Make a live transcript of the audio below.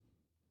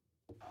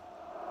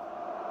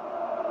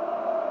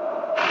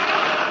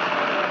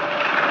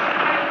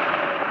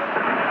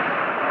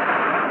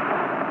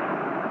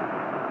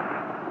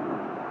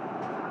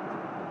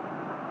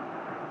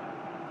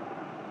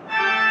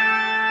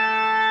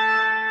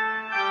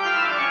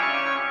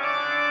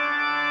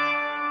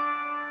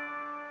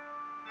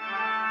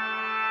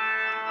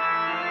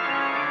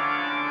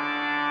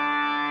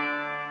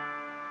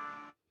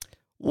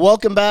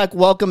Welcome back,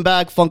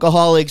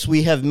 Funkaholics.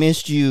 We have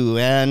missed you,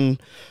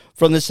 and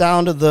from the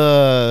sound of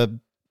the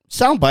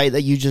soundbite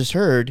that you just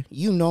heard,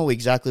 you know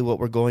exactly what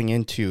we're going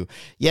into.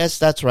 Yes,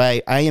 that's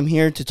right. I am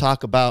here to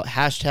talk about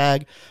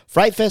hashtag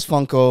FrightFest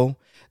Funko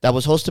that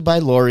was hosted by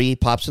Lori,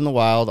 Pops in the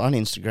Wild on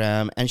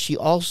Instagram, and she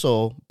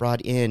also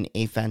brought in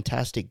a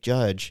fantastic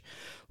judge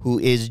who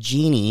is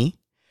Jeannie,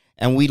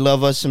 and we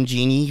love us some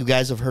Jeannie. You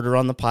guys have heard her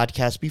on the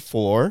podcast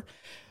before.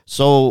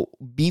 So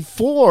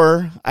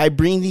before I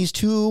bring these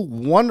two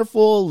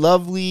wonderful,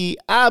 lovely,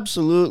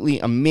 absolutely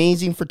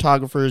amazing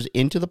photographers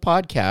into the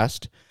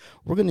podcast,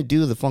 we're going to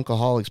do the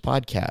Funkaholics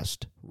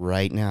podcast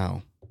right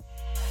now.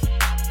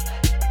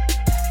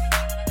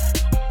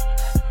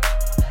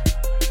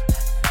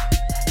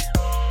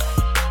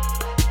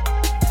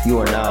 You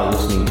are now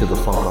listening to the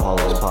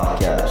Funkaholics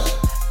podcast.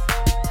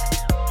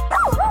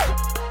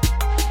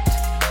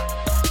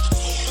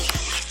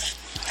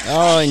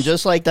 Oh, and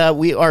just like that,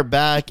 we are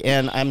back,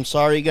 and I'm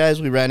sorry,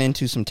 guys, we ran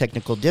into some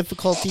technical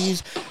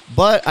difficulties,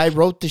 but I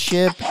wrote the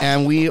ship,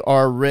 and we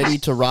are ready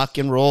to rock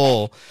and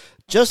roll.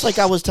 Just like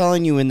I was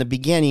telling you in the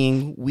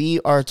beginning, we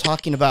are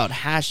talking about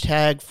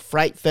hashtag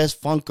FrightFest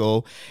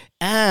Funko,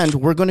 and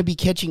we're going to be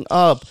catching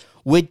up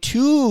with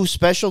two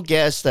special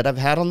guests that I've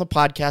had on the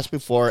podcast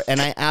before,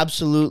 and I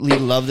absolutely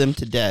love them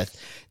to death.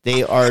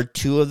 They are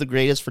two of the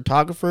greatest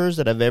photographers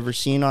that I've ever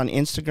seen on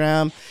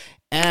Instagram,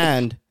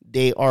 and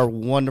they are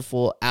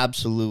wonderful,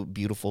 absolute,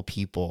 beautiful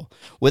people.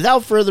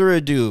 Without further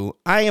ado,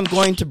 I am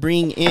going to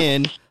bring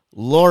in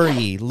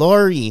Lori.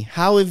 Lori,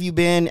 how have you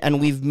been?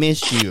 And we've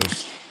missed you.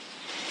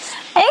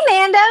 Hey,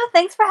 Nando.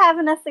 Thanks for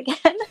having us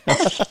again.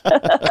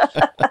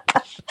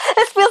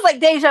 This feels like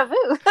deja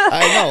vu.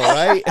 I know,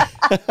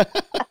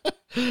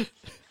 right?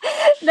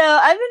 No,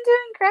 I've been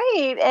doing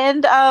great.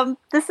 And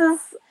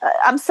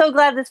I'm so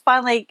glad this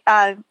finally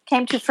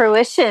came to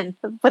fruition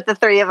with the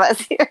three of us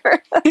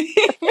here.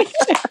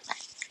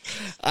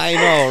 I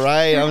know,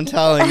 right? I'm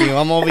telling you,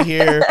 I'm over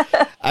here.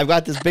 I've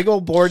got this big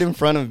old board in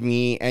front of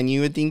me, and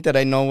you would think that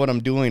I know what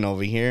I'm doing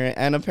over here,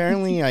 and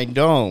apparently I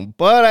don't.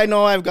 But I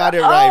know I've got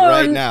it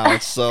right now.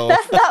 So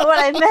that's not what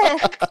I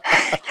meant.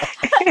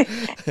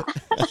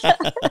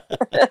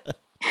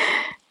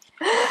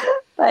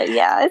 But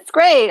yeah, it's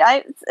great.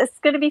 It's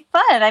going to be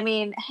fun. I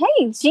mean,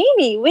 hey,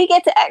 Jeannie, we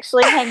get to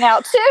actually hang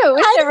out too.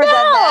 We've never done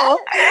that.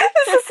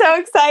 This is so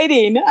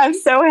exciting. I'm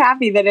so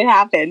happy that it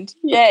happened.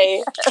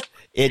 Yay.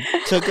 It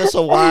took us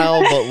a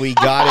while, but we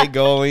got it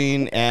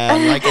going.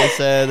 And like I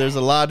said, there's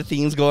a lot of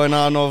things going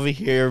on over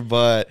here,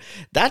 but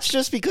that's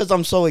just because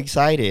I'm so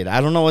excited.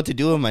 I don't know what to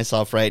do with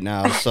myself right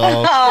now. So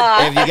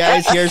if you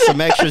guys hear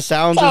some extra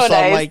sounds or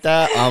something like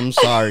that, I'm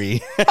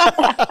sorry.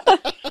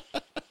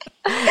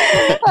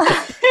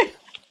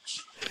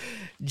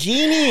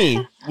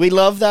 Jeannie, we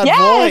love that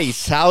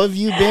voice. How have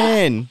you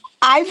been?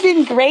 I've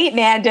been great,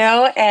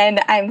 Nando, and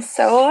I'm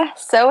so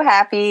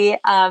happy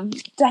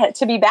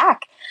to be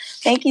back.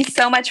 Thank you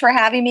so much for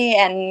having me,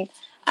 and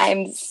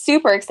I'm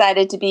super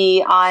excited to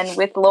be on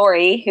with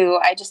Lori, who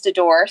I just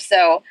adore.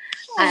 So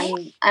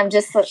I'm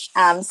just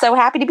so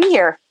happy to be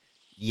here.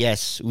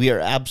 Yes, we are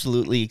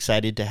absolutely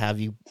excited to have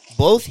you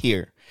both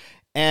here.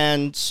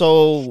 And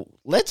so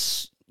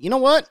you know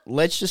what?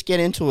 Let's just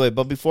get into it.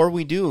 But before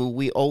we do,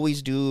 we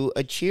always do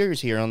a cheers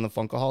here on the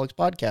Funkaholics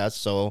podcast.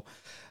 So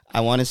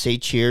I want to say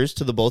cheers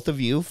to the both of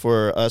you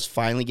for us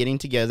finally getting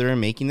together and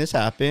making this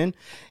happen,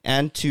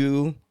 and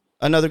to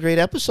another great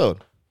episode.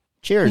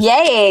 Cheers.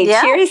 Yay.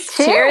 Yeah.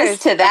 Cheers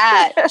to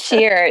that.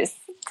 Cheers.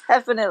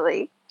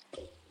 Definitely.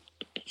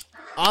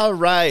 All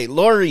right,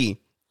 Lori,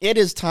 it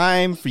is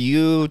time for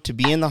you to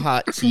be in the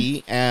hot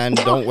seat, and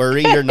don't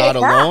worry, you're not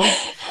alone,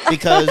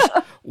 because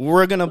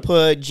we're going to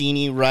put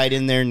Jeannie right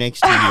in there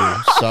next to you.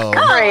 So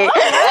great.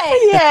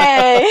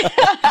 Yay.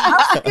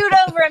 I'll scoot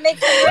over and make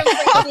some room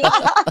for Jeannie.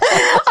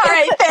 All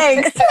right,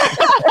 thanks.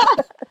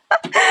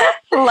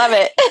 Love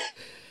it.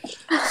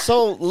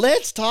 So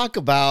let's talk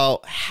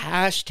about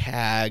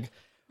hashtag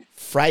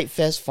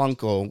FrightFest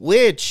Funko,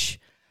 which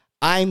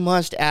I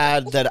must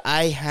add that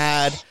I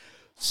had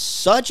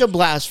such a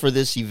blast for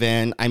this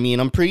event. I mean,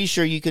 I'm pretty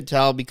sure you could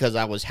tell because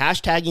I was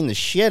hashtagging the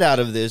shit out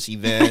of this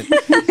event.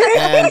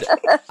 And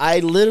I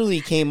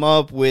literally came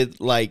up with,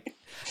 like,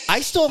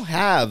 I still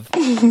have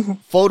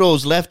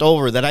photos left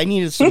over that I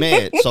need to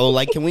submit. So,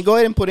 like, can we go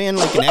ahead and put in,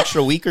 like, an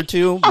extra week or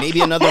two,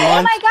 maybe another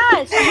month? Oh, my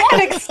gosh.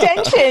 An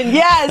extension,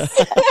 yes.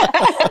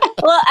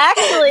 Well,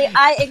 actually,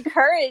 I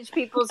encourage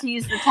people to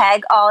use the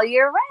tag all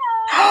year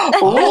round.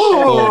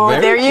 Oh,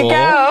 there you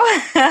go.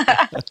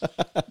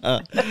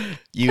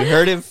 You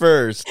heard it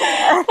first.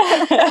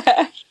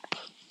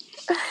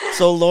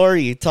 So,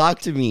 Lori, talk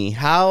to me.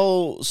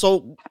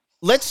 So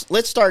let's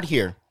start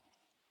here.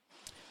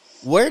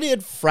 Where did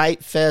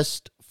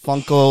FrightFest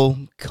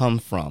Funko come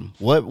from?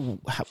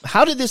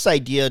 How did this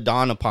idea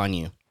dawn upon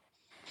you?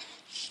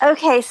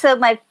 Okay, so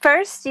my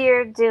first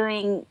year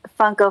doing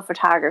Funko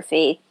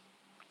photography,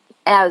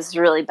 I was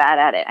really bad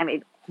at it. I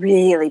mean,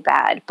 really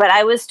bad. But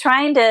I was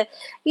trying to,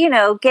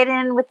 get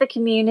in with the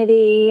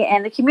community,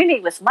 and the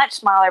community was much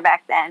smaller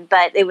back then,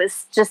 but it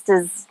was just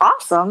as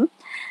awesome.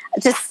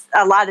 just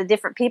a lot of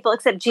different people,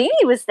 except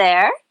Jeannie was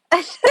there.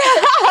 Back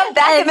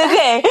in the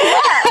day.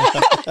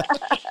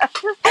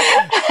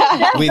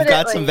 Yeah. We've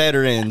got some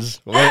veterans.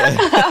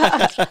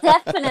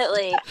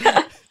 Definitely.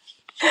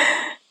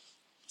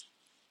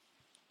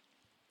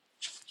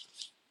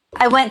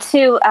 I went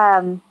to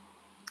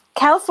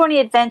California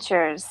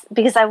Adventures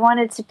because I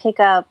wanted to pick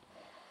up.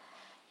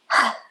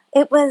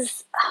 It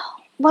was,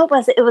 what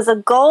was it? It was a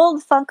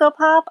gold Funko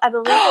Pop, I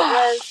believe it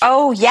was.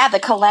 Oh yeah, the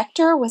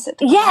collector, was it?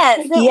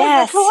 Yes, it was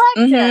the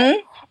collector. Mm-hmm.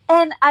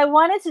 And I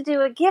wanted to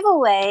do a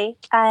giveaway,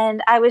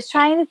 and I was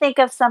trying to think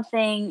of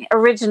something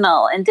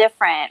original and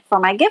different for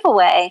my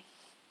giveaway.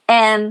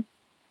 And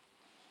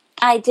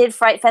I did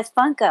Fright Fest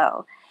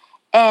Funko.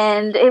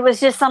 And it was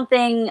just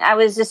something I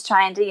was just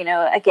trying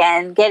to,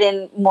 again, get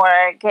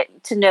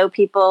to know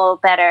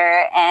people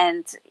better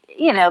and,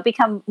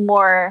 become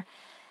more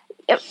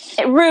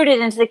rooted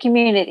into the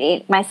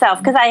community myself.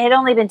 Because I had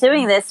only been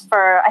doing this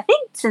for, I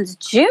think, since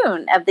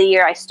June of the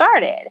year I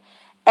started.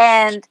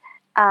 And,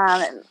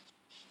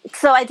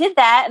 so I did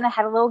that, and I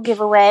had a little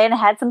giveaway, and I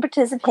had some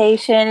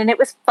participation, and it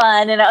was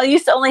fun. And I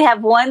used to only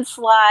have one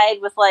slide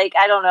with 4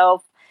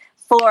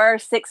 or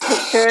 6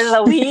 pictures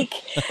a week.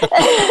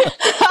 Sad.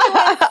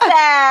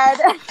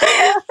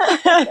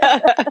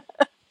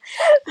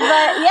 But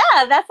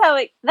yeah, that's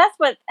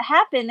what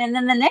happened. And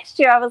then the next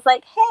year I was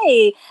like,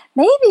 hey,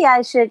 maybe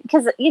I should,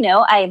 because,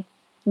 I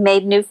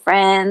made new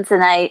friends,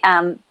 and I,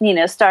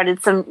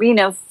 started some,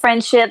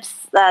 friendships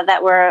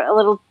that were a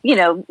little,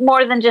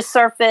 more than just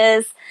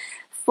surface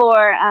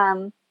for,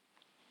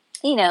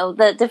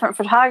 the different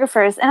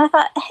photographers. And I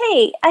thought,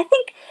 hey, I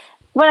think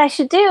what I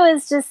should do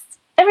is just,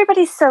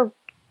 everybody's so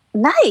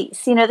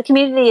nice. The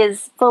community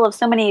is full of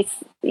so many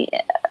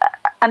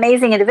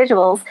amazing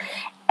individuals,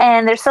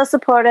 and they're so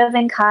supportive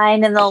and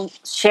kind, and they'll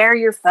share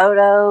your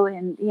photo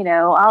and,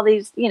 all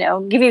these,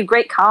 give you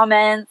great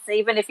comments.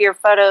 Even if your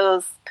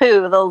photo's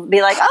poo, they'll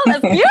be like, oh,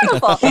 that's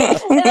beautiful.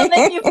 It'll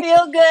make you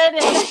feel good.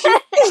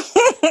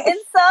 And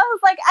so I was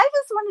like, I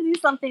just want to do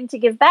something to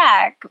give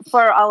back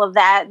for all of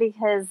that,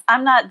 because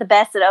I'm not the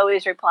best at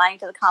always replying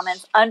to the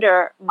comments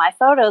under my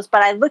photos,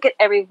 but I look at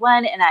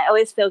everyone and I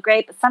always feel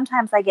great. But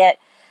sometimes I get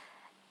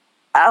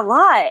a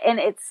lot, and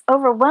it's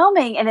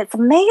overwhelming, and it's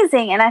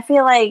amazing, and I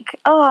feel like,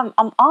 oh,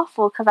 I'm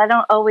awful because I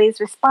don't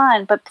always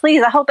respond. But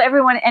please, I hope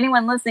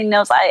anyone listening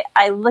knows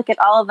I look at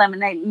all of them,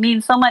 and they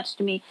mean so much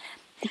to me.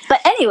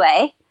 But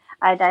anyway,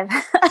 I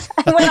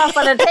went off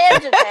on a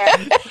tangent there.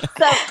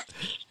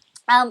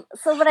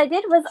 So what I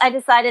did was I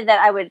decided that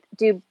I would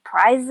do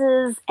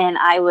prizes, and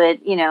I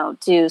would,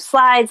 do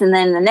slides. And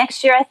then the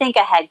next year, I think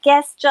I had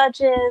guest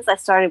judges. I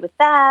started with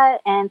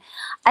that, and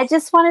I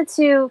just wanted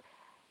to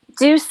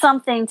do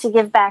something to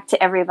give back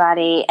to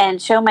everybody and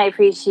show my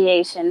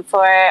appreciation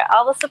for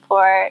all the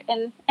support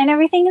and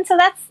everything. And so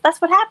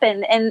that's what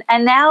happened. And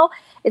now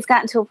it's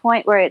gotten to a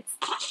point where it's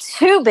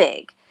too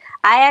big.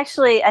 I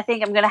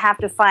think I'm going to have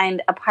to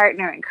find a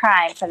partner in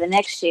crime for the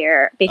next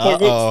year, because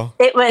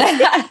it was,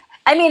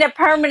 a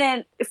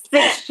permanent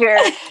fixture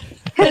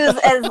who's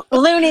as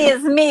loony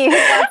as me who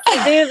wants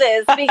to do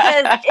this,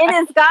 because it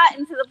has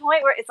gotten to the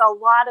point where it's a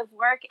lot of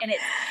work, and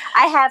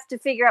I have to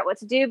figure out what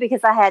to do,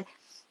 because I had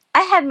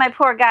my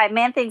poor guy,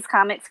 Man Things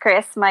Comics,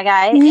 Chris, my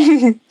guy.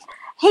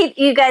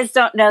 You guys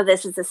don't know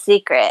this is a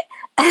secret,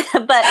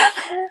 but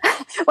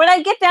when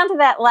I get down to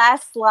that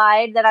last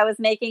slide that I was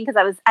making,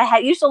 because I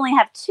usually only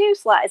have 2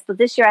 slides, but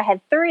this year I had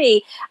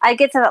 3. I'd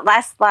get to that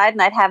last slide,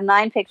 and I'd have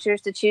 9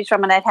 pictures to choose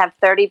from, and I'd have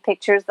 30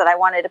 pictures that I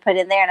wanted to put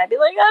in there, and I'd be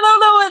like, I don't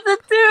know what to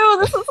do.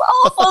 This is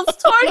awful.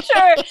 It's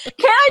torture.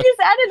 Can I just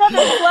add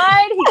another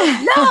slide? He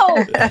goes, no,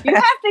 you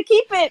have to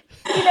keep it,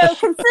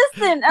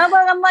 consistent. And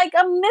I'm like,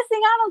 I'm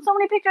missing out on so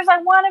many pictures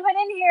I want to put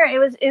in here.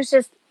 It was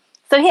just,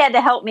 so he had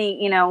to help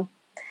me,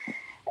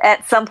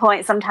 at some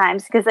point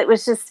sometimes, because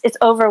it's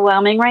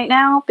overwhelming right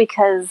now,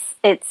 because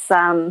it's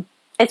grown,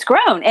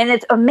 and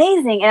it's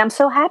amazing, and I'm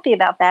so happy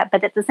about that.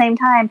 But at the same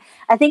time,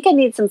 I think I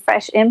need some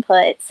fresh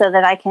input so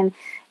that I can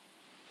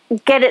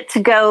get it to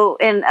go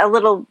in a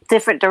little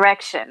different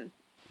direction.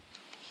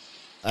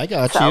 I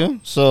got you.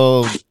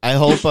 So I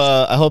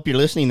hope you're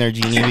listening there,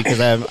 Jeannie,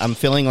 because I'm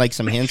feeling like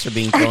some hints are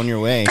being thrown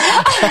your way.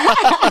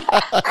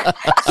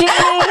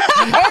 Jeannie,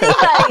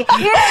 anybody.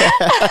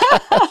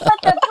 But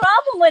the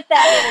problem with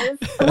that is,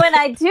 when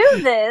I do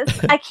this,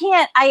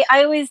 I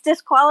always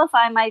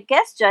disqualify my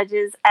guest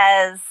judges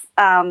as,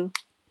 a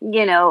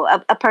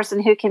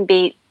person who can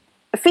be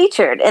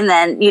featured, and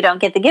then you don't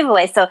get the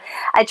giveaway. So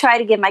I try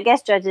to give my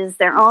guest judges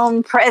their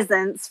own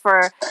presents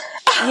for,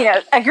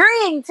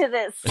 agreeing to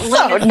this.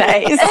 So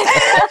nice.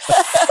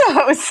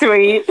 So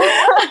sweet.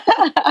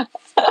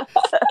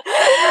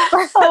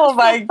 Oh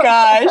my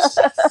gosh.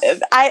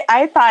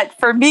 I thought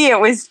for me it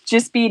was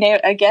just being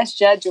a guest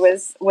judge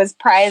was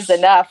prize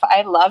enough.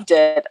 I loved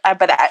it.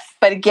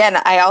 But again,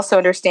 I also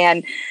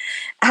understand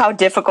how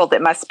difficult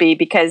it must be,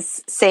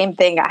 because same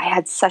thing, I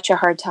had such a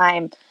hard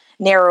time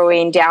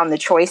narrowing down the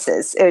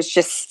choices. It was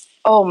just,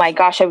 oh my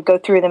gosh, I would go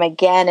through them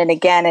again and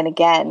again and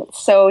again.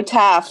 So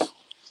tough.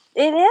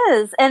 It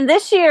is. And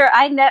this year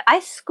I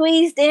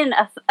squeezed in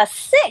a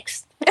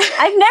sixth.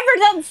 I've never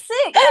done 6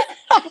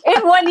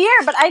 in 1 year,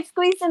 but I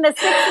squeezed in a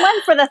 6th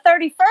one for the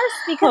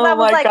 31st because I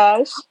was like,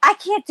 I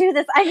can't do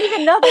this. I need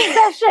another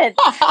session.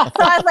 So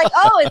I was like,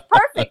 oh, it's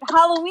perfect.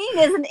 Halloween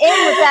isn't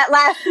in with that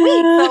last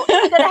week, so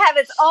it's going to have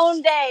its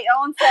own day,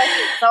 own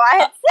session. So I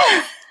had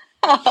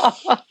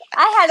 6.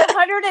 I had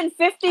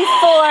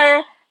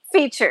 154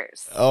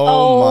 features.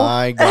 Oh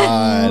my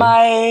God.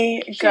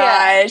 My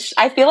gosh.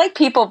 Yeah. I feel like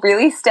people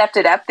really stepped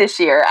it up this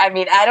year. I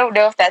mean, I don't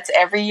know if that's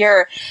every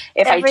year,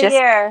 if I just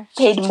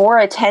paid more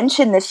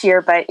attention this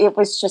year, but it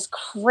was just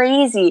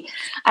crazy.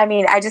 I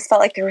mean, I just felt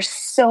like there were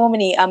so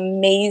many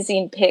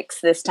amazing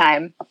picks this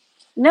time.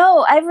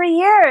 No, every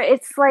year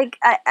it's like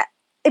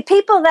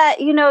people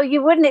that, you know,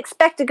 you wouldn't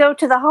expect to go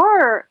to the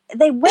horror,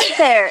 they went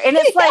there. And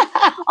it's like, oh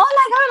my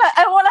God,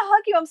 I want to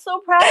hug you. I'm so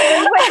proud of you.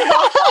 You went to the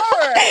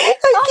horror.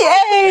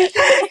 Okay.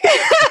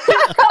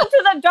 Come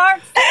to the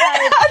dark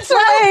side. That's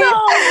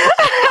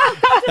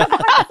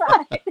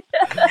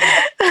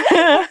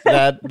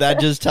right. That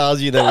just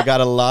tells you that we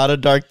got a lot of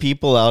dark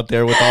people out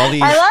there with all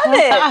these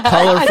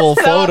colorful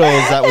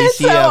photos that we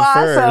see at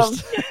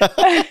first.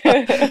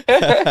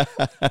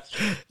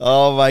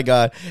 Oh my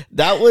God.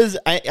 That was,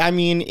 I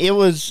mean, it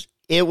was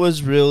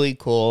really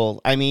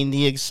cool. I mean,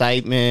 the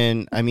excitement,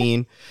 I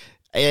mean,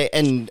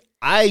 and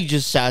I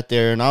just sat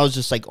there and I was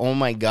just like, oh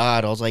my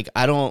God. I was like,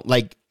 I don't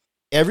like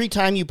every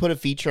time you put a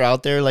feature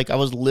out there, like I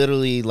was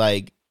literally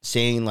like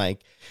saying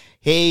like,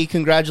 hey,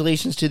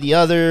 congratulations to the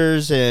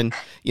others. And,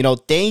 you know,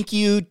 thank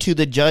you to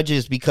the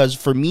judges, because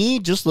for me,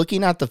 just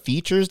looking at the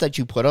features that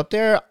you put up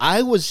there,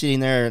 I was sitting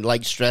there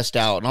like stressed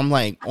out. And I'm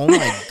like, oh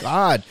my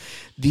God,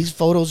 these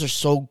photos are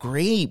so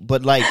great.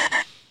 But like,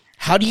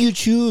 how do you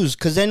choose?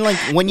 Because then like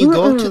when you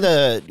go to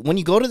the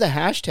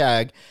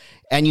hashtag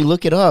and you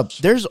look it up,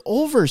 there's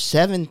over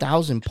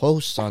 7,000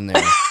 posts on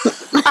there.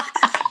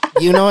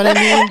 You know what I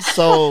mean?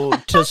 So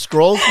to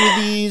scroll through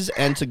these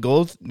and to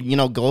go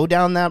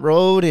down that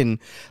road, and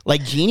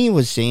like Jeannie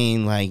was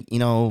saying, like, you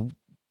know,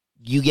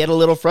 you get a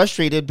little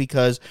frustrated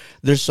because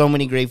there's so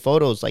many great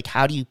photos. Like,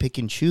 how do you pick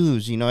and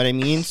choose? You know what I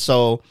mean?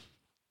 So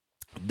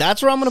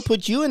that's where I'm going to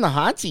put you in the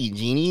hot seat,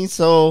 Jeannie.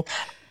 So,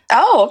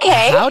 oh,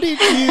 okay. How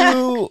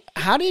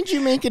did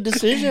you make a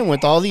decision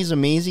with all these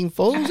amazing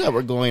photos that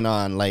were going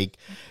on? Like,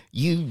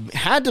 you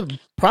had to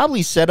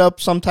probably set up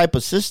some type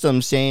of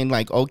system saying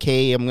like,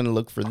 okay, I'm going to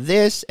look for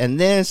this and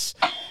this.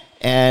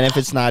 And if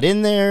it's not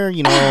in there,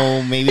 you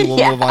know, maybe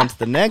we'll move on to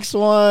the next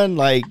one.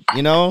 Like,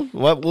 you know,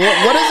 what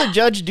does a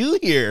judge do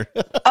here?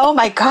 Oh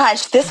my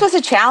gosh, this was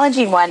a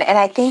challenging one. And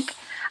I think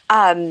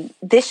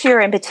this year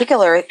in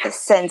particular,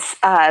 since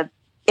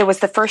it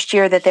was the first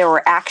year that there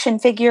were action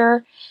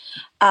figure,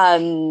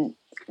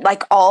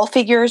 like all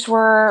figures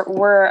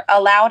were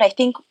allowed. I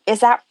think,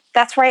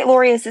 that's right,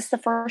 Lori? Is this the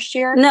first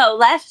year? No,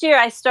 last year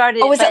I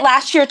started. Oh, was it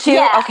last year too?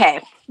 Yeah. Okay.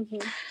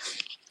 Mm-hmm.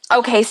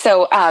 Okay,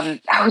 so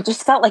I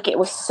just felt like it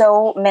was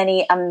so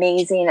many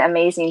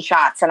amazing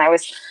shots, and I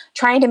was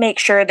trying to make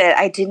sure that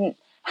I didn't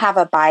have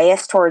a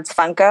bias towards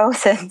Funko,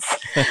 since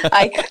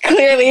I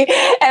clearly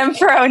am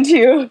prone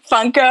to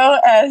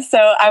Funko.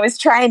 So I was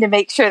trying to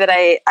make sure that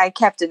I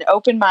kept an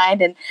open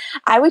mind, and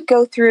I would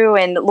go through,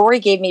 and Lori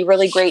gave me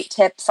really great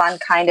tips on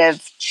kind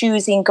of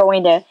choosing,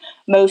 going to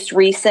most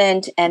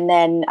recent, and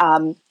then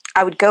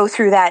I would go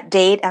through that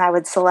date and I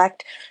would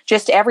select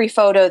just every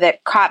photo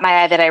that caught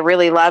my eye that I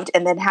really loved,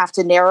 and then have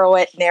to narrow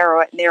it.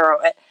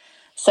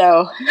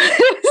 So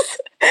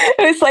it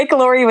was like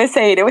Lori was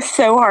saying, it was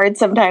so hard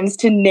sometimes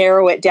to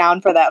narrow it down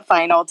for that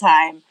final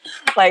time.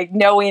 Like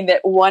knowing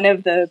that one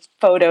of the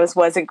photos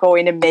wasn't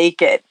going to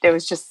make it. It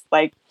was just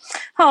like,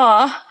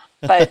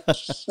 but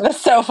it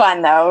was so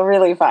fun though.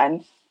 Really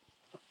fun.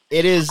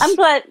 It is.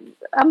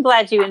 I'm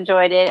glad you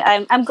enjoyed it.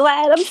 I'm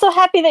glad. I'm so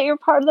happy that you're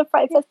part of the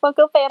Fright Fest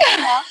Funko family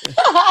now.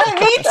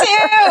 Me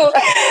too.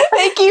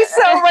 Thank you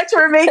so much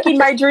for making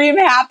my dream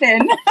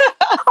happen.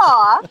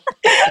 Aw.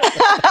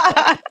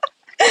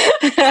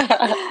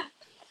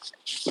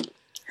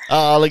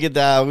 Oh, look at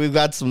that. We've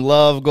got some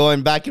love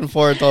going back and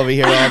forth over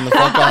here on the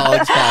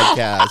Funkaholiks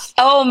podcast.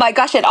 Oh my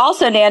gosh. And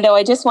also, Nando,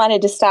 I just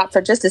wanted to stop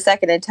for just a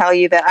second and tell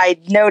you that I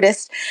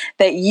noticed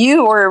that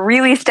you were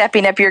really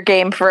stepping up your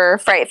game for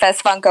Fright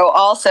Fest Funko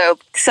also.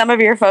 Some of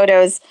your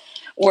photos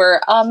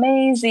were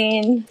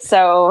amazing.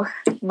 So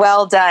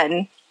well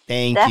done.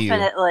 Thank you.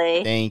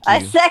 Definitely. Thank you.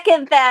 I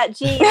second that,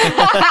 Jeannie. Give me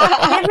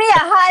a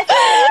high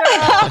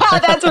five, girl.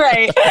 That's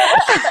right.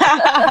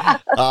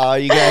 Oh,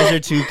 you guys are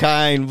too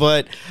kind.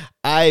 But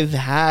I've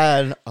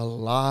had a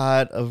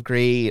lot of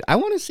great, I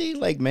want to say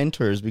like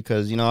mentors,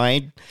 because, you know,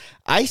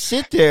 I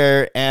sit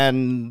there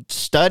and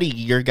study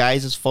your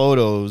guys'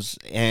 photos,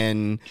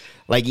 and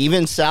like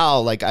even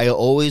Sal, like I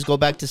always go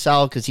back to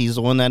Sal because he's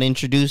the one that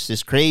introduced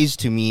this craze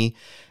to me.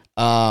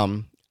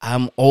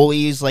 I'm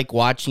always like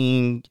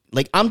watching,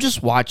 like I'm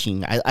just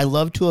watching. I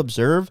love to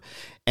observe,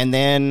 and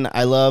then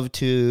I love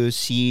to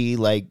see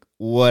like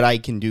what I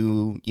can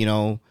do, you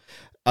know.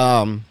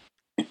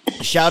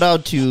 Shout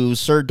out to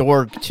Sir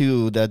Dork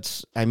too.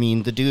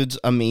 The dude's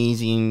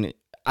amazing.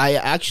 I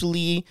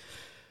actually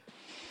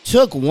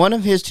took one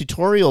of his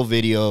tutorial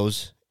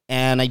videos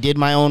and I did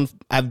my own.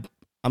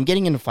 I'm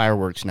getting into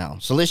fireworks now,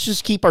 so let's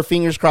just keep our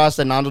fingers crossed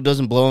that Nando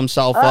doesn't blow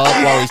himself up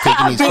while he's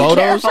taking these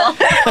photos.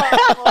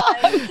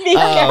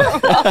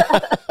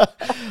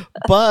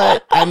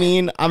 But I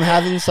mean, I'm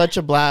having such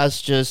a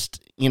blast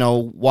just, you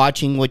know,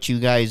 watching what you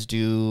guys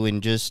do,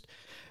 and just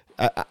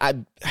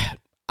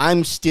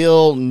I'm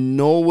still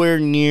nowhere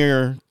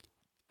near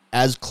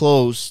as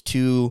close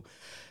to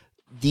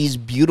these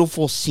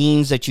beautiful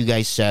scenes that you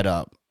guys set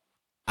up.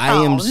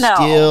 I am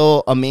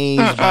still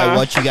amazed by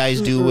what you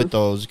guys do with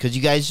those, because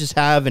you guys just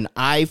have an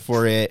eye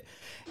for it.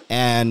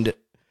 And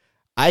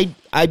I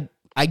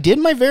did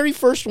my very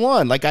first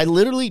one. Like, I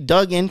literally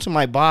dug into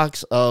my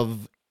box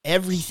of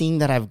everything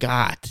that I've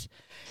got,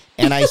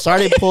 and I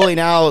started pulling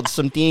out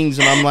some things,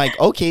 and I'm like,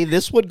 okay,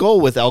 this would go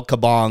with El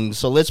Kabong,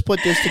 so let's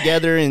put this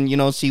together and, you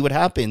know, see what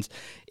happens.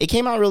 It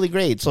came out really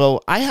great.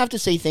 So I have to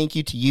say thank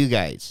you to you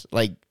guys.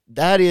 Like,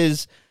 that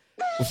is...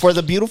 for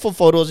the beautiful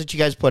photos that you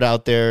guys put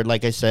out there,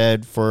 like I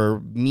said,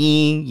 for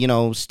me, you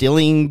know,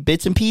 stealing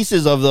bits and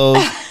pieces of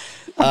those,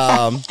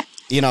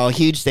 you know, a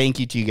huge thank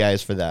you to you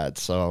guys for that.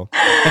 So,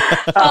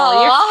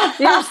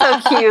 you're so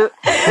cute,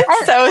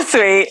 so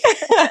sweet.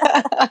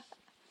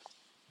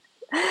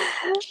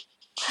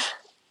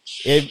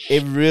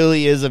 it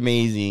really is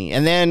amazing.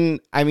 And then,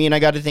 I mean, I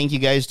got to thank you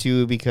guys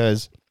too,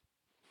 because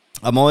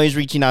I'm always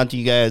reaching out to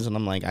you guys, and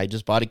I'm like, I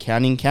just bought a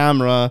Canon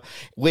camera,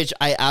 which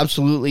I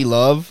absolutely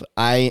love.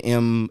 I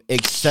am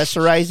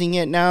accessorizing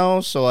it now,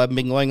 so I've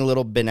been going a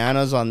little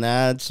bananas on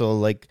that. So,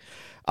 like,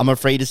 I'm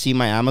afraid to see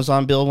my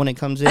Amazon bill when it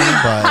comes in,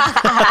 but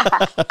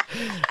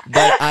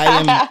but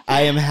I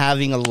am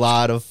having a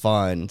lot of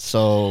fun.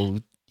 So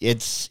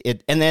and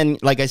then,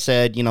 like I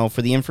said, you know,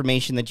 for the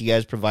information that you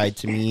guys provide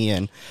to me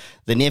and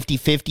the Nifty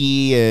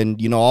 50 and,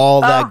 you know,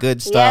 all that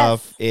good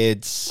stuff,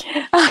 it's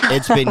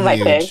been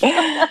huge.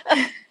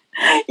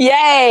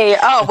 Yay!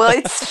 Oh, well,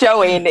 it's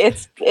showing.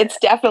 It's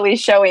definitely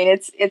showing.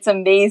 It's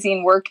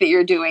amazing work that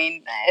you're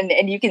doing,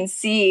 and you can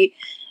see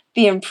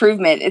the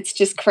improvement. It's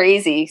just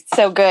crazy.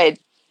 So good.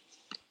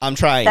 I'm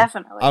trying.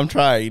 Definitely. I'm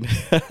trying.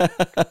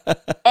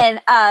 And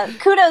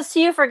kudos to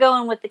you for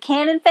going with the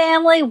Canon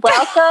family.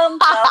 Welcome.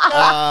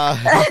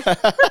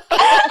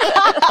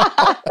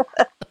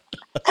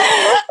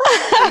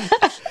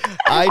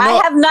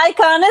 I have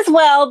Nikon as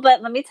well,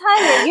 but let me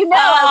tell you, you know,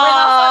 I went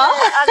off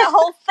on a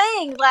whole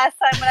thing last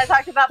time when I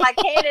talked about my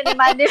Canon and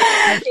my Nifty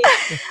 50.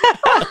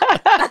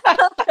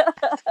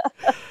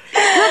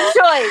 Good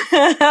choice.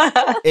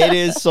 It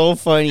is so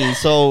funny.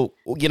 So,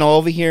 you know,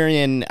 over here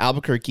in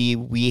Albuquerque,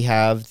 we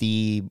have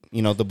the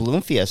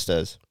balloon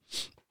fiestas.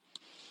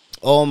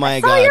 Oh my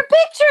God. I saw your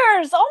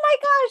pictures. Oh my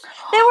gosh.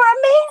 They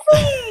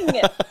were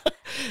amazing.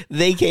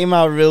 They came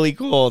out really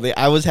cool.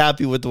 I was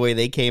happy with the way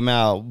they came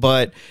out,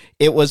 but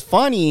it was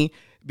funny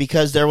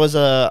because there was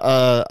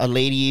a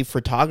lady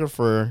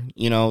photographer,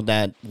 you know,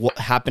 that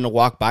happened to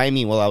walk by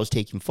me while I was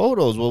taking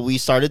photos. Well, we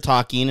started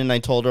talking, and I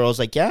told her, I was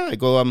like, yeah,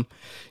 I'm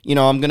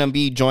going to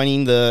be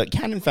joining the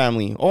Canon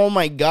family. Oh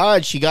my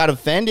God, she got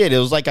offended. It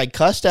was like I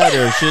cussed at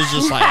her. She was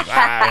just like,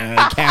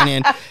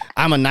 Canon,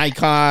 I'm a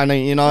Nikon,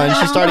 you know, and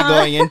she started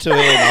going into it,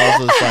 and I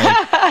was just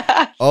like,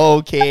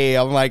 okay.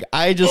 I'm like,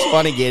 I just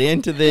want to get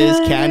into this.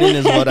 Canon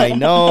is what I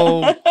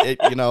know.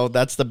 You know,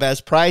 that's the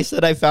best price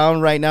that I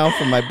found right now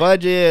for my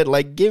budget.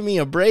 Like, give me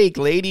a break,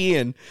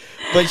 lady.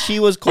 But she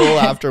was cool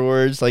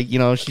afterwards. Like, you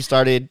know, she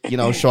started, you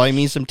know, showing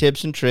me some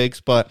tips and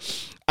tricks. But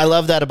I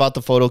love that about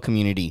the photo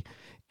community.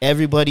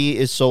 Everybody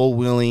is so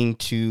willing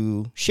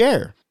to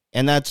share.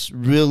 And that's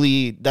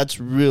really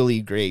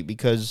great,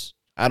 because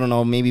I don't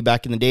know, maybe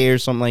back in the day or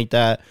something like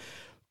that,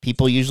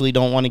 people usually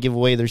don't want to give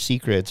away their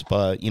secrets.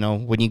 But, you know,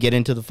 when you get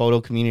into the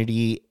photo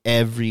community,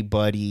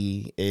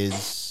 everybody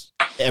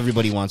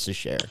wants to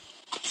share.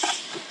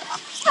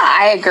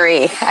 I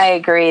agree.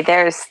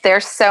 They're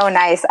so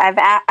nice.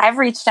 I've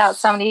reached out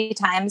so many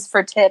times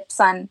for tips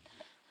on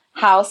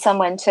how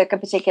someone took a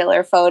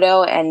particular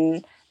photo,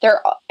 and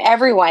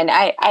everyone.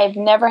 I've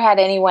never had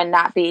anyone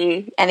not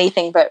be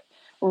anything but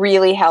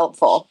really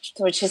helpful,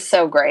 which is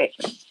so great.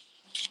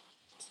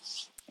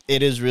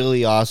 It is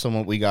really awesome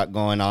what we got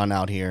going on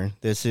out here.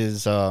 This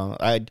is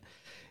I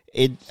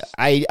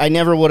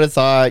never would have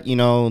thought, you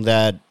know,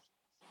 that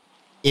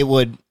it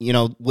would, you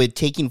know, with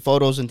taking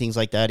photos and things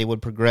like that, it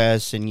would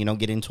progress and, you know,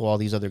 get into all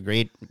these other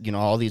great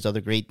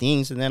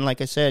things. And then,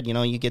 like I said, you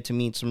know, you get to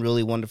meet some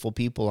really wonderful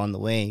people on the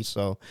way.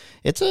 So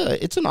it's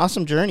an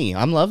awesome journey.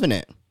 I'm loving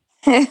it.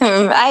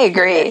 I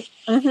agree.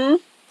 Mm-hmm.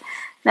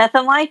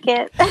 Nothing like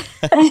it.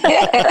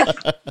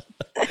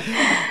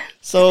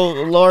 So,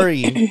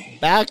 Lori,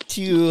 back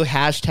to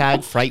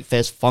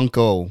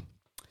 #FrightFestFunko.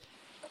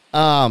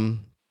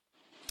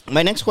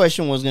 My next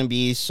question was going to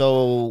be,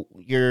 so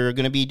you're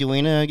going to be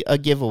doing a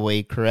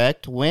giveaway,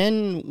 correct?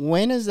 When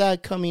is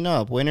that coming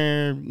up? When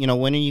are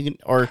you,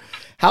 or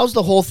how's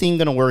the whole thing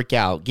going to work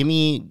out?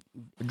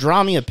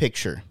 Draw me a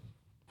picture.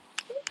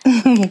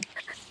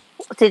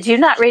 Did you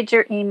not read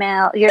your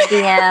email, your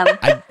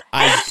DM?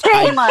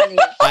 Shame on you.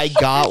 I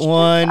got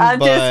one. I'm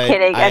but just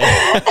kidding.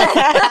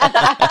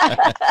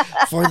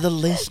 For the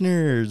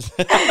listeners.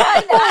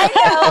 I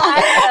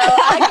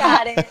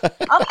got it.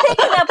 I'm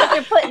picking up what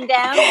you're putting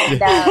down.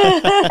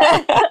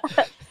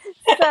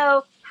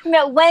 So,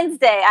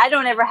 Wednesday, I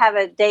don't ever have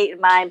a date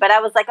in mind, but I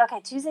was like, okay,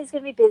 Tuesday's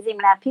going to be busy. I'm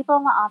going to have people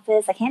in the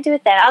office. I can't do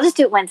it then. I'll just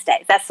do it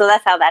Wednesday. That's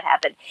how that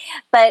happened.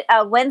 But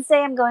Wednesday,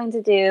 I'm going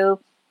to do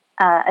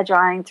a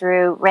drawing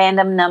through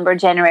random number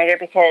generator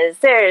because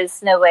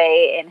there's no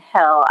way in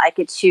hell I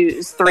could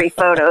choose 3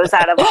 photos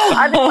out of them.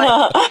 I'm just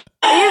like,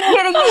 are you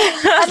kidding me?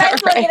 I might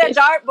as well get a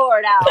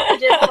dartboard out and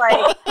just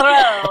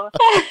throw.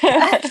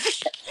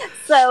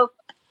 So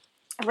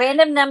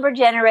random number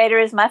generator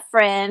is my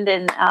friend,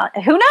 and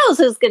who knows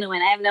who's going to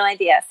win? I have no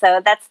idea.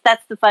 So that's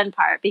the fun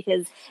part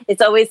because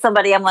it's always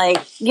somebody I'm like,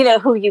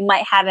 who you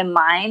might have in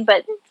mind,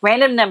 but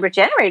random number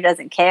generator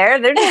doesn't care.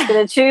 They're just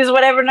going to choose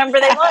whatever number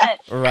they want.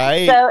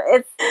 Right. So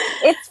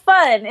it's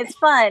fun. It's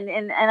fun,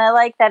 and I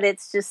like that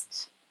it's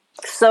just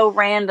so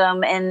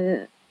random,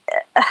 and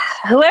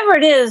whoever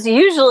it is,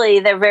 usually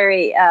they're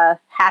very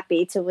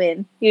happy to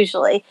win.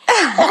 Usually.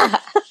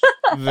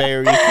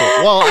 Very cool.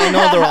 Well, I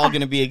know they're all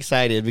going to be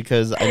excited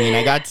because,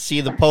 I got to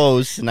see the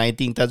post, and I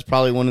think that's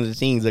probably one of the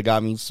things that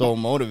got me so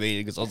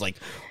motivated because I was like,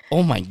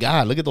 oh my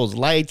God, look at those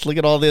lights. Look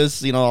at all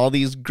this, all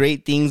these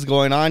great things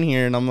going on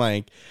here. And I'm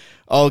like,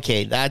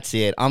 okay, that's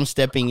it. I'm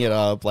stepping it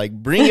up. Like,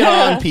 bring it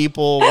on,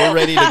 people. We're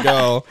ready to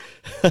go.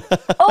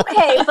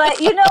 Okay,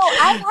 but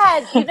I've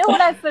had,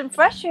 what I've been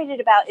frustrated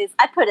about is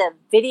I put a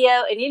video,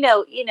 and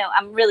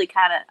I'm really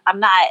I'm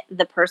not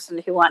the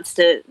person who wants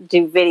to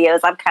do videos.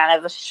 I'm kind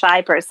of a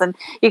shy person.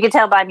 You can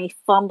tell by me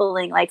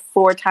fumbling like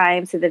 4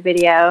 times through the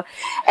video.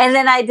 And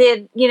then I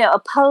did, a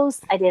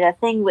post. I did a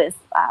thing with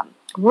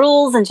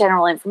rules and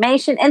general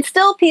information, and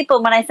still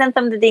people, when I sent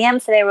them the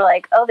DMs today, were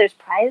like, oh, there's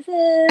prizes,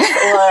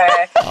 or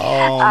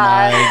oh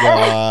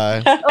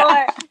my God,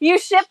 or you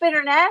ship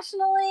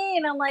internationally,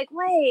 and I'm like,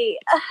 wait,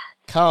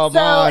 come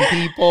on,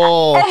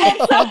 people. And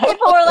then some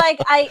people were like,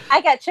 I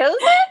got chosen,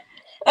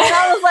 and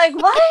I was like,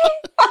 what?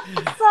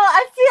 So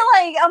I feel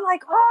like I'm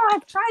like, oh,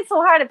 I've tried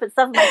so hard to put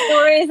stuff in my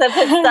stories, I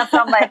put stuff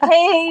on my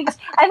page,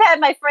 I've had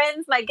my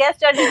friends, my guest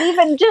judges,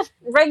 even just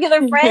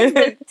regular friends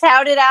that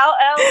tout it out,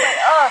 and I was like,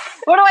 oh,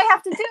 what do I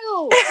have to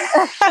do?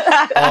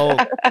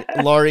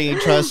 Oh, Lori,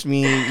 trust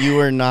me, you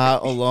are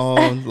not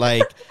alone.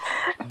 Like,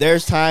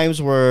 there's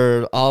times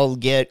where I'll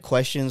get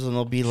questions and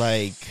they'll be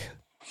like,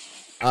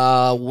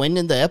 when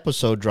did the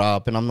episode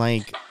drop? And I'm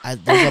like,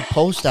 there's a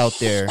post out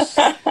there.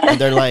 And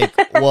they're like,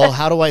 well,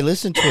 how do I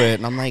listen to it?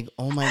 And I'm like,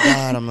 oh my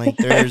God. I'm like,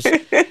 there's,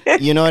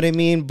 you know what I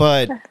mean?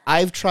 But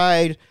I've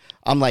tried,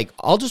 I'm like,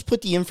 I'll just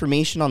put the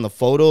information on the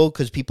photo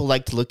because people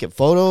like to look at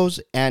photos.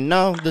 And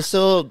no, there's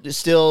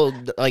still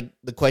like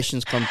the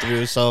questions come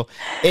through. So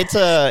it's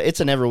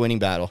a never winning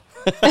battle.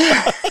 I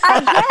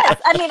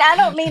guess. I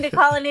don't mean to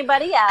call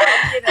anybody out.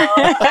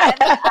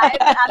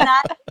 I'm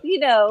not,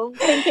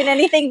 thinking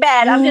anything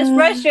bad. I'm just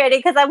frustrated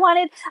because I thought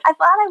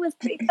I was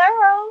pretty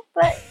thorough,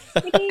 but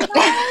maybe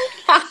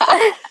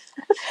not.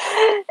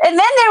 And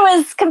then there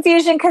was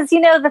confusion because,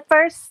 the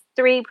first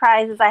 3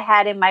 prizes I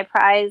had in my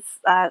prize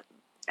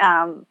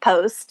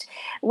post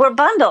were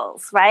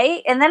bundles,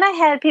 right? And then I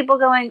had people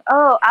going,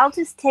 oh, I'll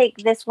just take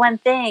this one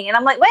thing. And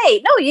I'm like,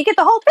 wait, no, you get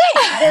the whole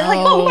thing.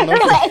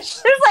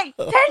 There's there's like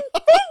 10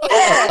 things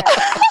there.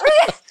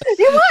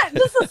 You want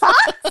just the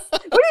socks?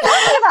 What are you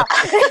talking about?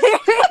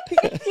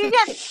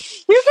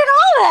 you get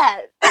all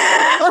that.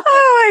 Oh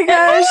my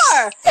gosh.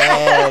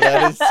 Oh,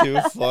 that is too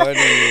funny.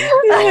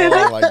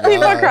 Oh my God.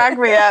 People crack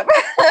me up.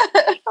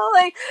 I'm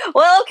like,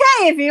 well,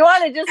 okay, if you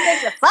want to just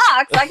take the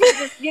socks, I can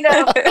just, we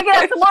can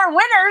have some more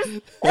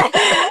winners.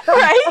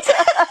 Right?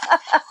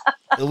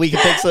 We can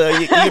pick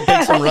some, you can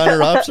pick some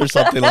runner-ups or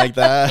something like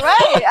that.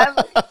 Right.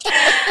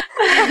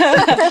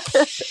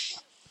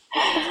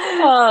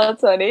 Oh,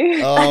 that's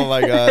funny. Oh my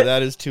God,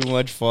 that is too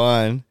much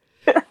fun.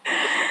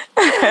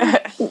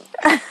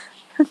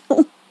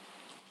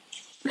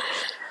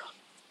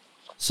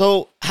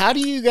 So, how do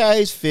you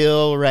guys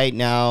feel right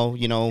now,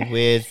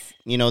 with,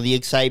 the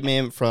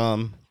excitement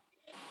from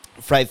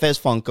Fright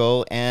Fest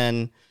Funko,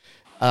 and,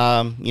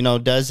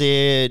 does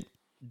it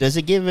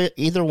give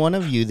either one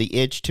of you the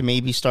itch to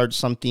maybe start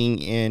something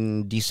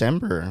in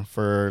December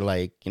for,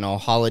 like,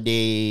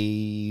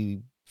 holiday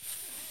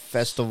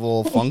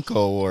festival Funko,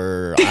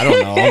 or I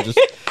don't know,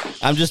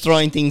 I'm just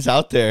throwing things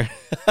out there.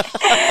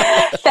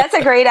 That's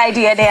a great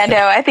idea, Nando.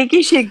 I think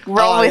you should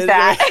roll with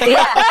that.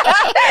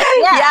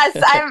 Yes,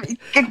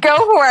 go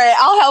for it.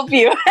 I'll help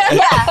you.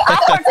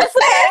 I'll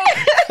participate.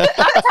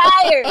 I'm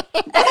tired.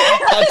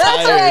 I'm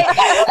tired.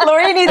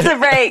 Lori needs a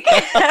break.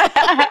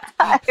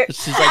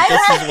 She's like,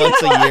 this is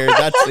once a year.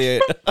 That's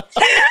it.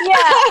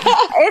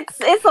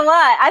 It's a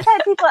lot. I've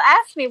had people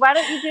ask me, why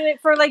don't you do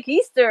it for like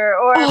Easter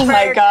or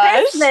for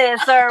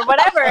Christmas or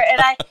whatever?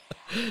 And I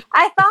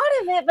thought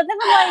of it, but then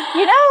I'm like,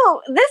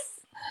 this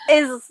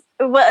is,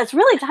 it's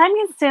really time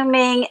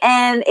consuming,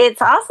 and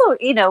it's also,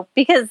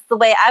 because the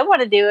way I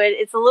want to do it,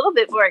 it's a little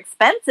bit more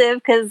expensive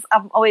because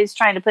I'm always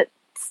trying to put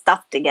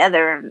stuff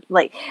together. And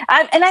like,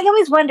 I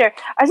always wonder,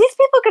 are these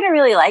people going to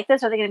really like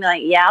this? Or are they going to be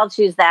like, yeah, I'll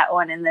choose that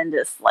one, and then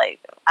just like,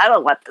 I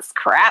don't want this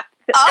crap.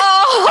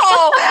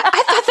 Oh,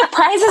 I thought the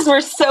prizes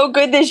were so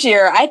good this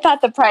year. I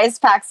thought the prize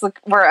packs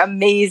were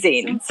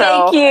amazing.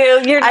 So Thank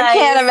you. You're nice. I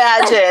can't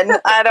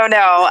imagine. I don't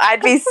know.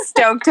 I'd be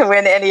stoked to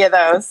win any of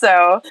those.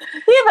 So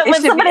yeah, but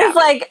when somebody's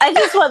like, I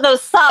just want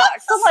those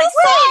socks, I'm like,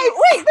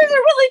 wait, there's a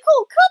really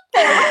cool cup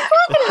there. What are you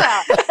talking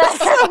about? That's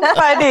so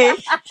funny.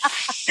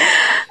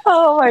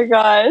 Oh my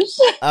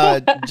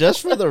gosh.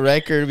 Just for the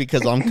record,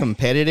 because I'm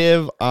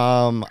competitive,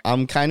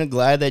 I'm kind of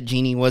glad that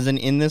Jeannie wasn't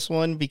in this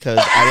one because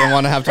I didn't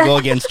want to have to go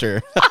against her.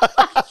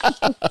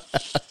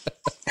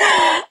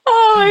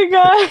 Oh my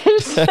gosh.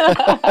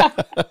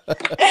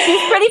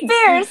 He's pretty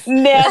fierce.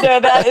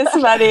 Nando, that is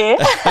funny.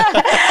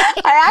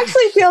 I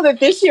actually feel that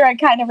this year I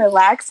kind of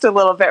relaxed a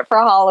little bit for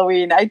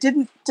Halloween. I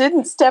didn't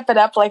step it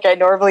up like I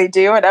normally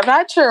do, and I'm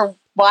not sure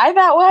why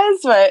that was,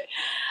 but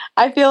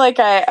I feel like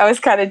I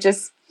was kind of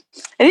just,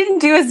 I didn't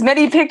do as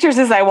many pictures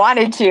as I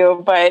wanted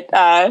to, but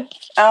and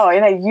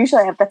I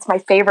usually that's my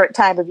favorite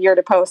time of year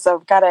to post, so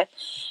I've got to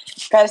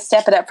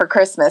step it up for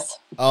Christmas.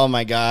 Oh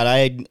my God.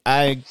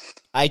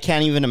 I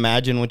can't even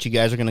imagine what you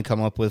guys are going to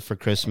come up with for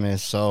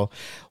Christmas. So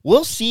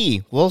we'll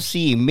see.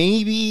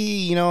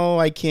 Maybe,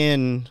 I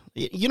can,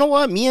 you know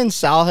what? Me and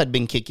Sal had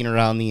been kicking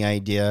around the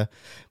idea.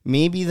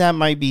 Maybe that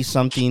might be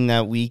something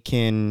that we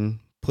can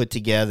put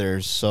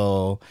together.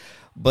 So,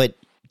 but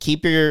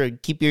keep your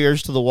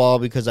ears to the wall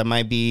because I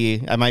might be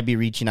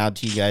reaching out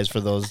to you guys for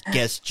those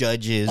guest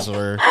judges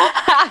or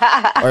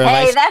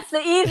hey, that's the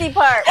easy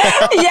part.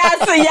 yes,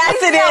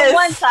 it is. On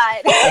one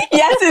side.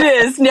 Yes, it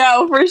is.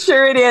 No, for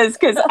sure it is.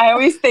 Because I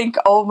always think,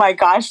 oh my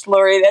gosh,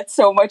 Lori, that's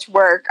so much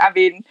work. I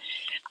mean,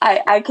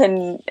 I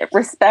can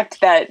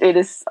respect that it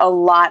is a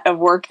lot of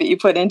work that you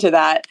put into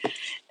that,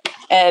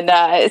 and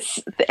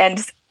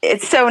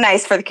it's so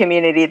nice for the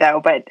community, though.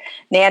 But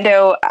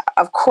Nando,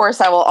 of course,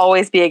 I will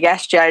always be a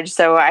guest judge.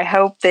 So I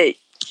hope that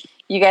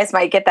you guys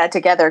might get that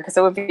together because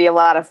it would be a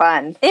lot of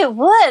fun. It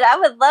would. I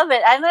would love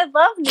it. And I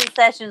love new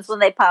sessions when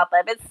they pop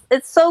up.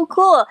 It's so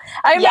cool.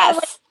 I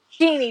remember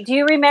Jeannie, do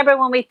you remember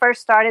when we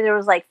first started, there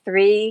was like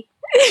 3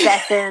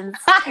 sessions?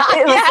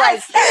 It was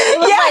like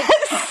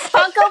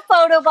Funko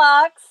Photo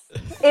Box.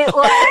 It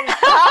was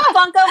Top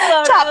Funko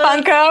Photo. Top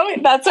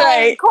Funko. That's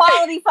right.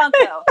 Quality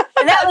Funko.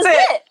 And that was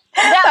it.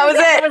 That was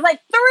it. It was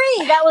like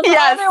 3. That was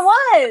all there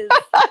was.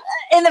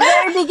 In the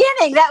very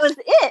beginning, that was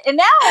it. And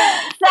now,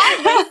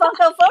 sadly,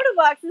 Funko Photo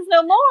Box is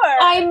no more.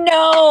 I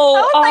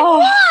know. I was like,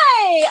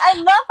 why? I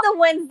love the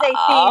Wednesday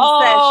theme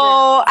sessions.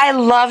 Oh, I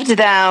loved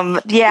them.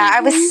 Yeah,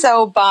 I was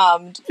so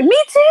bummed. Me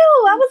too.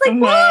 I was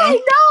like, why?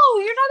 No,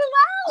 you're not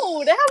allowed.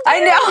 I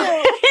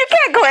know. You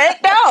can't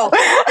quit. No.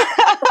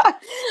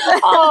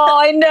 Oh,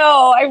 I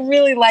know. I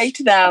really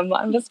liked them.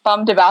 I'm just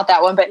bummed about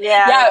that one. But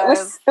yeah,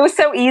 it was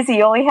so easy.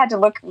 You only had to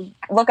look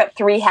up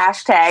 3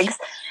 hashtags.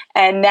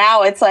 And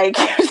now it's like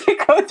you have to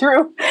go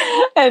through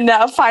and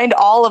find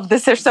all of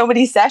this. There's so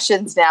many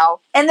sessions now.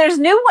 And there's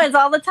new ones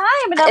all the time.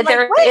 And I'm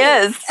there like, wait,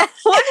 is.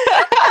 where did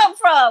that come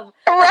from?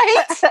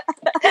 Right?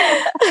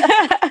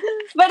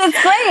 But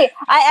it's great.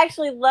 I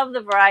actually love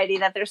the variety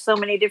that there's so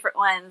many different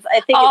ones.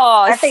 I think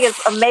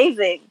it's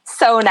amazing.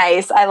 So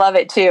nice. I love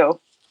it too.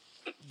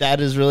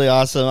 That is really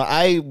awesome.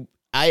 I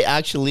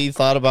actually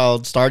thought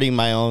about starting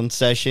my own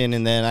session,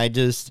 and then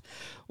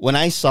when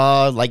I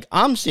saw, like,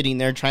 I'm sitting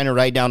there trying to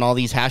write down all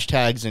these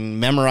hashtags and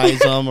memorize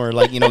them or,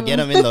 like, get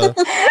them in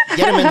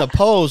the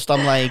post,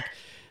 I'm like,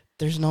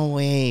 there's no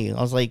way.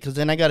 I was like, because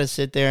then I got to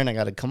sit there and I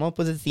got to come up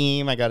with a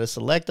theme. I got to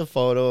select a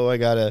photo. I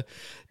got to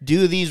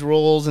do these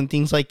roles and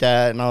things like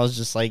that. And I was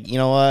just like, you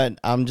know what?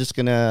 I'm just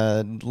going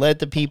to let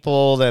the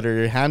people that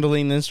are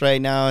handling this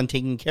right now and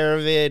taking care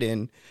of it.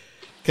 And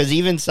because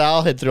even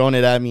Sal had thrown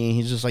it at me, and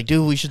he's just like,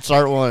 dude, we should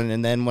start one.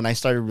 And then when I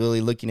started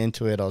really looking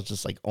into it, I was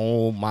just like,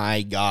 oh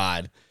my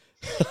God.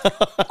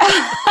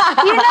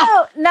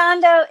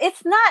 Nando,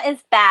 it's not as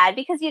bad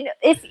because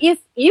if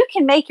you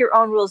can make your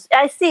own rules.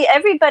 I see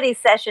everybody's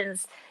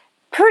sessions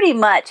pretty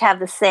much have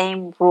the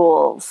same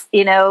rules,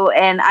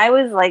 and I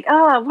was like,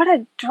 oh, what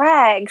a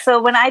drag.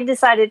 So when I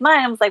decided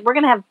mine, I was like, we're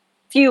gonna have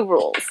few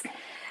rules.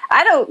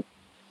 I don't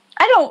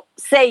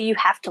say you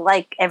have to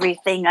like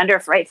everything under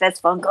Fright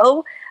Fest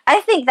Funko. I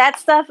think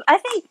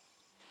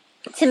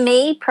to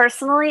me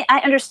personally, I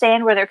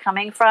understand where they're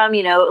coming from,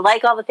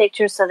 like all the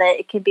pictures so that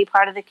it can be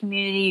part of the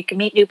community. You can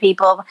meet new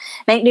people,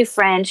 make new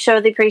friends,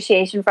 show the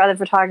appreciation for other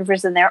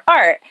photographers and their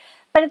art.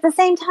 But at the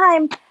same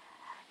time,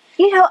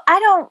 I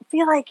don't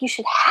feel like you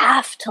should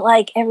have to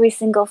like every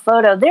single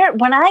photo.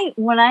 When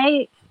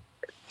I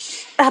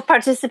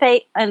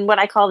participate in what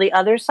I call the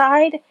other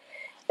side,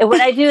 and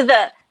when I do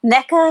the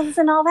NECAs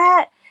and all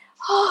that,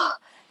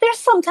 there's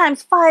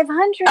sometimes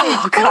 500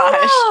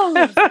 gosh.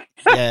 Yes.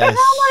 And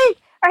I'm like,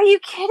 are you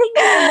kidding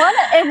me?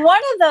 And one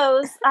of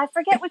those, I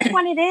forget which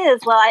one it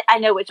is. Well, I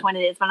know which one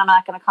it is, but I'm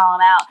not going to call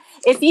them out.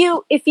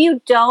 If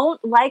you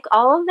don't like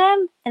all of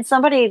them, and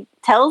somebody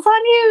tells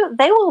on you,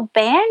 they will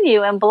ban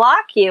you and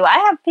block you. I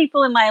have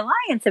people in my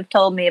alliance have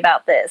told me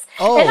about this.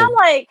 Oh, and I'm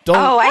like,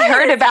 I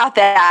heard about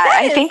that.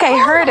 I think I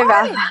heard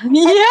about that.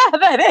 Yeah,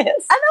 that is. And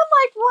I'm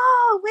like,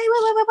 whoa,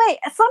 wait.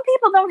 Some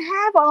people don't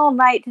have all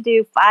night to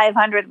do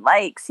 500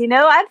 likes. You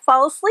know, I'd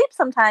fall asleep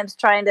sometimes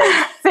trying to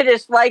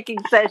finish liking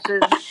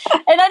sessions.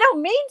 And I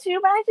don't mean to,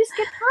 but I just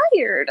get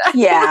tired.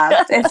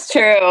 Yeah, it's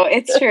true.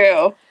 It's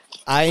true.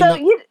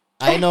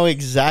 I know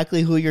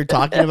exactly who you're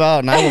talking about,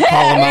 and I will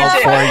call them out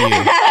for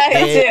you.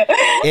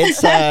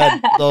 It's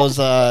those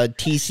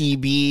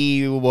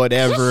TCB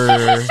whatever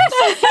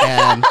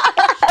and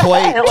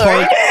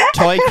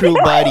toy crew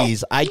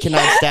buddies. I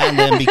cannot stand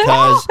them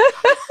because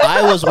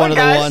I was one of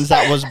the ones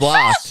that was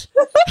blocked.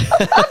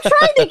 I'm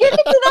trying to get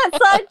into that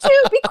side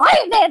too. Be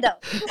quiet, Nando.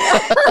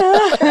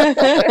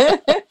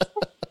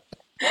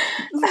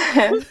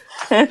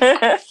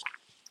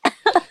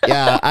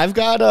 Yeah, I've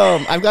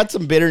got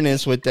some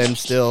bitterness with them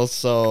still.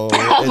 So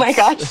oh my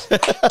gosh, I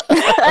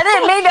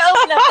didn't mean to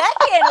open up that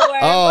can of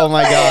worms. Oh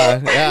my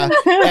god, yeah.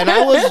 And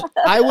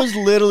I was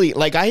literally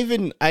like,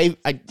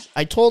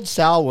 I told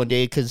Sal one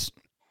day, because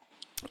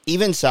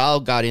even Sal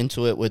got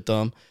into it with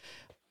them.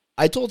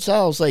 I told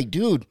Sal, I was like,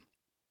 dude,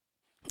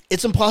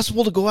 it's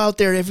impossible to go out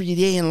there every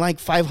day and like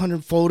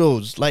 500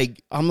 photos.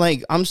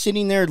 I'm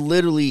sitting there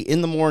literally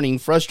in the morning,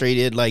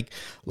 frustrated, like,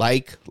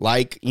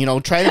 you know,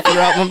 trying to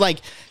figure out. I'm like,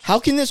 how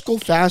can this go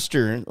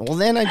faster? Well,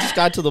 then I just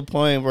got to the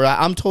point where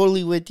I'm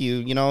totally with you.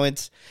 You know,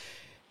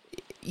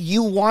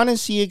 you want to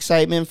see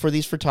excitement for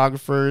these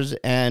photographers,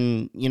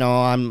 and you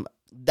know,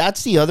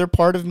 that's the other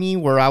part of me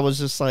where I was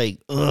just like,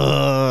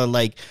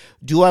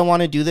 do I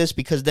want to do this?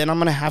 Because then I'm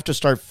gonna have to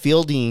start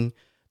fielding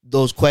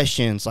those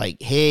questions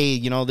like, hey,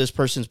 you know, this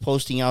person's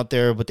posting out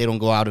there, but they don't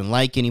go out and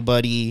like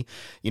anybody.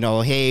 You know,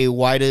 hey,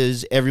 why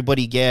does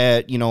everybody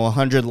get, you know,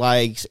 100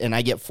 likes and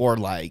I get 4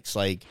 likes?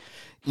 Like,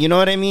 you know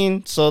what I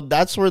mean? So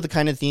that's where the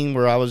kind of thing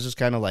where I was just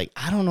kind of like,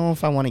 I don't know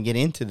if I want to get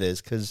into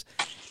this, because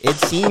it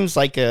seems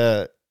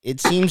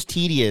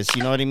tedious,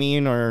 you know what I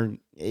mean? Or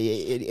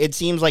it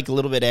seems like a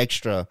little bit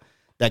extra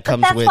that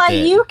comes with it. That's why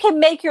you can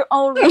make your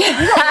own rules. You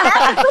don't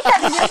have to put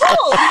that in your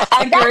rules.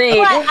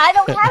 Agreed. That's why I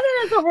don't have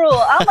it as a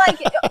rule. I'm like,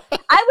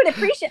 I would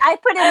appreciate, I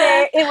put in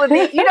there, it would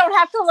be, you don't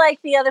have to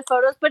like the other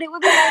photos, but it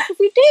would be nice if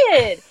you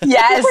did.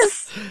 Yes.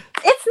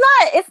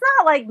 It's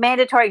not like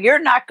mandatory. You're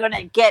not going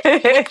to get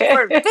picked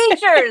for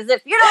features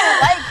if you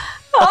don't like.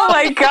 Oh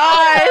my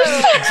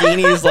gosh.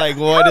 Jeannie's like,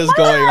 what is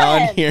going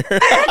on here?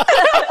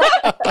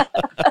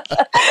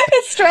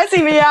 It's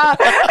stressing me out.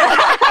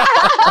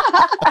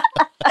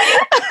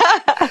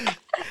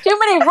 Too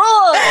many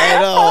rules. I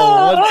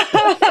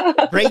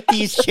know. Break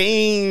these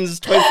chains,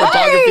 toy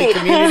photography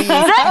community.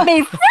 Set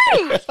me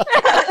free.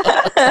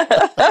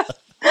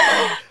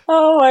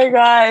 Oh my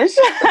gosh.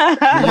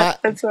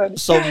 That's funny.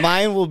 So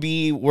mine will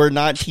be, we're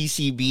not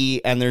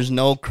TCB and there's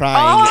no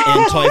crying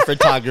in toy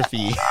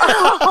photography.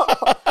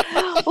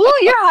 Ooh,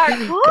 you're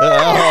hardcore.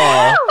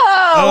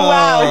 Oh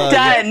wow,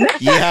 done.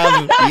 You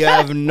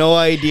have no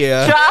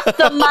idea. Drop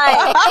the mic.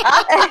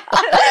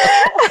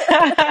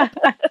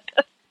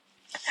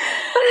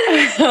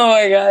 Oh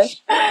my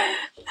gosh.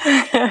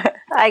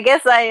 I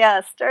guess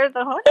I stirred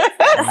the hornet's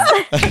nest.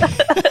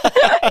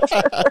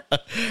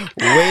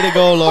 Way to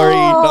go, Lori.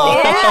 Oh,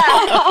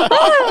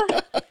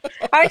 no.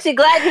 Yeah. Aren't you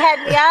glad you had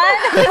me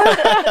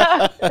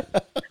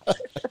on?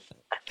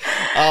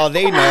 Oh,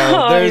 they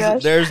know.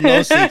 There's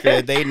no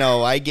secret. They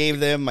know. I gave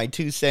them my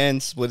 2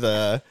 cents with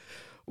a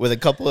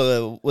couple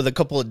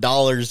of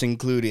dollars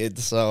included.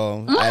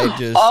 So I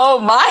just. Oh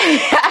my.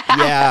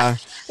 Yeah.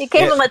 You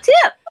gave them a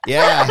tip.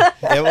 Yeah,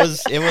 it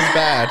was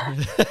bad.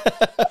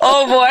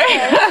 Oh boy.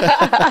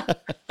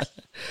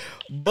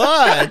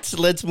 But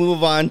let's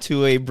move on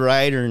to a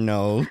brighter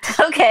note.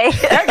 Okay.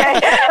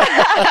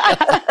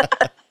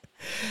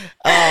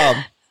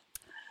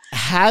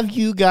 Have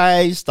you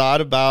guys thought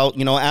about,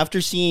 you know,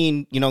 after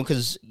seeing, you know,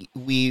 because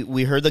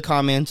we heard the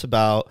comments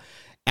about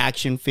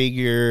action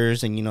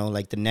figures and, you know,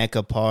 like the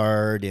NECA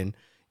part and,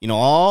 you know,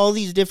 all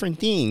these different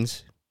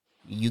things.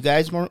 You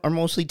guys are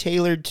mostly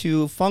tailored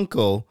to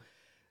Funko.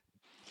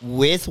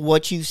 With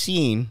what you've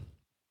seen,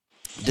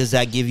 does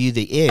that give you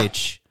the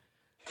itch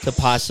to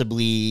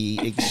possibly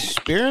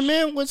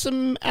experiment with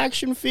some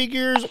action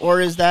figures,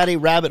 or is that a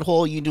rabbit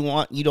hole you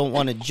don't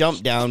want to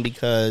jump down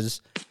because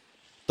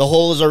the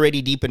hole is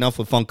already deep enough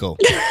with Funko?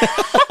 You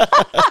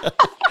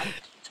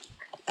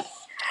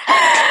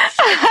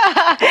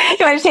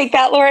want to take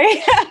that,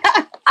 Lori?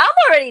 I'm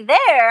already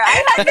there.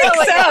 I think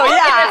so.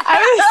 Yeah, I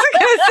was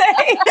going to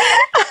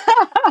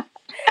say.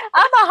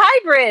 I'm a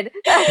hybrid.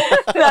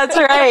 That's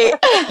right.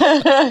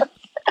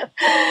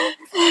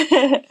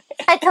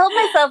 I told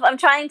myself I'm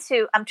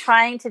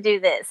trying to do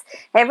this.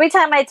 Every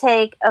time I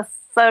take a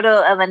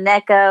photo of a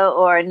NECA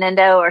or a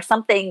Nendo or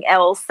something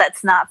else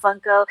that's not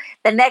Funko,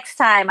 the next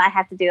time I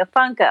have to do a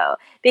Funko,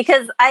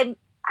 because I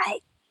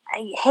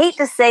hate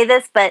to say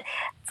this, but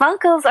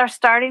Funkos are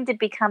starting to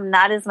become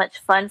not as much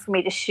fun for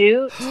me to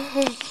shoot.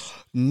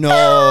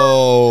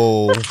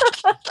 No.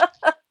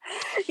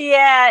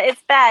 Yeah,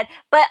 it's bad,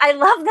 but I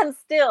love them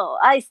still.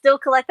 I still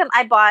collect them.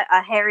 I bought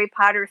a Harry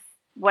Potter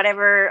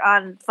whatever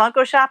on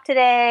Funko Shop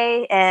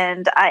today,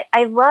 and I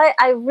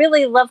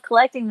really love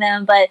collecting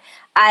them. But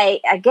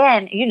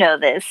again, you know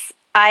this.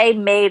 I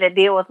made a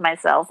deal with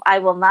myself. I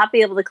will not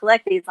be able to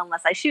collect these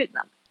unless I shoot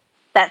them.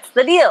 That's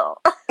the deal.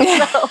 so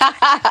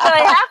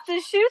I have to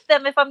shoot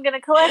them if I'm going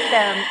to collect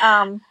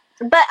them.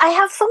 But I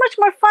have so much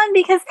more fun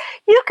because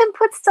you can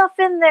put stuff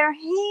in their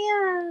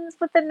hands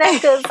with the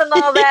NECAs and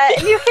all that.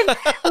 And you can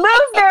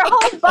move their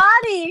whole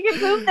body. You can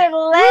move their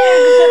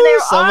legs and their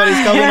Somebody's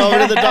arms. coming over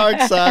to the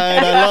dark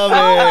side. I love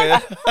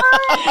it.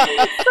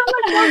 So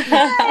much more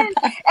fun.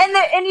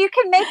 And you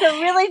can make a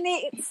really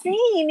neat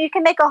scene. You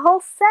can make a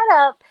whole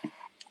setup,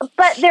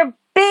 but their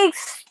big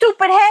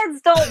stupid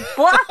heads don't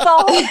block the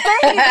whole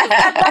thing.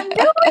 That's what I'm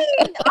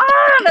doing.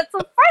 That's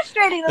so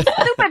frustrating. The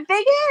stupid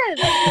big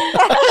heads.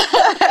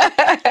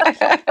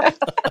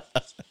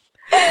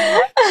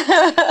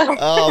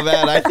 Oh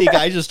man, I think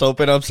I just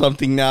opened up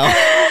something now.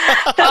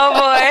 Oh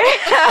boy.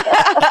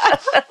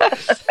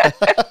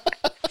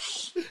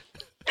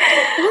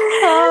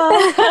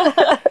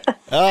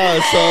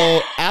 So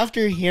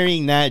after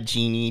hearing that,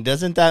 Jeannie,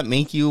 doesn't that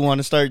make you want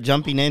to start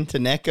jumping into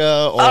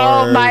NECA or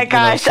Oh my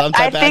gosh! some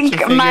type I of action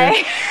figure?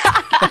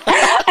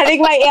 I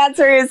think my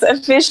answer is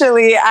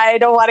officially I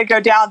don't want to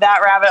go down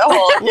that rabbit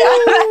hole.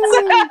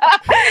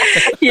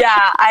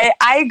 Yeah,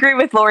 I agree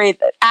with Lori.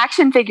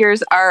 Action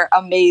figures are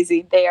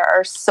amazing. They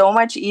are so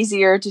much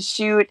easier to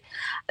shoot.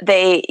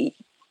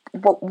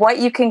 What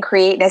you can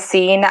create in a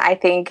scene, I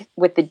think,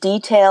 with the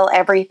detail,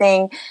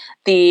 everything,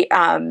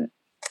 they're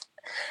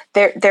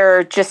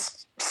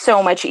just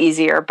so much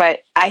easier.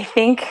 But I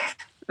think,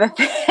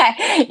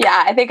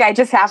 I think I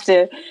just have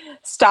to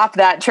stop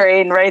that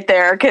train right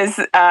there because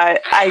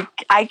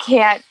I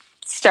can't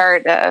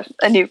start a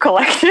new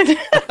collection.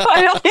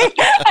 I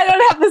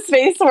don't have the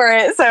space for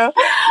it. So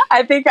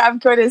I think I'm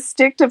going to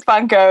stick to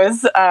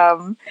Funkos.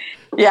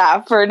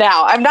 For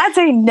now. I'm not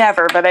saying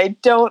never, but I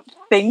don't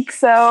think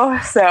so.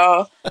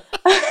 So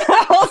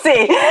we'll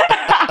see.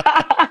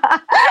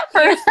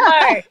 You're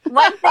smart.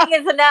 One thing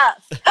is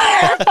enough.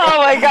 Oh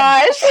my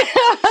gosh.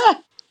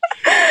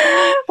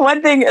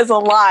 One thing is a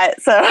lot.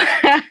 So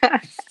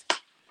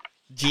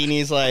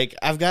Jeannie's like,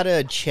 I've got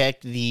to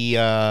check the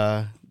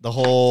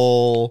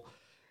whole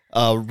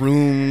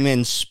room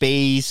and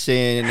space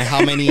and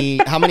how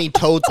many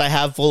totes I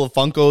have full of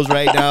Funkos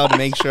right now to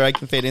make sure I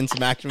can fit in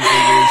some action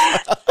figures.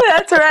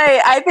 That's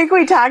right. I think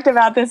we talked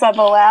about this on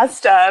the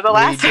last time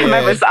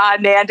I was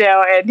on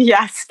Nando, and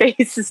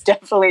space is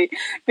definitely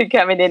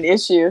becoming an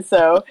issue.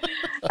 So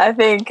I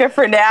think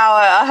for now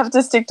I'll have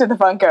to stick to the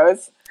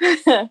Funkos.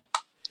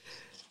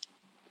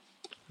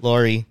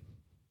 Lori,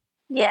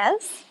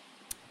 Yes.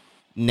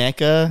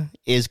 NECA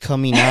is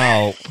coming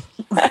out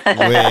with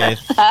the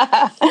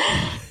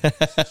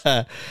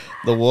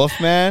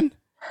Wolfman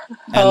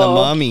and the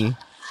Mummy.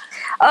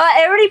 Oh,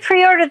 I already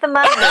pre-ordered the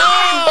Mummy.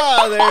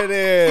 Oh, there it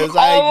is.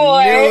 I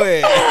boy. knew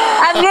it.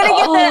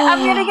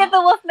 I'm gonna get the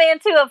Wolfman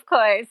too, of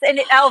course. And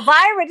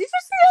Elvira, did you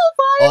see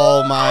Elvira?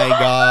 Oh my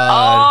god.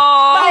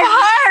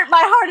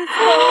 My heart is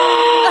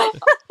full.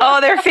 Oh,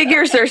 their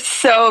figures are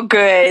so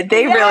good.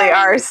 They really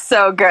are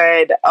so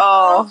good.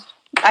 Oh,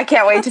 I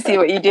can't wait to see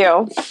what you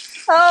do.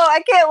 Oh,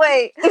 I can't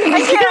wait.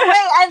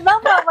 I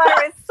love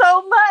Elvira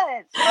so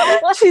much.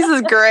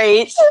 She's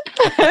great.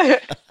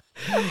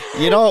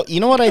 You know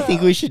what I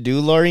think we should do,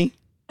 Lori?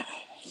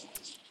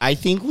 I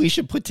think we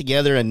should put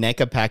together a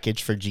NECA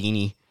package for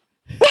Jeannie.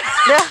 You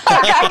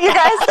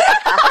guys.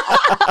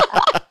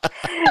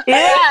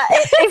 Yeah,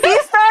 if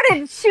you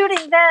started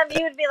shooting them,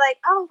 you would be like,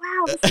 "Oh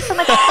wow, this is so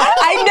much fun."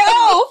 I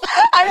know.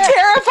 I'm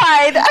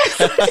terrified.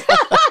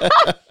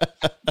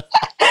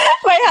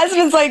 My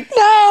husband's like,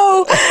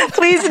 "No,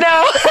 please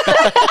no."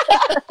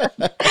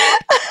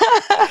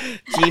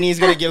 Jeannie's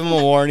gonna give him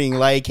a warning,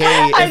 like,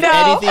 "Hey, if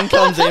anything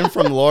comes in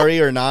from Lori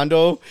or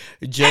Nando,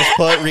 just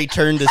put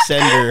return to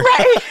sender.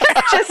 Right?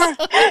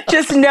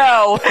 Just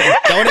no.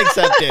 Don't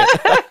accept it."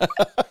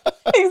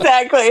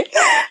 Exactly.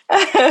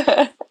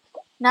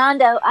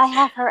 Nando, I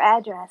have her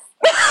address.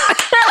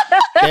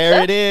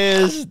 There it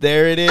is.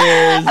 There it is.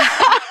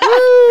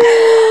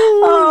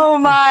 Oh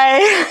my.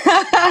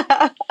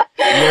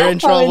 You're in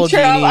trouble,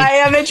 Jeannie. I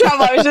am in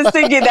trouble. I was just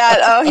thinking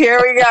that. Oh,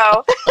 here we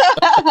go.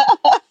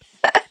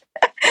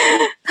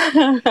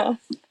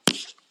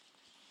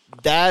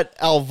 That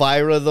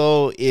Elvira,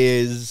 though,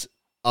 is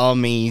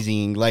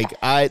amazing. Like,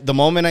 the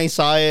moment I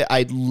saw it,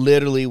 I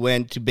literally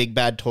went to Big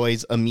Bad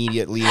Toys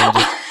immediately and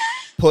just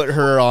put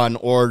her on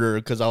order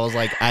because I was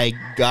like, I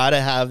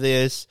gotta have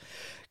this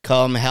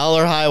come hell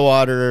or high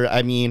water.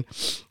 I mean,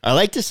 I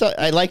like to say,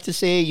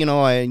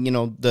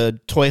 the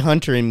toy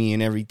hunter in me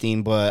and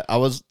everything, but I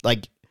was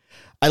like,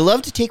 I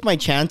love to take my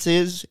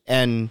chances,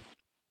 and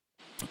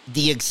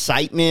the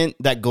excitement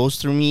that goes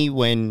through me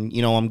when,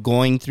 I'm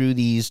going through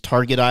these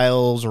Target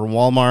aisles or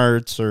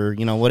Walmarts or,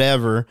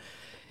 whatever.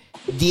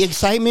 The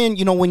excitement,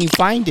 when you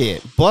find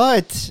it.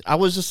 But I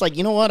was just like,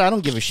 you know what? I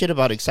don't give a shit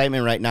about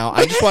excitement right now.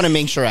 I just want to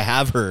make sure I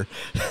have her.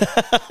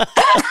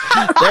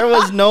 There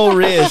was no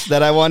risk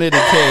that I wanted to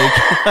take.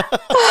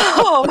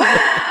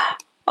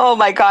 Oh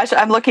my gosh,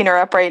 I'm looking her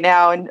up right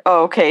now, and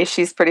okay,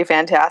 she's pretty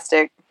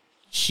fantastic.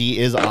 She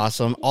is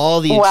awesome.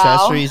 All the Wow.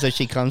 accessories that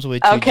she comes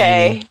with. Too,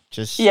 Okay. Jeannie,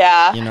 just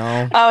Yeah. you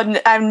know. Oh,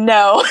 I'm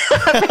no.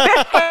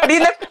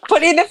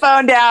 putting the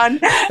phone down.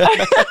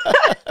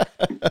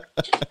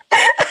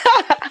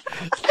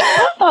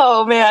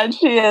 Oh man,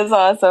 she is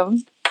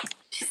awesome.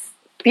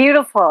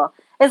 Beautiful.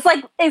 It's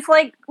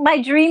like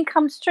my dream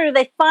comes true.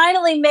 They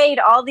finally made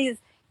all these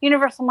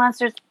Universal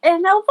monsters in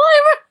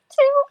Elvira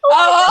too.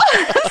 Oh,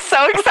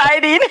 so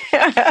exciting.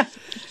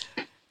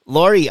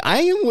 Lori,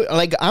 I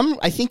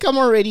think I'm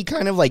already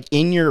kind of like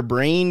in your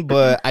brain,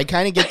 but I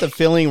kind of get the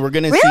feeling we're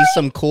gonna see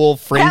some cool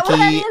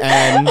Frankie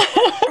and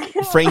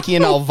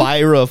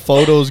Elvira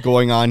photos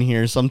going on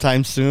here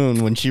sometime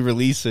soon when she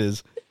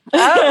releases.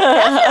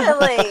 Oh,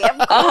 definitely.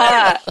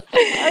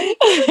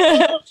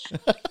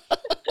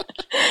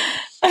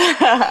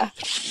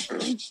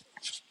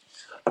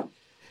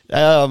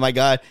 Oh my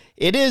god,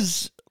 it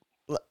is.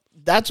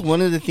 That's one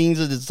of the things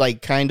that it's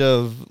like kind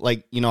of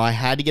like, you know, I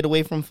had to get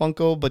away from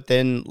Funko, but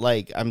then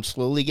like I'm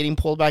slowly getting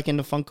pulled back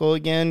into Funko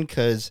again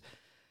because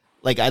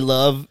like I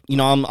love, you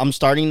know, I'm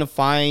starting to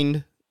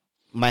find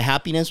my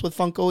happiness with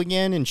Funko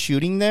again and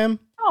shooting them.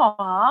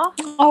 Aw.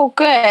 Oh,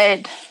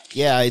 good.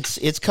 Yeah,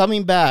 it's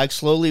coming back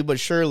slowly but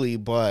surely,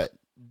 but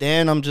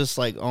then I'm just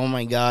like, oh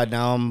my god,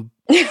 now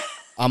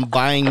I'm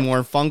buying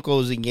more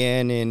Funkos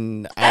again,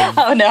 and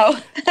Oh no.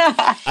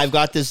 I've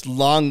got this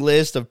long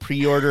list of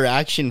pre-order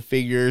action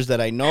figures that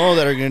I know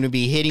that are going to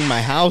be hitting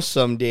my house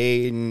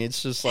someday, and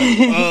it's just like,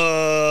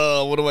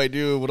 what do I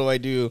do? What do I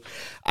do?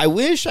 I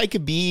wish I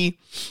could be.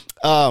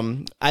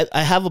 I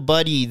have a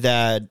buddy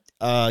that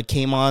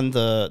came on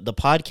the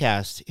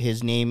podcast.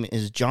 His name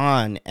is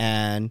John,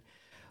 and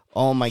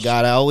oh my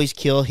god, I always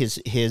kill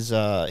his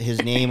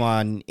name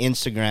on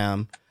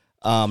Instagram.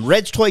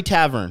 Red's Toy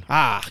Tavern.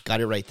 Got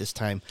it right this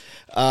time.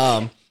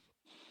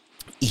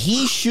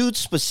 He shoots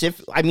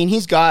specific. I mean,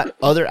 he's got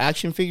other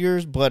action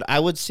figures, but I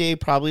would say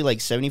probably like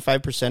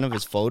 75% of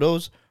his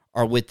photos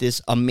are with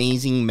this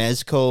amazing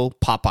Mezco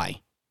Popeye.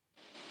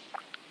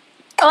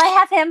 Oh, I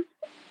have him.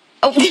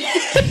 Oh.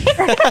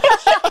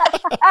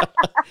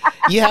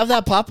 You have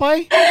that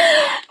Popeye?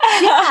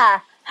 Yeah,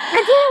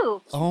 I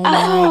do. Oh my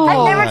I've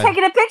god! never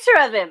taken a picture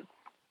of him,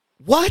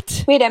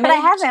 What? Wait a minute. but I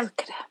have him.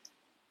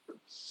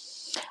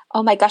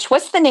 Oh my gosh,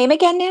 what's the name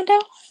again, Nando?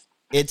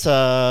 It's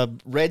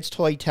Red's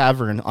Toy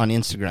Tavern on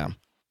Instagram.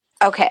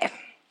 Okay.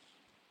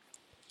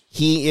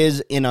 He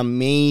is an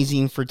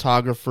amazing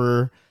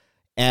photographer,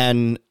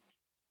 and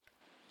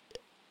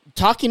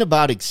talking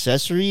about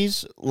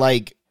accessories,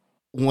 like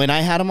when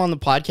I had him on the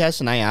podcast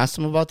and I asked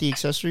him about the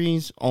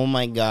accessories, oh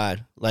my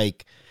god,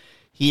 like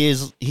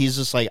he's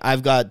just like,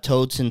 I've got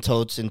totes and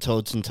totes and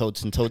totes and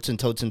totes and totes and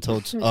totes and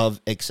totes of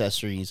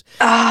accessories.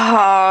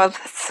 Oh,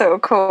 that's so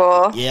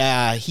cool.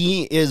 Yeah,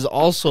 he is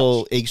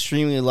also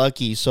extremely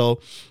lucky. So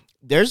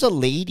there's a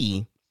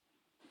lady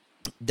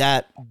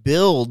that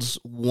builds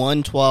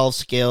 1/12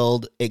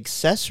 scaled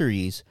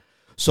accessories.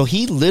 So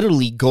he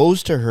literally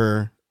goes to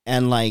her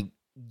and like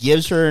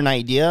gives her an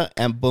idea,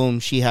 and boom,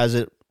 she has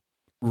it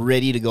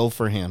ready to go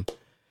for him.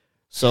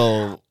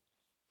 So,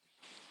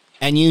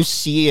 and you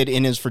see it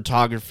in his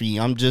photography.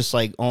 I'm just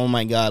like, oh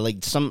my god,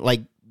 like some of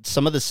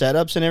the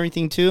setups and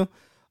everything too.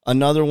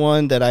 Another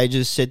one that I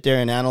just sit there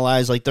and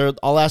analyze. Like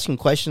I'll ask him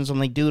questions. I'm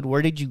like, dude,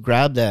 where did you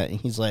grab that? And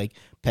he's like,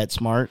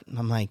 PetSmart. And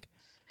I'm like,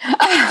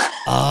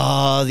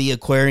 oh, the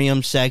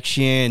aquarium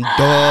section.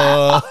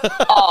 Duh.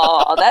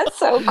 Oh, that's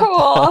so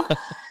cool.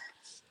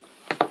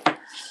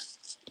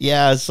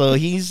 Yeah, so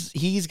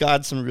he's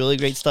got some really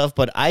great stuff,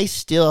 but I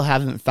still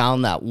haven't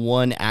found that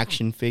one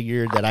action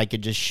figure that I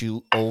could just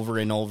shoot over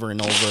and over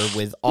and over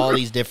with all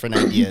these different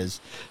ideas.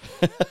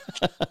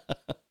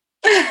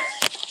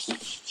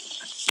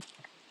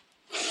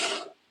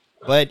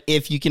 But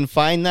if you can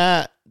find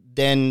that,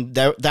 then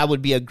that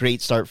would be a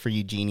great start for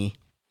you, Jeannie.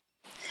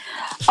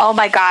 Oh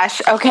my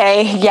gosh.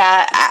 Okay.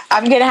 Yeah.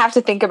 I'm going to have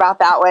to think about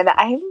that one.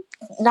 I'm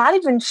not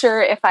even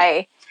sure if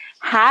I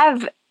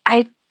have,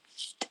 I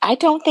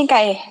don't think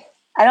I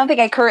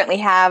currently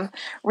have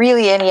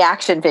really any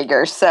action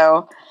figures.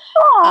 So,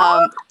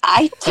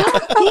 I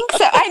don't think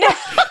so. I know.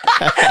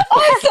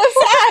 Oh, I'm so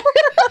sad.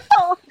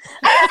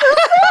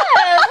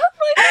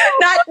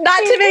 Not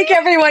to make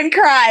everyone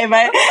cry,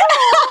 but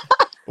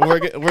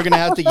we're gonna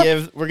have to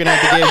give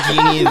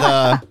Jeannie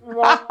the.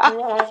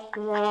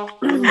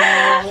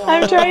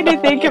 I'm trying to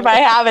think if I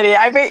have any.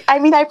 I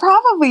mean,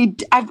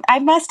 I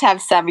must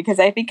have some because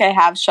I think I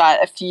have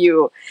shot a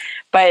few,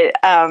 but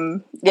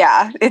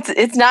yeah,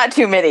 it's not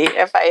too many.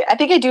 I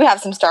think I do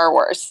have some Star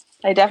Wars.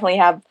 I definitely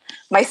have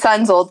my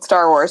son's old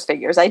Star Wars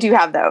figures. I do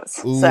have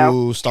those. Ooh,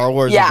 so Star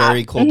Wars yeah. is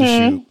very cool to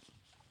shoot.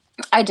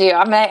 I do.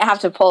 I might have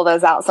to pull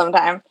those out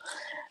sometime.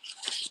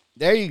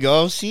 There you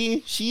go.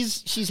 See,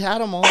 she's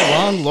had them all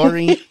along,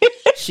 Lori.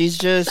 She's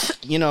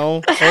just, holding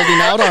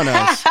out on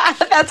us.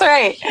 That's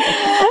right.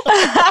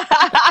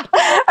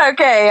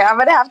 Okay, I'm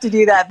gonna have to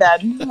do that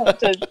then. I have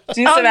to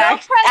do some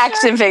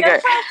action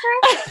figure.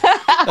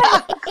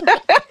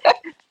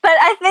 But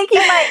I think you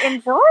might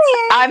enjoy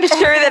it. I'm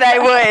sure that I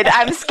would.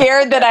 I'm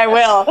scared that I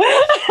will.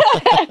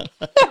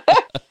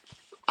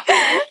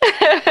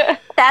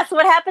 That's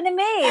what happened to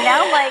me.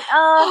 Now I'm like,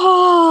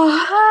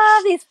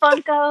 these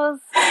Funkos.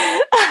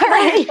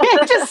 Right,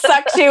 it just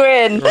sucks you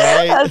in.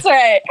 Right? That's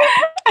right.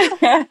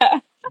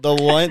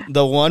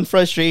 The one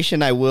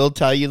frustration I will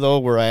tell you though,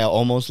 where I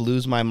almost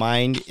lose my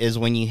mind, is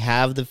when you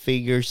have the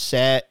figure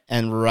set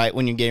and right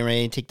when you're getting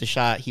ready to take the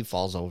shot, he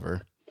falls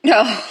over.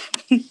 No.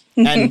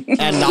 And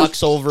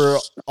knocks over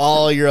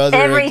all your other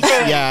Everything.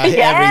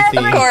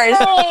 Everything. Of course.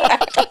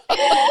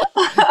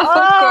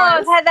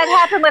 I've had that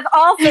happen with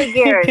all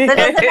figures. It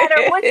doesn't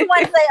matter which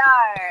ones they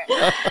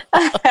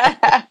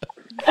are.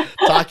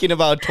 Talking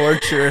about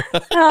torture.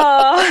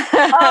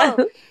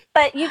 Oh,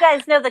 but you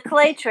guys know the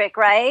clay trick,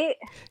 right?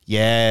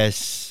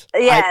 Yes.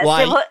 Yes.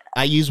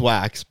 I use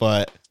wax,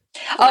 but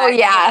Oh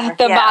yeah,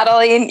 the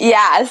modeling.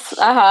 Yes.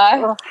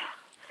 Uh-huh.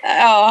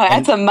 Oh,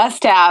 that's a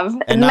must-have.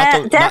 and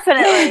not the,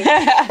 Definitely.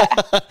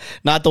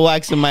 not the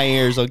wax in my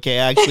ears. Okay,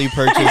 I actually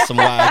purchased some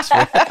wax.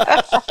 We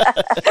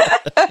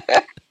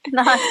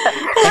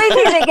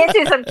need to get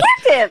you some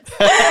Q-tips.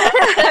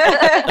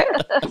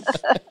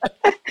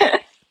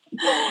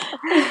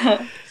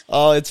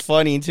 Oh, it's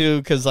funny too,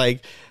 because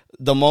like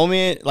the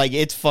moment, like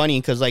it's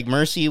funny because like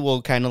Mercy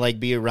will kind of like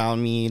be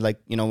around me, like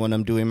when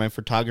I'm doing my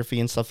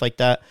photography and stuff like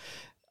that.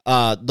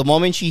 The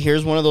moment she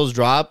hears one of those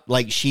drop,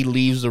 like she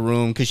leaves the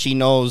room because she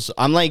knows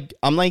I'm like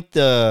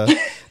the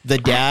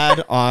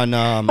dad on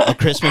A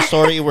Christmas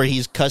Story where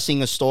he's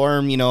cussing a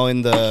storm, in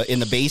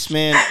the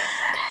basement.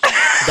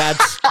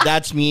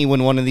 That's me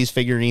when one of these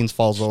figurines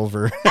falls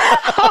over.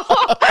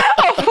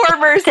 Poor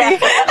Mercy.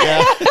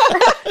 Yeah.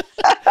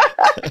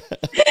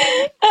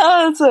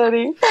 Oh, that's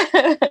funny.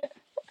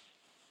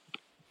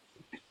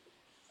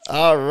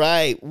 All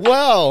right.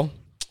 Well,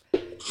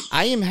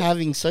 I am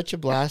having such a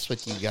blast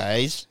with you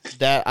guys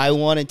that I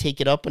want to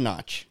take it up a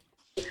notch.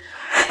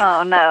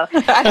 Oh, no.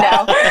 I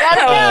know.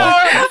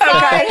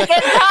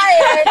 Get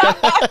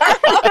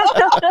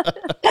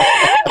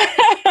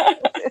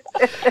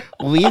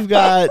tired. We've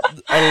got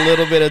a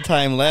little bit of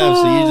time left,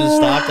 so you just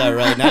stop that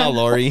right now,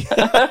 Lori.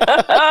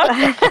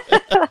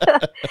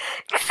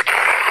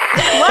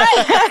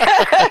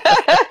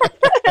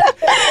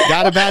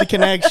 Got a bad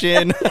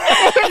connection.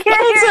 That's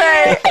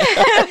right.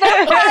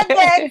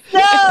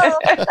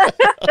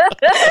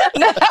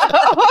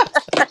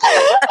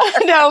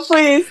 No,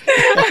 please.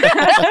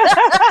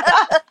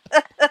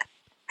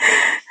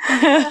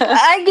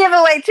 I give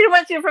away too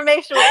much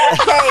information with this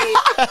tape.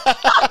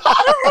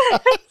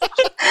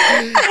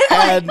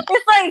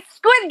 It's like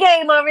Squid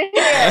Game over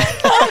here.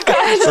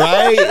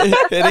 Right?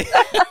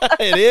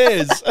 It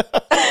is.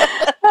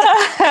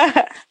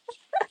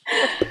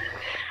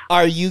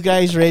 Are you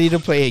guys ready to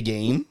play a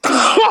game?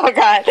 Oh,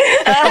 God.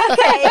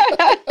 Okay.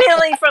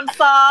 Billy from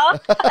Saw.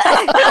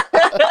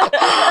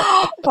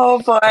 Oh,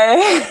 boy.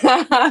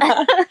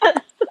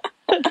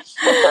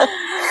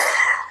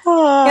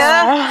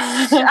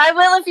 I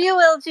will if you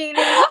will,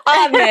 Jeannie.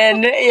 I'm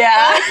in.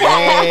 Yeah.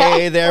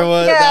 Hey,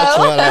 that's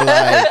what I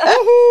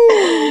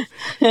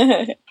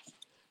like.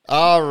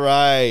 All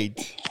right.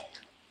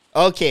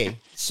 Okay,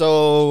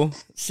 so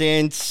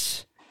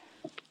since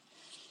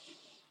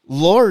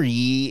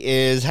Lori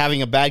is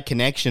having a bad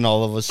connection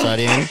all of a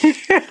sudden,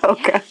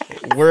 Okay.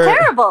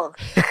 Terrible.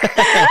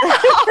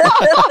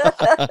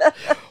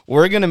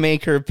 We're gonna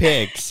make her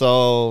pick.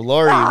 So,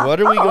 Lori,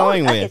 what are we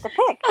going I with? get to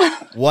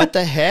pick. What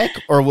the heck,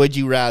 or would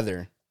you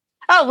rather?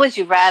 Oh, would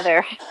you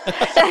rather?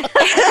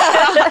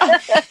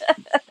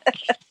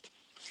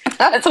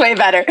 That's way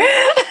better.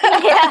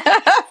 Yeah,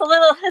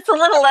 it's a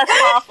little less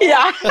awful.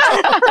 Yeah.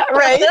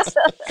 Right.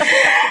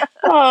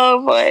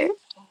 Oh, boy.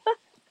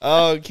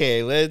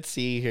 Okay, let's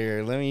see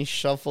here. Let me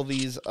shuffle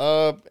these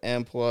up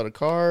and pull out a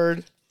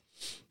card.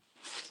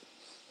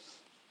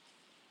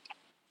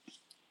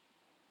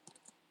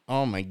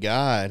 Oh my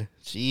God,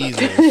 Jesus!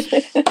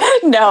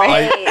 No,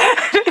 Right.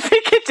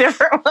 pick a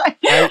different one.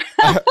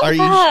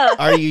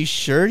 Are you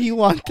sure you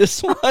want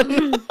this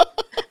one?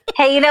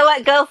 Hey, you know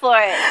what? Go for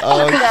it.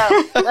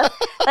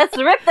 Let's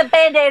rip the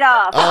Band-Aid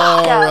off.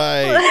 All Go.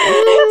 right.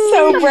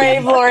 So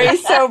brave, Lori.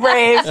 So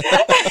brave.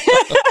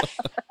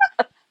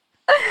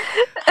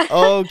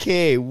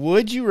 Okay,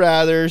 would you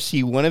rather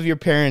see one of your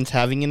parents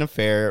having an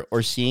affair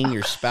or seeing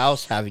your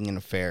spouse having an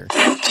affair?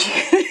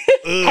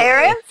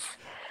 Parents?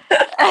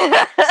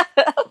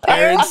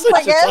 Parents,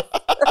 I guess.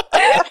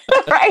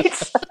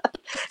 Right.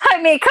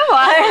 I mean, come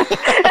on.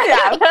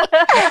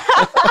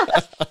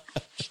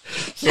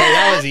 So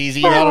that was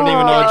easy. I don't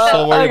even know what you're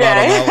so worried about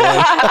on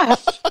that one.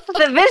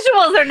 The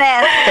visuals are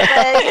nasty,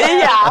 but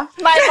Yeah.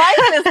 my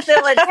life is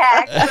still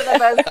intact for the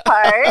most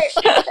part.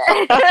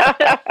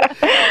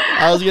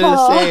 I was gonna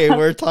say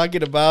we're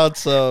talking about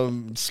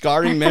some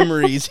scarring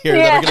memories here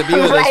that are gonna be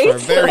with us for a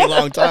very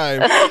long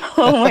time.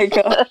 Oh my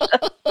God.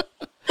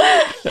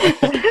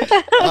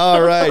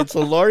 All right.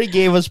 So Lori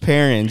gave us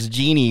parents.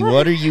 Jeannie,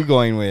 what are you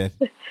going with?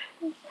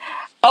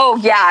 Oh,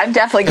 yeah, I'm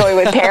definitely going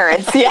with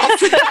parents.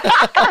 Yes.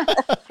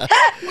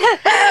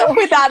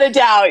 Without a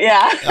doubt,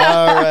 yeah.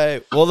 All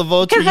right. Well, the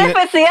votes are Because if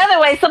it's the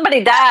other way,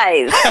 somebody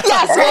dies.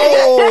 Yes,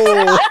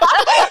 Oh!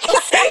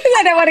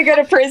 I don't want to go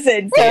to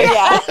prison. So,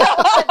 yeah.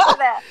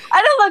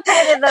 I don't look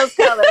good in those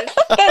colors.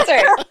 That's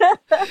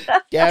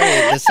right. Damn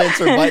it. The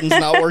censor button's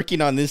not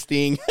working on this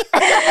thing.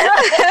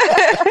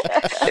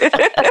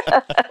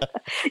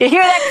 You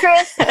hear that,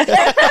 Chris?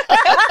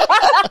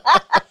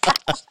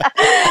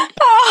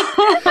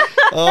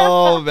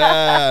 Oh,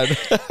 man.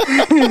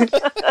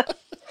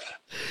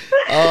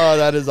 Oh,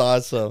 that is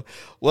awesome.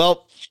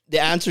 Well, the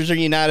answers are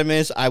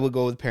unanimous. I would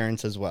go with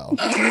parents as well.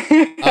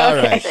 All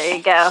right. There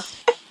you go.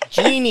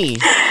 Jeannie,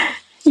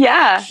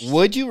 Yeah.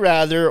 would you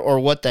rather or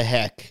what the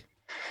heck?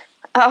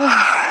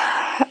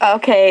 Oh,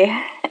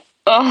 okay.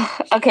 Oh,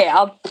 okay.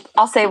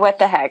 I'll say what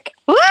the heck.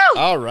 Woo!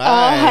 All right.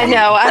 Oh, I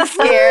know. I'm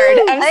scared.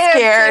 I'm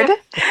scared.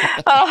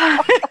 Oh.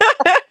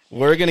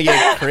 We're going to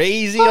get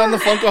crazy on the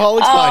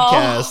Funkaholics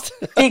podcast.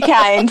 Be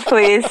kind,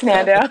 please,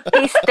 Nando.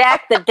 He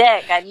stacked the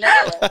deck. I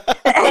know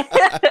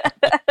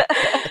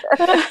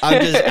it.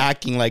 I'm just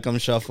acting like I'm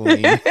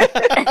shuffling.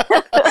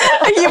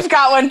 You've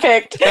got one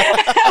picked.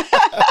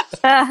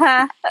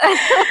 Uh-huh.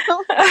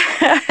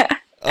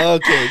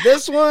 Okay,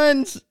 this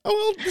one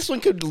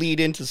could lead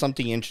into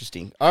something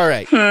interesting. All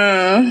right.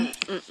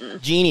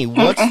 Jeannie,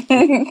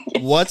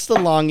 what's the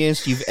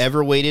longest you've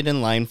ever waited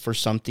in line for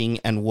something,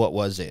 and what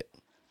was it?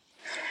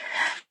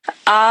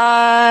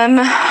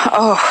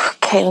 Oh,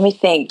 okay, let me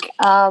think.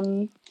 A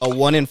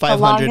 1 in 500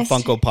 longest-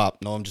 Funko Pop.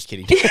 No, I'm just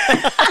kidding.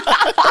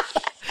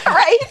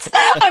 Right?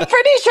 I'm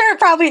pretty sure it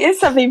probably is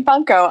something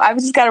Funko. I've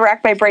just got to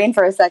rack my brain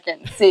for a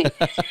second. See.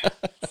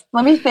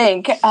 Let me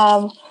think.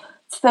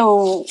 It's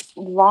the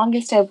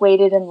longest I've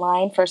waited in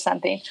line for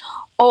something.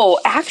 Oh,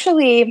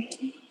 actually,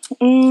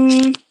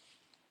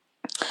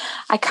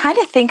 I kind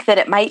of think that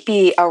it might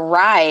be a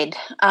ride.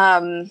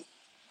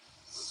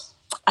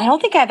 I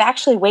don't think I've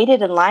actually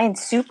waited in line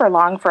super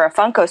long for a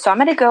Funko, so I'm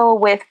going to go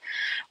with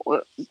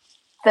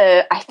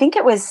I think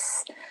it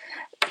was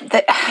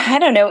I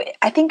don't know.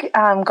 I think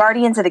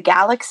Guardians of the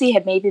Galaxy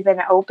had maybe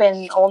been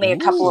open only a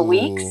couple of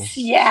weeks.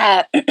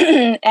 Yeah,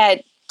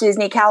 at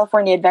Disney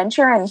California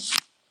Adventure,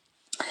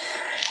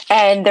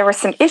 and there were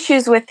some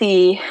issues with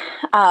the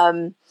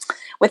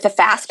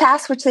Fast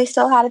Pass, which they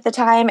still had at the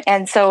time,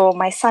 and so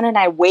my son and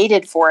I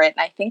waited for it.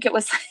 And I think it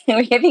was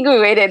I think we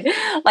waited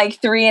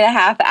like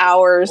 3.5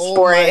 hours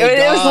for it.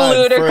 It was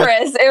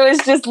ludicrous. It was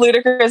just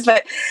ludicrous,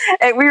 but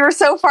we were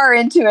so far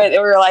into it,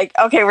 and we were like,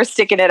 okay, we're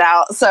sticking it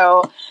out.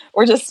 So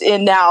we're just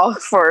in now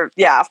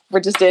we're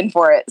just in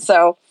for it.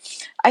 So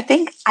I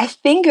think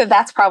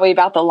that's probably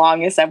about the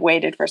longest I've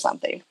waited for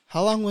something.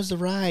 How long was the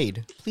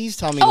ride? Please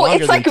tell me Oh,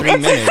 longer it's like than 3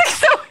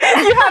 minutes.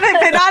 You haven't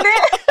been on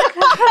it?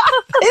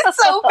 It's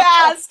so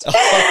fast.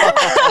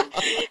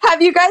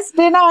 Have you guys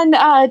been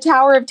on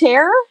Tower of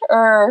Terror?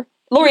 Or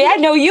Lori, I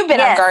know you've been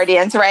on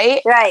Guardians,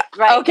 right? Right.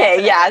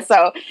 Okay, yeah.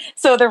 So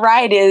the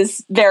ride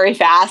is very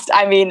fast.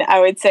 I mean, I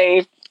would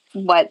say,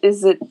 what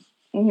is it?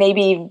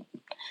 Maybe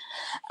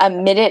a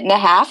minute and a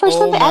half or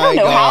something. I don't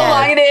know how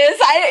long it is.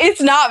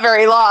 It's not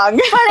very long.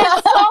 But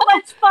it's so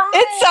much fun.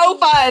 It's so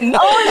fun.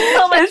 Oh, it's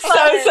so much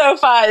fun. It's so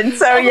fun.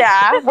 So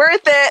yeah, worth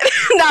it.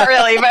 Not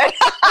really, but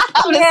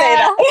I'm gonna say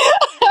that.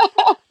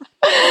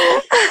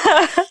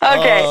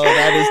 Okay. Oh,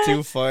 that is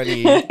too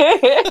funny.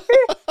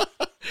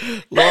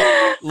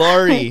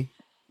 Lori,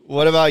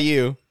 what about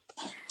you?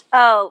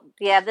 Oh,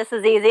 yeah, this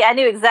is easy. I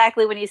knew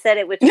exactly when you said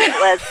it, which it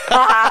was.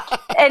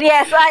 And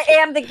yes, I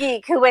am the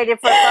geek who waited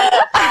for Funko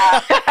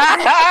Pop.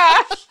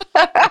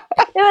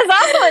 It was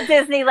also at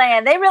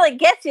Disneyland. They really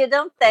get you,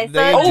 don't they?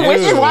 They Oh, do.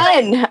 which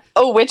one?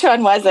 Oh, which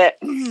one was it?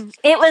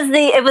 It was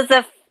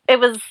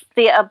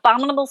the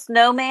Abominable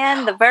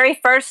Snowman, the very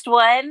first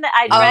one.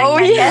 I dragged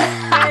my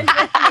best friend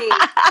with me,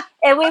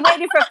 and we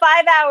waited for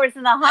 5 hours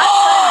in the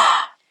hot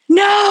sun.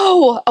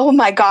 No. Oh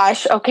my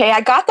gosh. Okay, I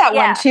got that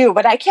Yeah. one too,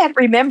 but I can't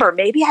remember.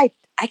 Maybe I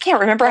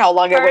can't remember how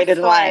long I waited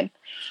in line.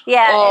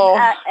 Yeah, Oh.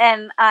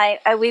 and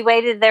we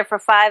waited there for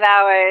 5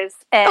 hours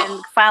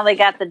and finally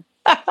got the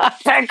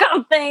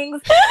Funko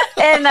things.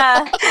 And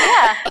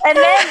and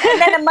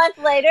then a month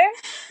later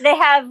they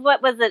have,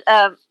 what was it?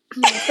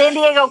 San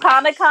Diego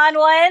Comic-Con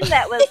one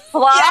that was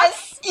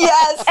flopped.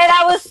 Yes. And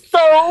I was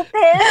so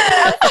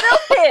pissed. I'm still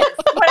pissed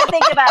when I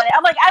think about it.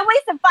 I'm like, I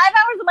wasted 5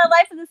 hours of my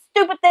life for this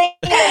stupid thing,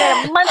 and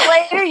then a month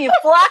later, you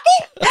flock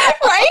it?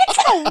 Right?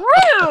 So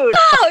rude.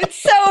 Oh, it's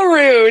so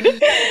rude.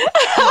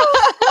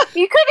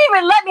 You couldn't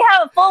even let me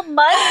have a full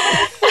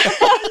month for this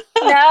stupid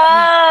thing?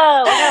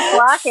 No, we're going to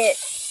flock it.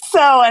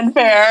 So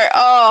unfair.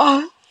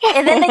 Oh.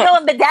 And then they go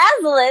and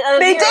bedazzle it.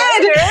 They did.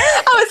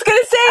 I was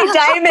going to say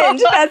diamond.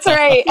 That's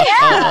right.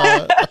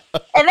 Yeah.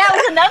 And that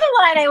was another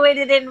line I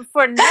waited in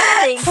for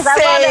nothing because I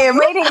wound Same. up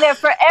waiting there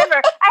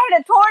forever. I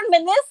had a torn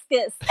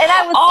meniscus and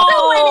I was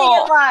still waiting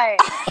in line.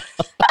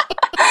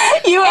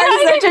 You And I are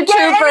such a didn't get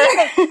trooper.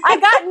 anything. I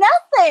got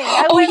nothing.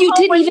 Oh, you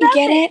didn't even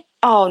get it?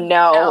 Oh,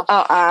 no.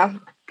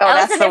 Oh, I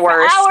was that's in the it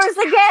worst. for hours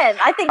again.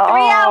 I think 3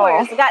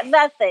 hours. I got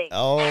nothing.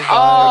 Oh my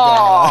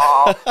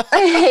Oh, god. I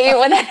hate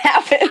when that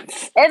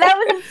happens. And I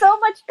was in so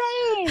much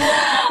pain.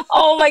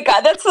 Oh my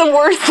god, that's the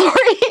worst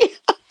story.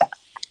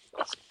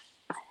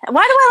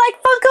 Why do I like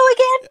Funko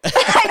again?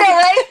 I know,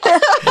 right?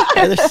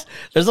 Yeah,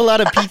 there's a lot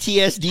of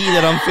PTSD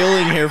that I'm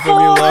feeling here from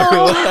you,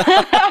 Laura.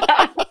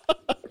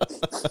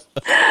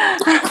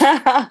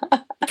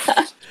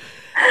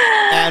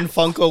 And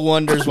Funko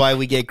wonders why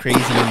we get crazy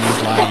in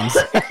these lines.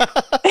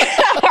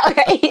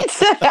 Right.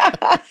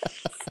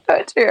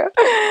 So true.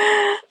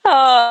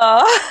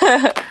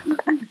 Oh.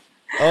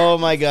 Oh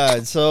my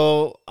god.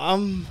 So,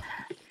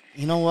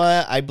 you know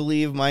what? I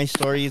believe my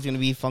story is going to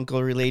be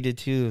Funko related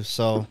too.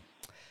 So,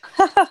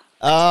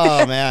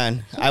 oh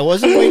man, I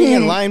wasn't waiting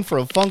in line for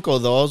a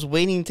Funko though. I was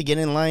waiting to get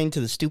in line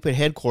to the stupid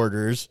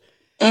headquarters.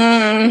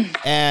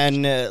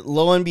 And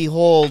lo and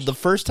behold, the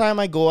first time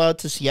I go out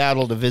to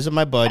Seattle to visit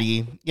my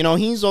buddy, you know,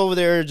 he's over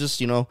there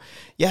just, you know,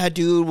 yeah,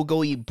 dude, we'll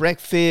go eat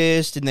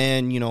breakfast and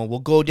then, you know, we'll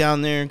go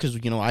down there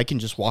because, you know, I can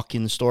just walk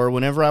in the store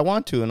whenever I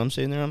want to. And I'm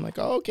sitting there, I'm like,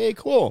 oh, okay,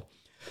 cool.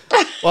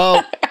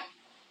 Well,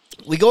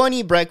 we go and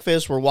eat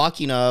breakfast. We're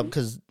walking up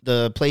because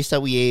the place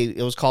that we ate,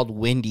 it was called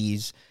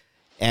Wendy's.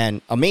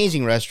 And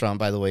amazing restaurant,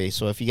 by the way.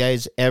 So if you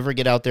guys ever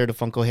get out there to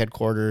Funko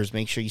headquarters,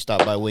 make sure you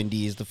stop by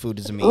Wendy's. The food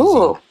is amazing.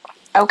 Ooh.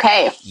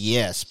 Okay.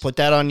 Yes, mark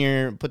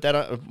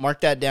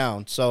that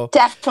down. So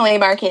Definitely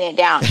marking it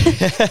down.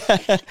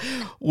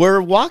 we're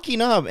walking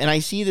up and I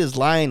see this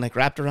line like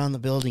wrapped around the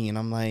building and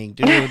I'm like,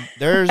 dude,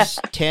 there's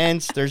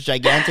tents, there's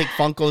gigantic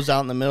Funkos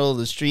out in the middle of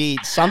the street.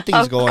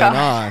 Something's going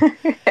on.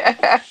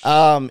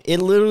 It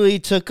literally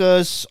took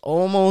us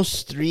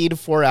almost 3 to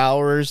 4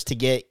 hours to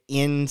get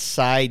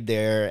inside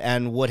there.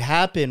 And what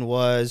happened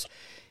was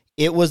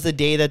it was the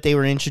day that they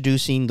were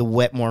introducing the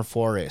Wetmore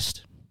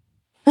Forest.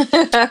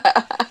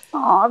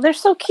 Oh, they're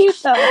so cute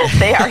though.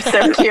 They are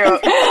so cute.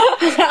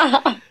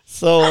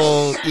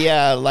 So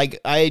yeah,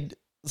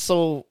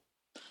 so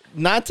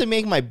not to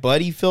make my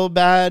buddy feel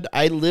bad,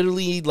 I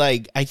literally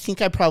I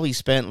think I probably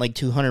spent like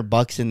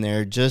 $200 in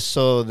there just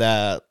so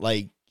that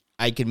like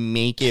I could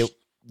make it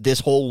this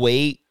whole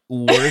wait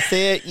worth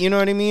it. You know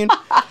what I mean?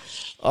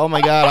 Oh my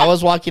god, I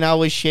was walking out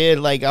with shit.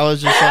 Like I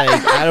was just like,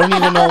 I don't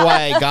even know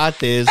why I got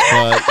this,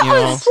 but you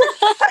know.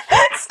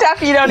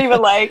 Stuff you don't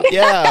even like.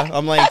 Yeah,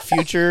 I'm like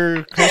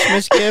future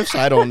Christmas gifts.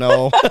 I don't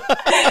know.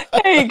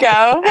 There you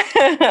go.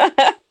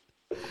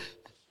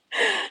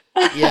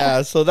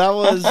 Yeah, so that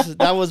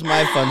was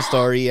my fun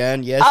story,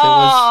 and yes,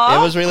 Aww.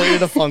 it was related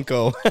to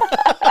Funko.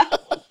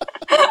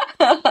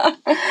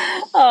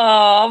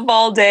 Oh, of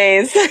all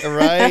days.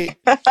 Right.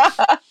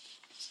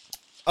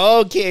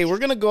 Okay, we're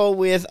gonna go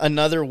with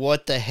another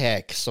what the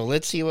heck. So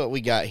let's see what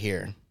we got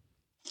here.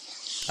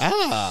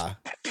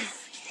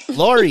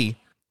 Lori.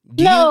 Do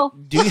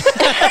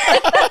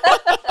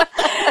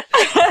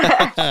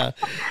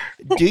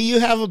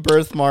you have a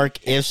birthmark?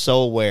 If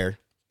so, where?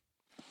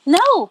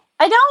 No,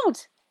 I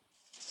don't.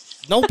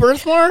 No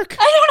birthmark?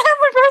 I don't have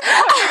a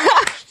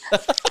birthmark.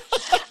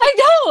 I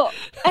don't.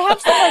 I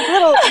have some like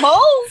little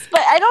moles,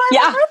 but I don't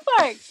have a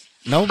birthmark.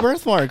 No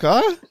birthmark,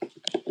 huh?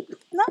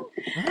 No.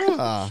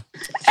 Ah.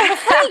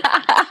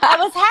 I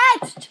was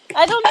hatched.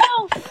 I don't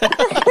know.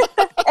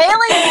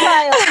 Alien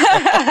style.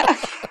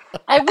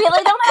 I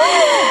really don't have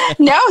it.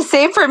 No,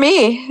 same for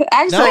me.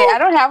 Actually, No? I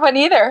don't have one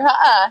either.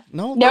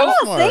 No No,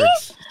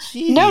 birthmarks.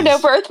 Jeez. No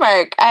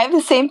birthmark. I have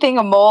the same thing,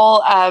 a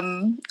mole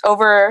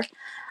over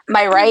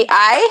my right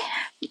eye,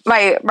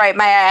 my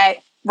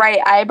right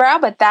eyebrow,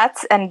 but that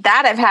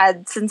I've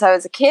had since I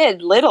was a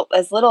kid,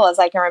 as little as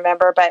I can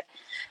remember, but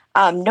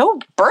no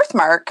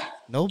birthmark.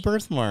 No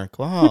birthmark.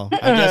 Wow. I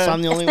guess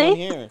I'm the only one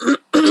here.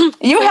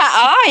 You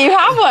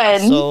have one.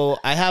 So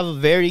I have a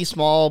very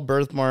small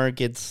birthmark.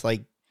 It's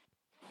like,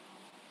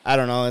 I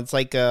don't know. It's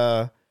like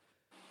a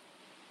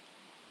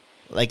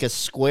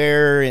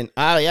square, and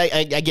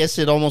I guess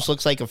it almost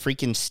looks like a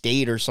freaking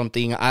state or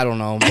something. I don't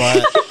know,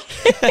 but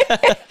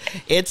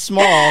it's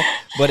small,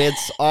 but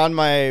it's on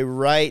my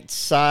right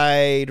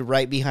side,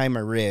 right behind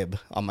my rib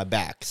on my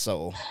back.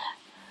 So,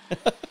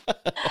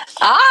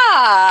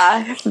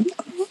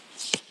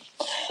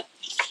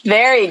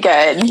 very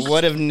good.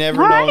 would have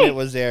never known it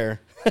was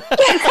there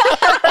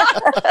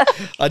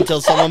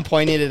until someone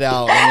pointed it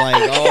out. I'm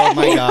like, oh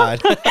my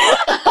god.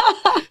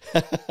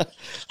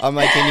 I'm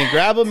like, can you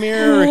grab a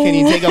mirror or can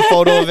you take a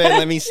photo of it and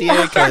let me see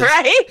it?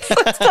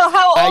 Right? So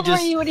how old were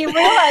you when you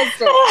realized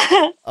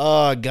it?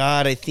 Oh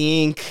god, I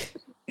think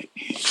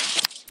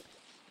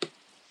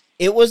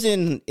it was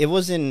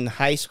in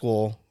high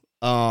school.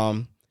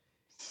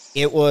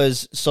 It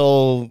was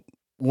so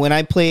when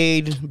I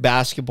played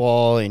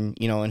basketball and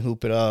and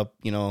Hoop It Up,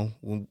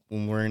 when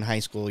we're in high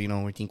school,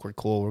 we think we're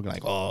cool. We're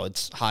like, oh,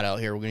 it's hot out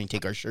here. We're gonna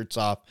take our shirts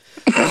off.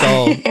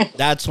 So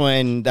that's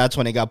when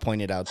it got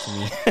pointed out to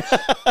me.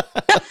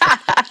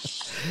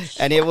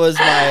 And it was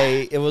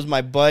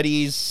my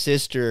buddy's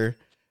sister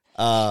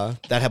that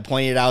had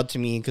pointed out to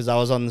me because I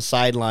was on the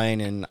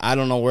sideline and I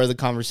don't know where the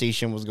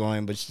conversation was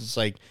going, but she's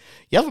like,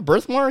 "You have a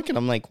birthmark?" And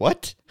I'm like,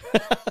 "What?"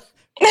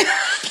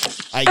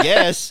 I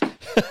guess.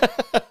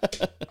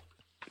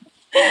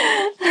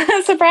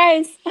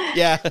 Surprise.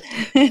 Yeah.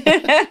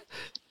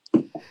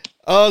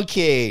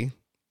 Okay.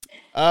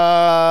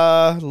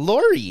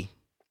 Lori.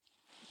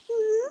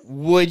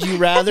 Would you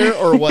rather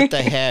or what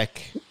the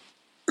heck?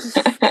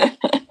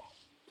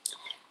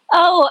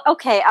 Oh,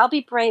 okay. I'll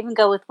be brave and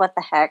go with what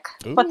the heck.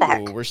 What the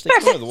heck? We're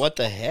sticking with what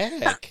the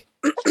heck.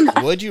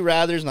 Would you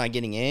rather's not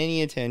getting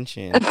any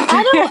attention.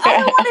 I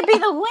don't want to be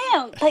the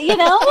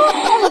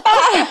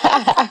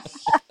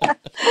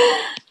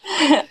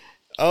wimp,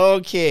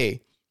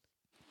 Okay.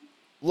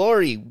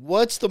 Lori,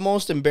 what's the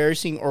most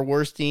embarrassing or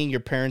worst thing your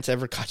parents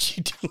ever caught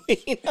you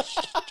doing?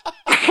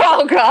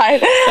 Oh,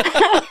 God.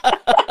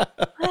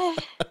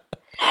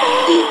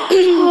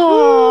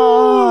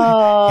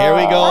 Here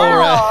we go.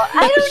 Wow,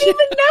 I don't even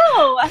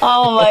know.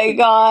 Oh, my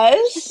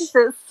gosh.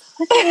 Jesus.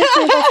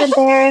 That's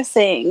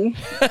embarrassing.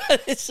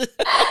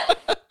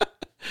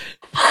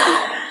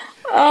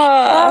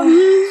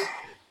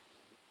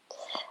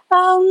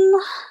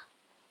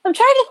 I'm trying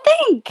to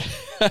think.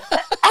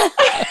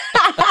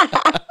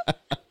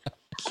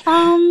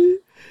 I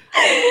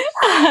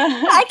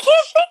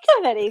can't think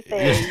of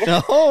anything.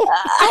 No.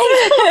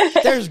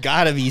 There's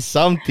got to be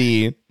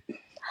something.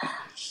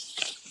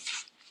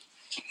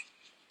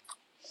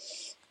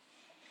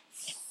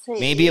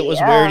 Maybe it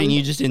was weird and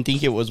you just didn't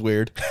think it was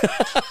weird.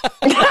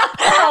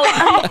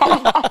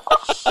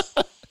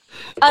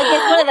 I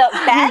guess one of the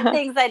bad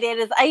things I did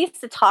is I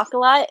used to talk a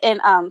lot, and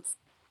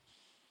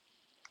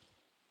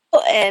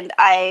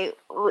I,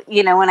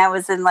 when I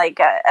was in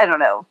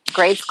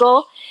grade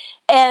school,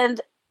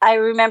 and I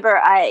remember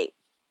I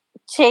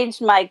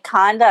changed my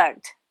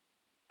conduct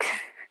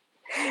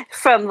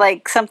from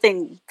like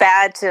something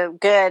bad to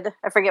good.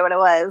 I forget what it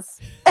was.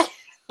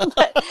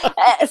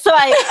 So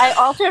I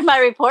altered my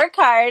report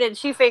card, and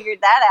she figured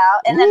that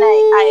out. And then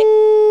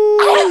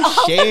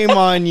I shame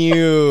on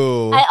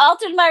you. I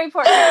altered my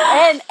report card,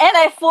 and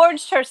I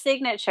forged her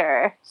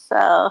signature. So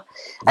I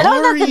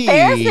don't know if that's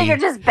embarrassing or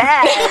just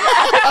bad.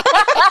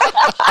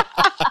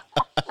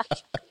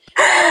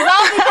 It was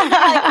all because of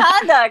my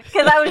conduct,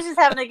 because I was just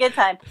having a good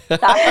time,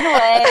 talking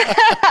away.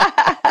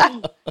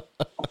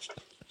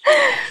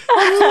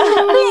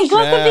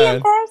 What could be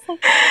embarrassing?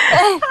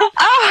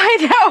 I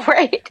know,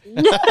 right?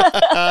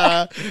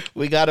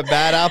 We got a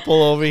bad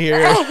apple over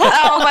here.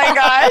 Oh my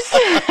gosh.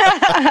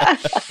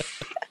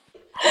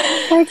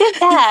 I did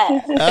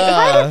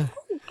that.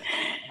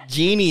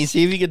 Jeannie,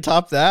 see if you can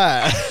top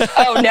that.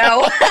 Oh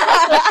no.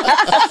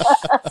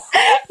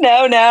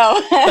 No.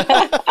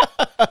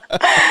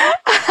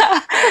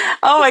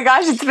 Oh my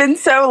gosh, it's been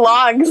so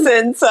long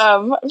since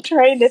I'm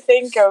trying to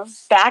think of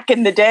back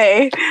in the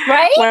day,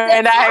 right?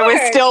 When I was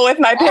still with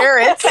my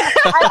parents.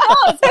 I know,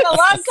 it's been a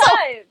long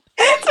time.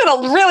 It's been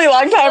a really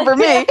long time for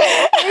me. Me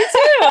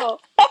too.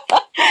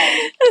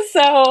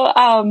 So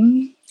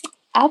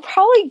I'll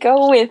probably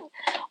go with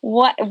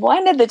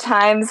one of the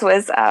times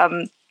was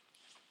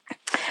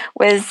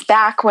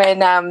back when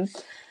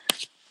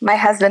my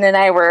husband and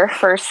I were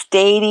first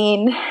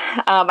dating.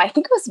 I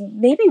think it was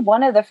maybe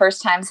one of the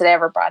first times that I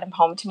ever brought him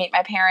home to meet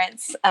my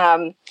parents.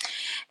 And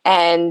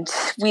I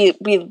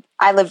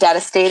lived out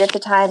of state at the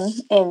time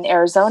in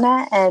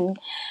Arizona, and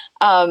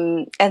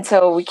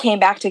so we came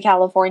back to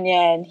California,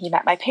 and he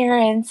met my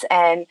parents,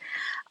 and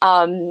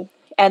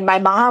my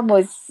mom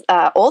was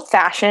old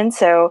fashioned,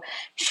 so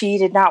she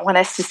did not want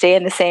us to stay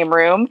in the same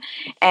room,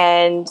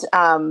 and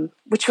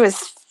which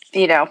was,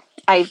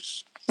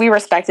 we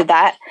respected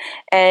that.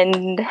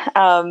 And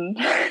so no,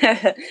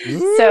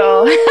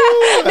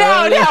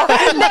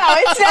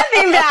 it's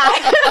nothing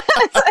bad.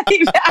 It's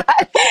nothing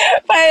bad.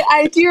 But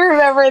I do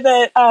remember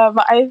that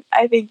I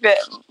think that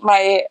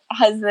my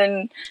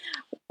husband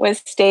was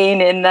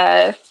staying in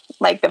the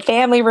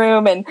family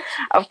room, and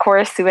of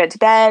course we went to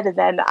bed, and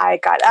then I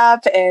got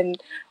up and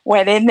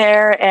went in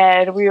there,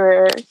 and we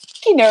were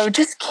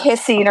just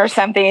kissing or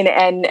something,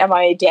 and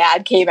my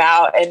dad came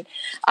out, and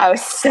I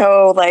was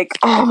so like,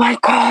 oh my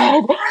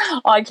God,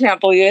 I can't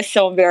believe it's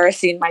so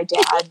embarrassing. My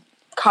dad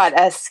caught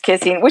us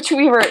kissing, which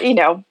we were,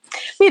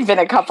 we'd been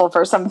a couple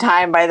for some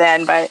time by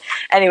then, but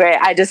anyway,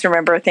 I just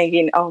remember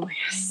thinking, oh my,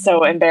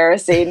 so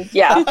embarrassing.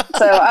 Yeah,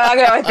 so I'll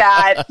go with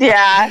that.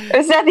 Yeah, it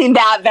was nothing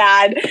that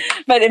bad,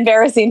 but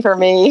embarrassing for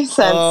me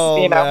since,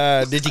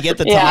 man. Did you get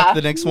the talk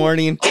the next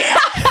morning?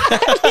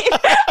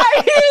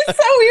 It's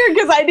so weird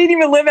because I didn't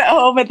even live at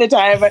home at the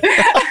time, but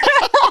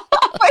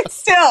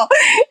still,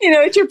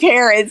 it's your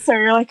parents, so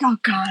you're like, oh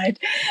God.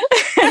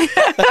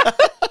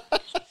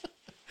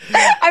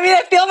 I mean,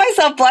 I feel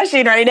myself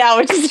blushing right now,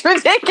 which is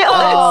ridiculous.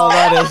 Oh,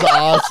 that is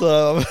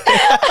awesome.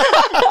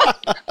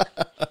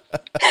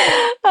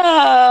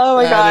 Oh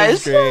my gosh.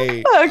 Is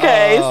great.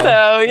 Okay,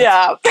 so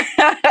yeah.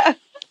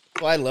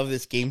 Oh, I love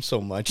this game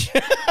so much.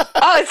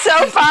 Oh, it's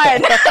so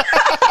fun.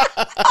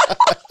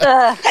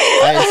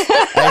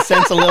 I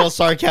sense a little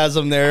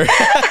sarcasm there.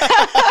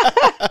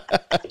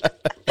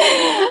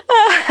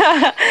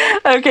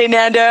 Okay,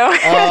 Nando.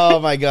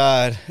 Oh my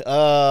God.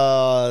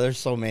 There's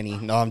so many.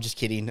 No, I'm just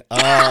kidding.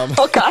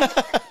 Oh God.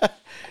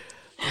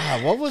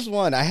 What was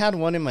one? I had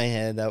one in my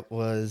head that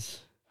was.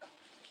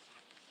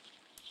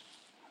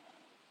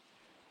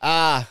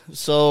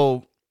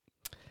 So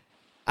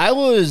I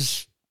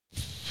was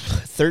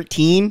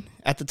 13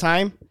 at the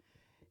time,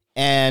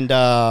 and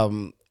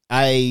God,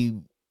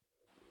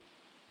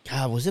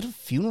 was it a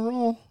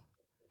funeral?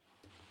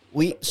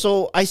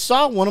 So I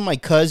saw one of my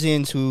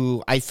cousins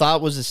who I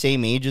thought was the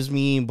same age as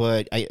me,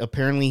 but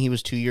apparently he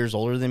was 2 years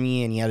older than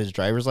me, and he had his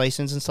driver's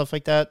license and stuff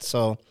like that.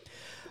 So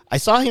I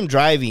saw him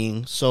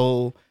driving,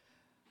 so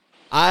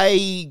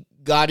I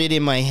got it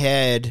in my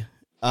head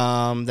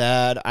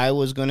that I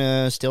was going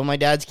to steal my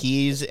dad's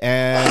keys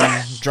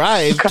and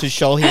drive to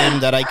show him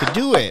that I could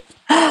do it.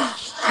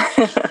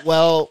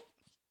 Well,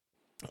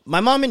 my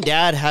mom and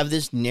dad have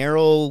this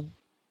narrow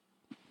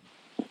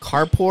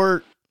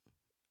carport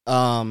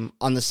on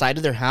the side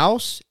of their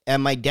house,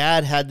 and my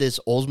dad had this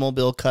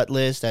Oldsmobile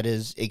Cutlass that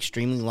is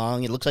extremely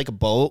long. It looks like a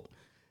boat,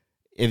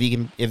 if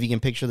you can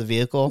picture the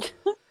vehicle.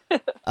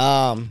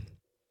 Well,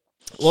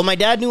 my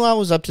dad knew I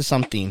was up to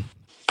something,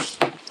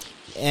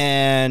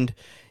 and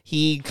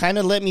he kind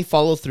of let me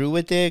follow through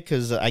with it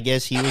because I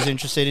guess he was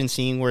interested in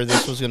seeing where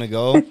this was going to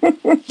go.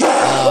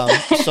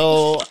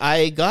 So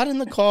I got in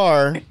the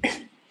car,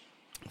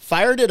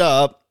 fired it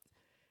up,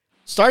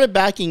 started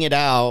backing it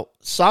out,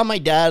 saw my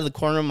dad at the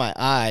corner of my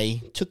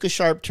eye, took a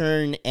sharp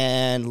turn,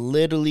 and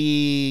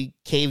literally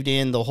caved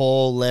in the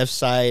whole left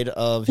side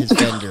of his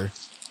fender.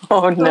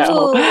 Oh,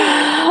 no.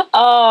 Ooh.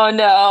 Oh,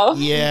 no.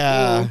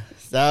 Yeah,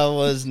 that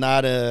was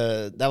not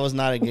a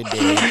good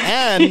day.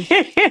 And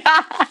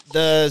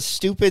the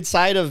stupid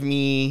side of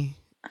me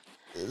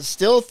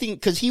still think,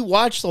 because he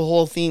watched the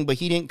whole thing, but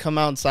he didn't come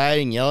outside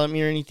and yell at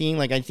me or anything.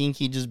 Like, I think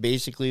he just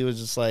basically was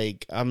just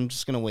like, I'm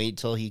just going to wait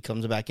till he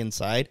comes back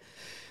inside.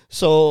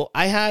 So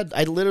I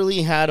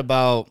literally had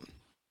about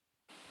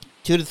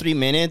 2 to 3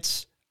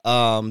 minutes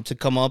to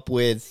come up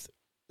with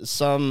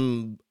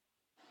some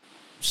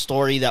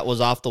story that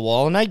was off the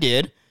wall, and I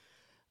did.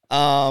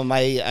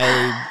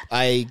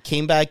 I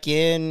came back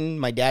in.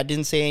 My dad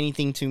didn't say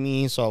anything to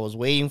me, so I was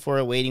waiting for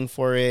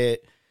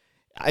it.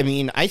 I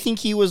mean, I think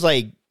he was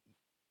like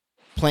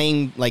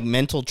playing like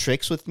mental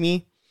tricks with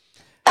me.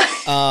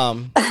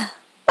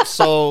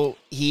 So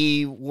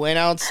he went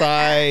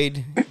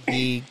outside,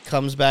 he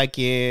comes back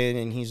in,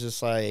 and he's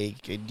just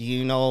like, do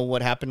you know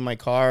what happened to my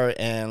car?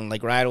 And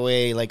like right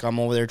away, like I'm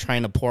over there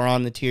trying to pour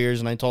on the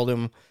tears, and I told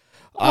him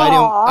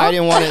I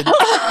didn't want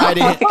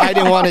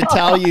to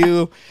tell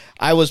you.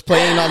 I was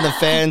playing on the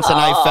fence and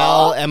I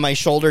fell and my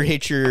shoulder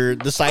hit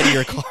the side of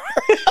your car.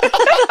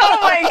 Oh,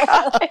 my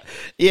God.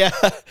 Yeah.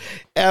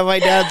 And my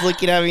dad's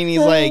looking at me and he's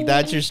like,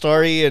 that's your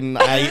story? And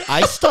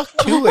I stuck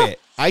to it.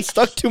 I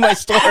stuck to my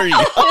story.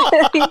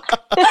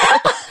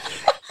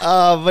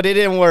 But it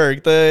didn't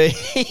work.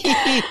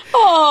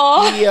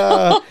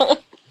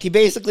 He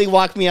basically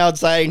walked me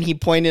outside and he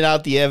pointed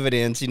out the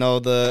evidence. You know,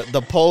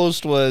 the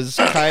post was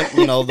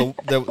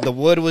the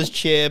wood was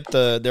chipped.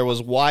 There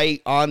was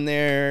white on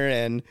there,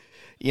 and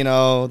you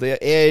know,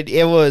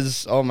 it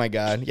was, oh my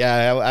God.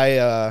 Yeah,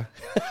 I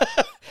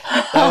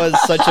that was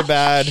such a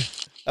bad,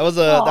 that was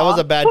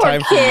a bad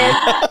time for me.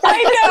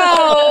 I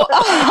know.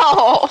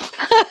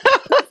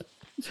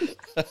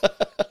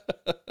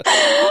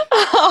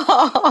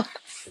 Oh.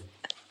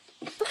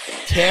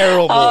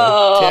 Terrible.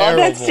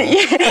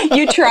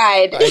 You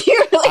tried.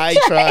 I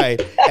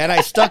tried. And I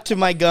stuck to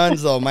my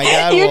guns, though. My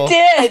dad You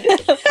did.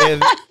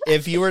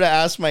 If you were to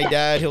ask my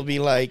dad, he'll be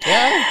like,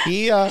 yeah,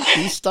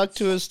 he stuck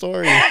to his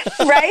story. Right?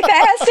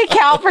 That has to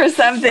count for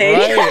something.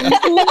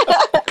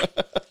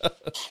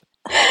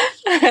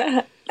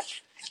 Right.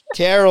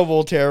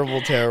 Terrible.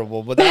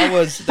 But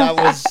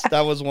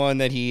that was one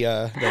that he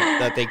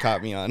that they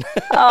caught me on.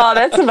 Oh,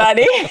 that's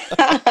funny.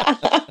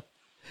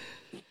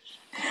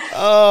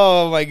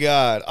 Oh my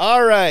God.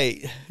 All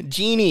right.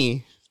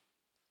 Jeannie,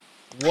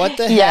 what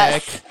the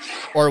heck,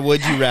 or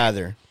would you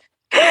rather?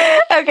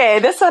 Okay,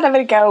 this one I'm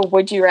going to go,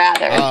 would you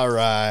rather? All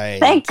right.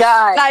 Thank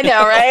God. I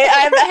know, right?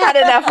 I've had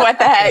enough what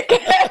the heck.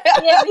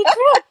 Yeah, me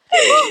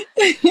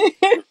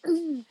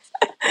too.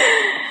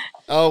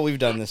 Oh, we've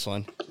done this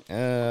one.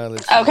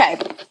 Let's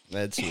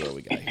see what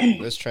we got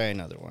here. Let's try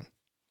another one.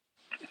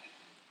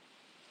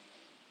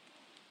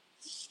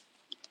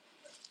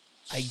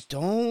 I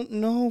don't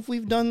know if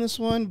we've done this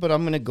one, but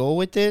I'm going to go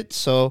with it.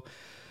 So,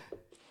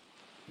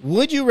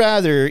 would you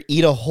rather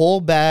eat a whole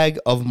bag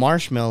of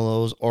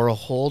marshmallows or a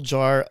whole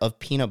jar of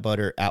peanut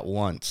butter at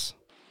once?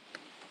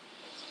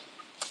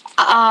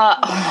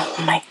 Oh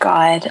my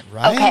God.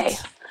 Right? Okay.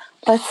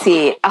 Let's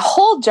see. A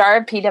whole jar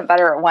of peanut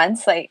butter at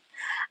once. Like,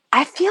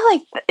 I feel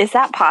like, is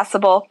that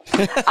possible?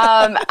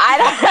 I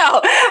don't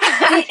know.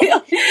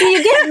 Do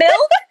you get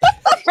milk?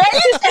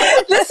 Right?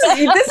 This is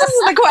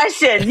the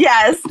question.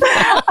 Yes.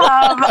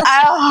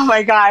 Oh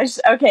my gosh.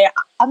 Okay.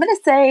 I'm going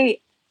to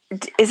say,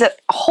 is it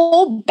a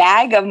whole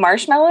bag of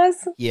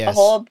marshmallows? Yes. A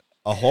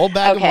whole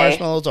bag of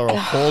marshmallows or a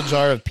whole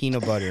jar of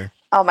peanut butter?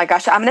 Oh my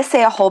gosh. I'm going to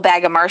say a whole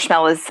bag of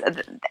marshmallows,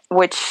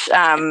 which,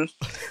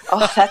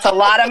 that's a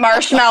lot of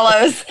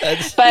marshmallows.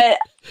 But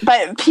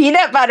But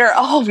peanut butter,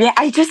 oh yeah,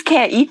 I just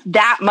can't eat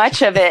that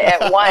much of it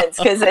at once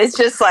because it's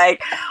just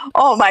like,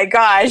 oh my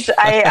gosh,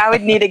 I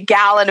would need a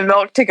gallon of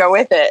milk to go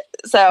with it.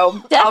 So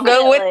I'll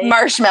go with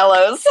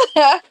marshmallows.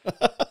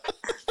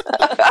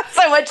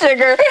 So much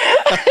sugar.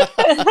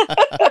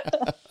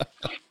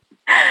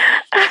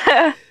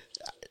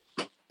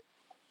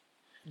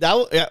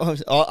 I'll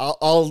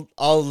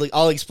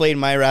explain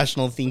my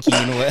rational thinking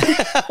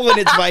when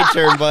it's my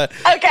turn. But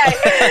okay,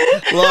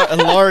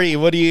 Lori,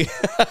 what do you?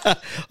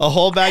 A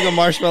whole bag of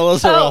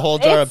marshmallows or a whole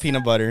jar of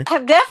peanut butter?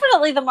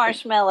 Definitely the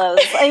marshmallows.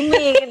 I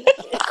mean,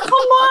 come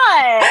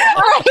on,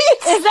 right?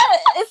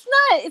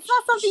 It's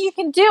not something you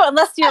can do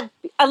unless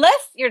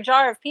your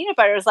jar of peanut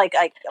butter is like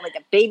a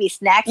baby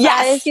snack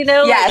size, you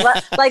know,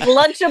 like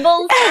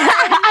Lunchables.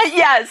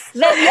 Yes.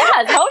 Then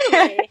yeah,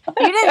 totally.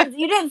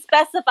 You didn't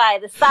specify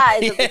the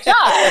size of the jar.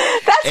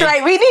 That's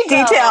right. We need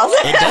details.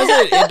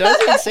 It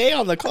doesn't say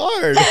on the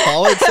card.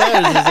 All it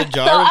says is a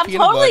jar of peanut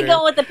butter. I'm totally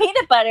going with the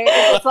peanut butter.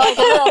 It's like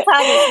a little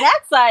tiny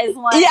snack size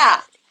one.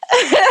 Yeah.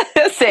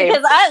 Same.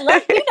 Because I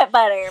love peanut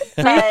butter.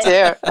 Me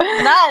too.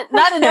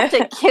 Not enough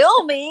to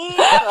kill me.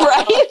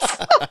 Right?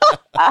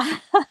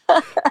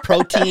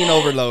 Protein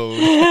overload.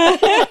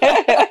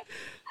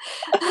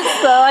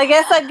 So I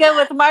guess I'd go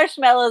with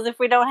marshmallows if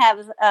we don't have,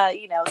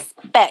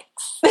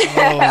 specs.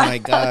 Oh my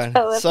god!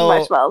 So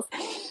marshmallows.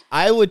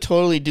 I would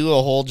totally do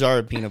a whole jar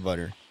of peanut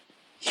butter.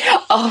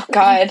 Oh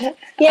god!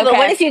 Yeah, but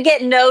what if you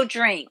get no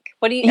drink?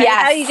 What do you?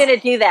 How are you going to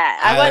do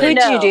that? I want to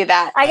know. How would you do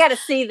that? I got to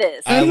see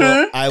this.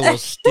 I will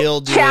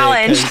still do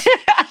challenge.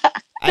 It.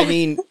 I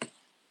mean,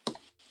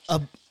 a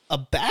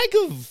bag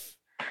of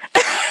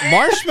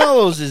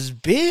marshmallows is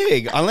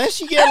big. Unless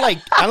you get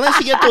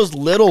those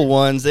little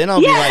ones, then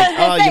I'll be like,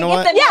 oh, you know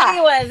what? The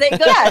mini ones. They go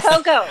to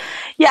Coco.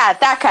 Yeah,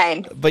 that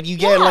kind. But you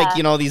get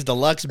these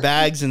deluxe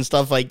bags and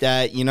stuff like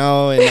that, and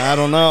I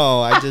don't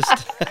know. I just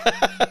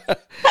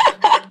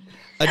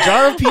a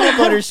jar of peanut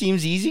butter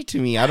seems easy to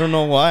me. I don't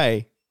know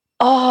why.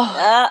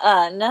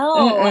 Oh,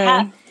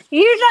 no.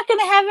 You're not going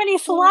to have any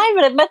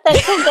saliva to let that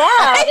thing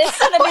down. It's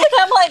going to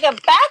become like a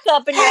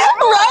backup in your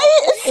mouth. Right?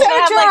 It's so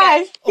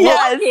dry.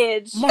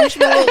 Yes.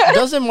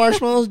 Doesn't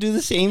marshmallows do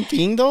the same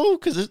thing, though?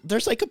 Because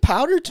there's like a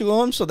powder to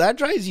them, so that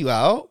dries you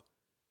out.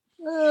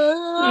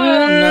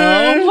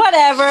 No.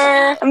 Whatever.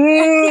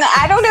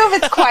 I don't know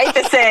if it's quite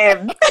the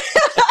same.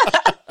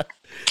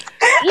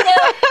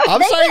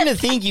 I'm starting to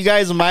think you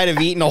guys might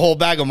have eaten a whole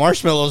bag of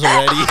marshmallows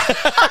already.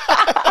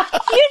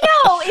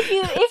 If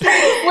you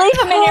leave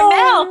them in your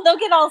mouth, they'll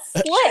get all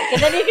slick,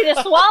 and then you can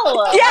just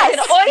swallow them like an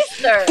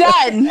oyster.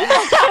 Done.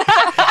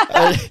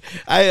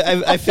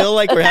 I feel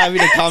like we're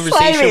having a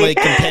conversation with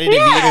competitive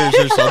eaters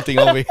or something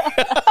over here.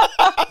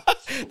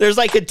 There's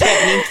like a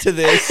technique to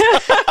this.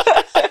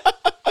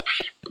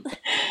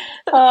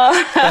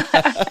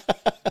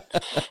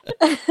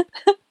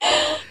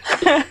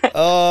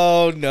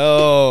 Oh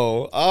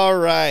no. All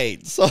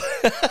right. So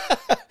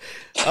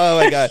oh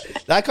my god.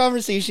 That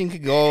conversation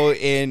could go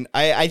in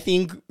I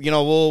think,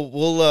 we'll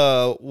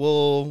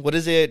what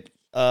is it?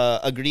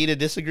 Agree to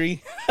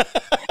disagree?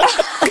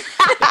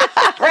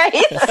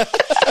 Right?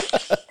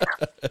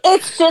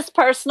 It's just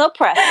personal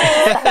preference.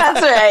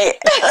 That's right.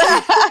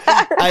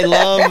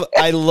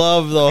 I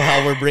love though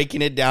how we're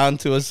breaking it down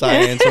to a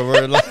science where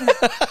we're like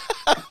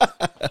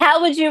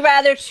how would you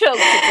rather choke to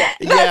death?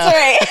 That's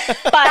right.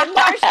 By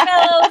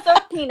marshmallows or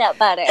peanut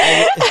butter?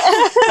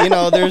 And,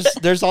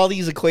 there's all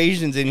these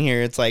equations in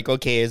here. It's like,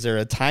 okay, is there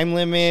a time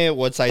limit?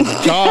 What size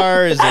of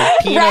jar? Is there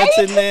peanuts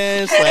in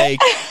this? Like,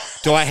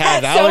 do I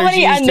have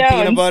allergies to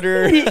peanut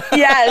butter?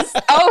 Yes.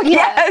 Oh,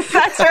 yes.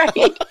 That's right.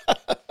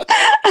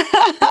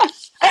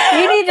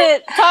 You need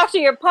to talk to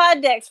your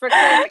pod decks for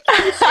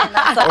clarification.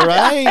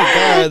 Right?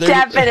 Yeah,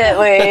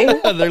 definitely.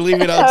 They're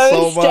leaving out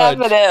so much.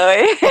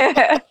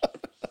 Definitely.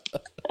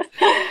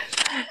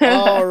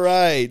 All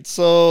right.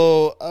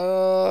 So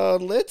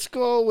let's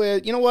go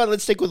with,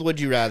 let's stick with Would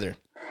You Rather.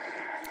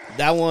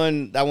 That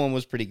one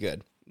was pretty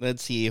good.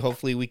 Let's see.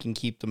 Hopefully we can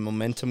keep the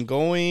momentum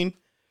going.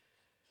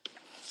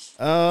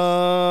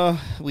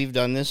 We've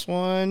done this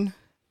one.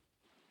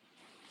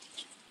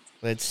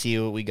 Let's see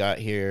what we got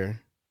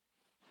here.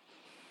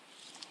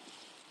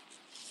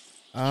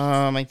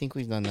 I think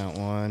we've done that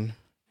one.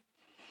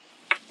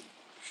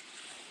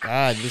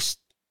 God, this.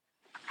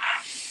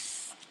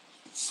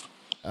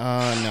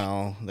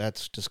 No,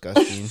 that's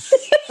disgusting.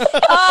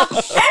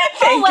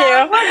 Thank you.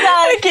 We're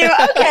done. Thank you.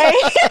 Okay.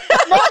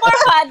 No more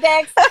pod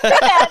decks.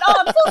 Oh,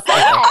 I'm so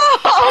sad.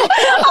 Oh,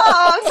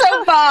 I'm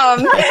so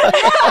bummed.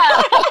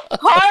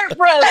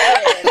 Heartbroken.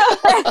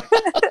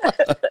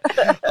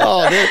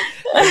 Oh,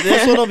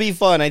 this one will be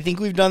fun. I think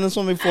we've done this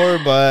one before,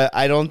 but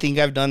I don't think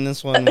I've done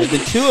this one with the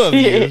two of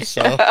you.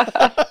 So,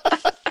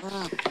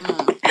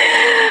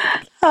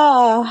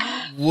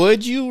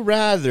 would you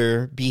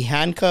rather be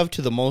handcuffed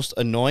to the most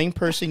annoying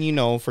person you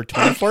know for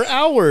 24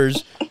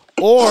 hours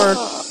or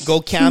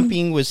go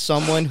camping with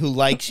someone who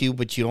likes you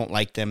but you don't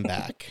like them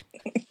back?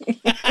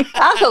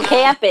 I'll go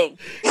camping.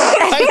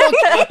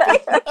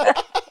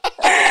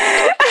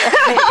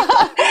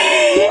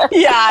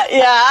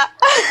 Yeah.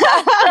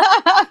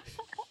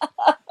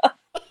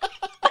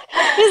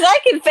 Because I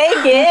can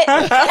fake it.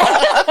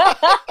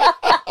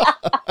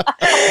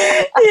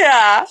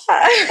 Yeah.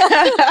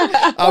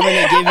 I'm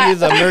gonna give you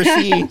the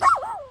mercy.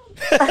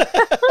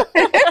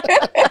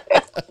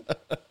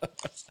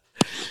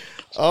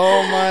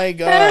 Oh my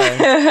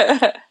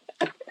god.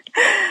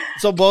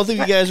 So both of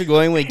you guys are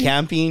going with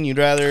camping. You'd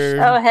rather?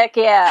 Oh heck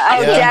yeah! I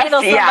Yeah. can't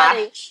handle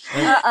somebody.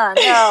 Yeah.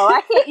 No,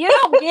 I can't. You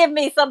don't give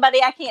me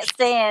somebody I can't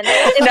stand.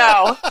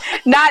 No,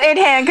 not in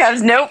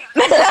handcuffs. Nope.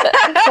 No.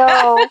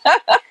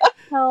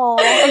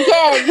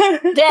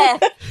 Again,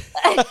 death.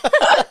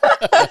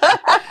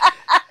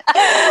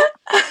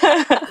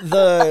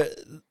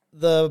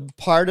 The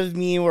part of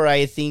me where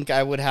I think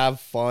I would have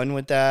fun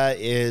with that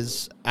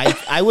is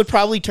I would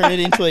probably turn it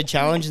into a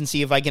challenge and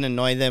see if I can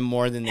annoy them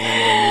more than they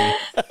annoy me.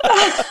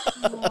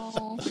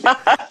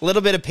 A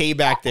little bit of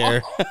payback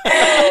there.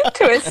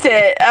 Twist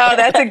it. Oh,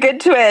 that's a good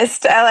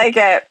twist. I like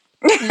it.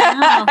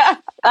 No,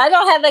 I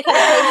don't have that kind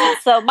of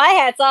patience, so my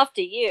hat's off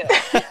to you.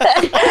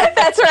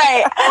 That's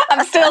right.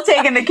 I'm still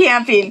taking the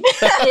camping.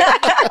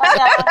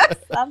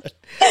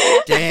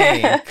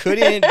 Dang,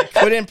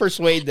 couldn't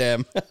persuade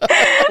them.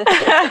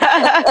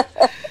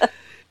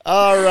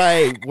 All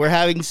right, we're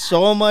having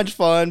so much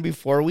fun.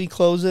 Before we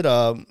close it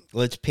up,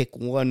 let's pick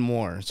one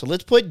more. So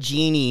let's put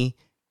Jeannie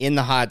in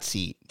the hot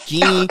seat.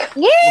 Jeannie,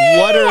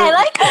 what are... I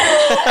like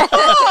that.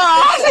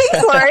 Oh,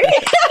 thanks, Lori.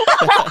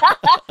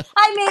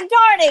 I mean,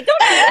 darn it, don't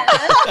do that.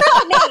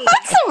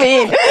 That's so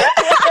mean.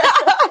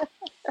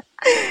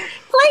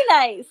 Play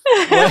nice.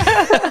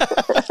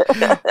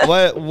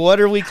 what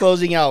are we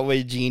closing out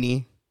with,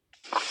 Jeannie?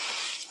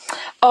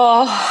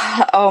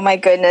 Oh my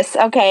goodness.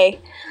 Okay.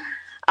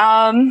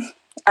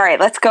 All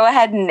right, let's go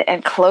ahead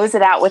and close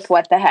it out with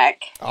what the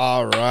heck.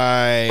 All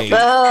right.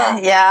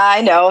 Yeah, I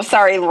know.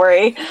 Sorry,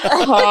 Lori.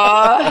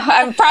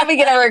 I'm probably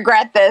going to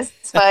regret this,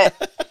 but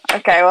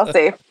okay, we'll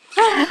see.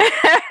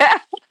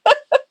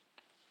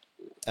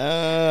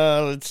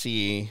 Let's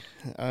see.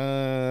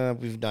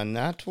 We've done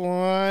that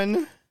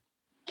one.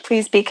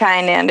 Please be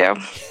kind, Nando.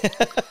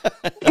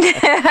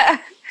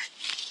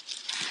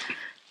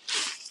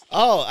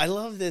 Oh, I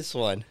love this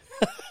one.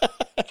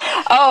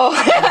 Oh.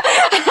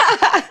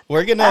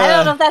 We're gonna... I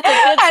don't know if that's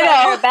a good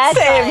sign or a bad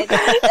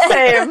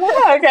Same.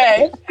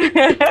 Okay.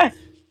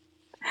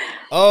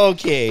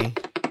 Okay.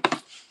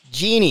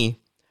 Jeannie,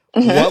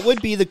 what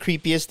would be the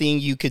creepiest thing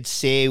you could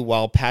say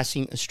while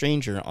passing a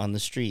stranger on the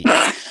street?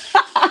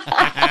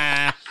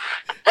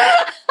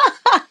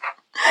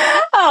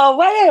 Oh,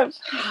 what if,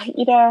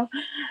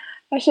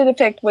 I should have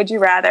picked Would You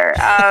Rather.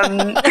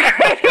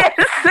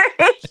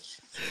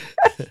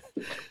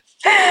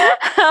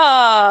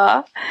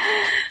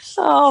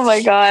 Oh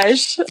my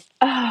gosh.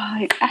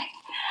 I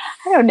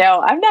don't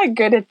know. I'm not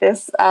good at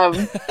this.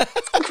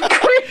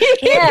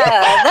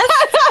 Yeah,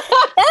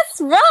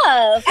 that's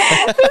rough.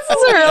 This is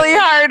a really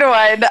hard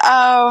one.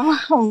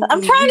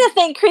 I'm trying to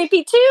think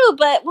creepy too,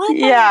 but what?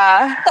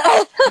 Yeah.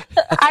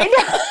 I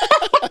know.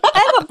 I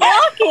have a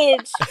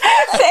blockage.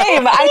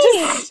 Same. I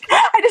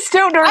just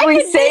don't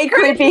normally say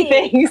creepy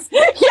things.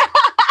 Yeah.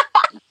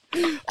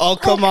 Oh,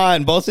 come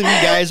on. Both of you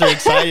guys are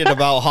excited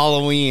about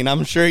Halloween.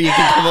 I'm sure you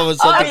can come up with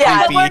something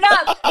creepy. We're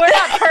not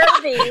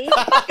pervy.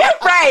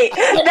 Right.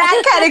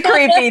 That kind of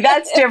creepy.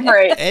 That's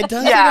different. It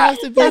doesn't have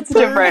to be that's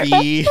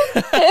pervy.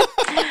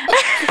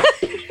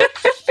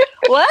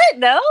 What?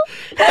 No?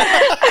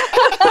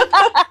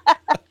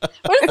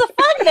 Where's the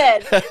fun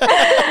then?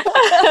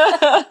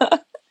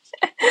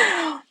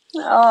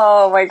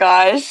 Oh my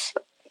gosh.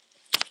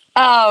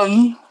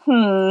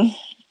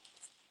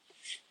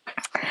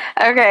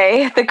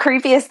 Okay, the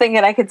creepiest thing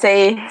that I could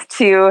say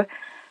to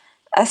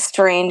a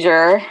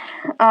stranger.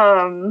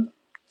 What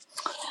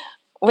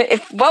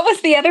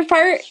was the other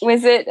part?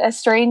 Was it a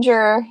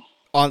stranger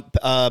On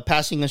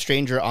passing a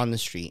stranger on the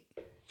street.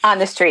 on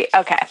the street?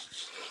 Okay.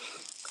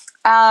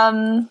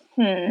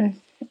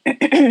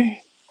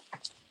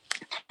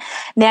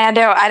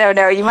 Nando, I don't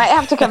know. You might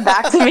have to come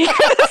back to me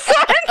for this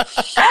one.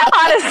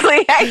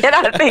 Honestly, I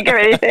cannot think of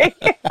anything.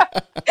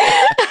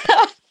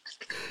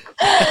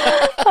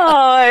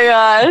 Oh my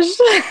gosh.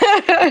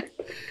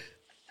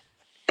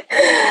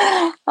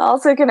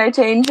 Also, can I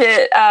change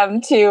it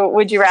to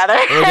Would You Rather?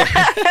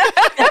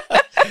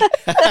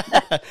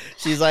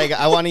 She's like,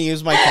 I want to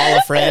use my call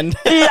a friend.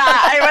 Yeah,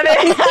 I want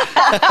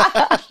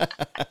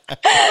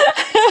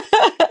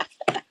to.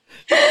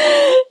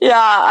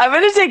 Yeah, I'm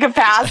going to take a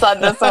pass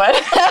on this one.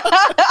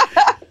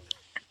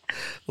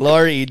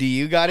 Lori, do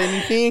you got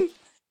anything?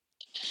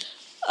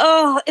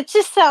 Oh, it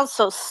just sounds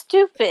so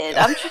stupid.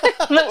 I'm trying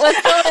to look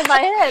what's going in my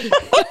head.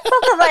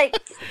 Something like,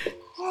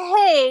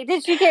 hey,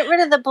 did you get rid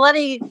of the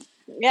bloody,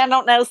 I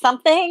don't know,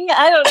 something?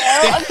 I don't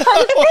know. I'm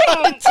trying to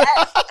think.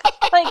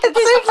 Like, It's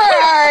super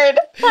hard.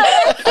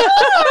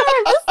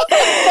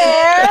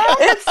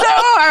 It's so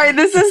hard.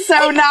 This is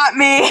so not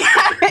me.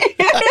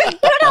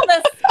 put on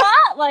the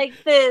spot like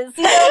this.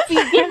 If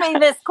you give me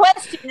this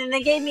question and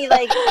they gave me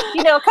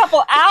a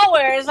couple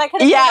hours, I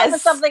could have come up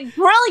with something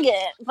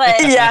brilliant. But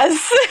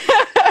Yes.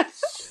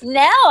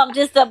 Now I'm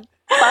just a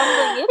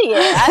bumbling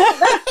idiot.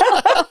 I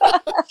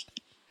don't know.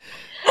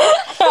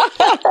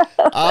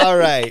 All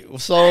right.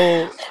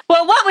 So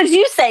Well, what would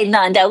you say,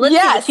 Nando? Let's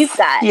see what you've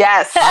got.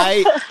 Yes.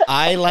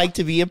 I like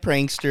to be a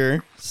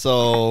prankster.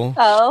 So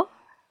Oh.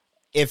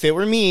 if it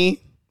were me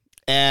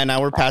and I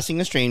were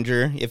passing a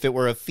stranger, if it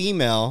were a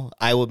female,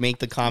 I would make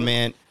the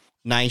comment,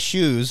 "Nice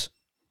shoes.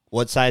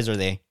 What size are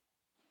they?"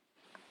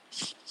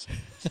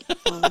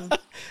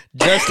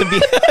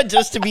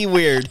 just to be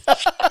weird.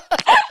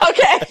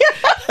 Okay.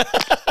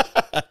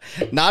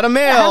 Not a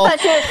male. I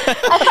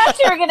thought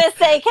you were going to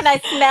say, can I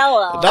smell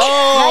them? No.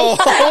 Oh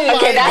my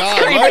Okay, that's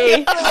God.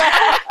 creepy.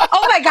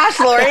 Oh my gosh,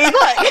 Lori,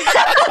 look.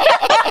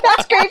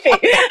 That's creepy.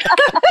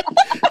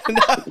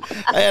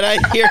 And I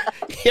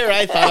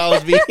thought I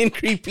was being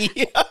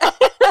creepy.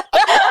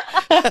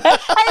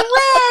 I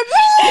win!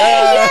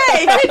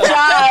 Yay, good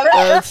job.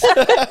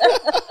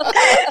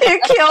 You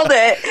killed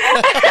it.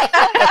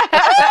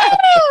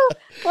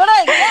 What do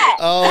I get?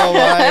 Oh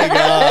my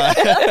God.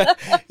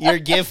 Your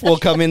gift will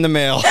come in the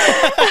mail.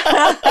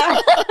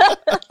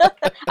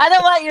 I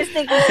don't want your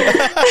stinky shoes.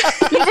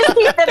 You just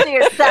keep them to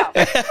yourself.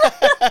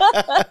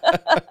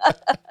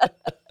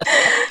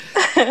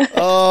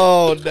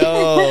 Oh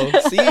no.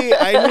 See,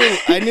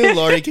 I knew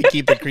Lori could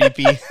keep it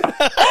creepy.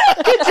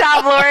 Good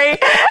job, Lori.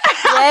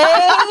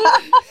 Yay!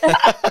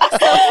 I'm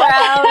so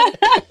proud.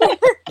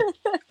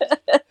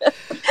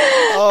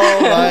 Oh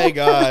my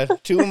God.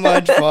 Too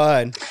much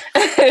fun.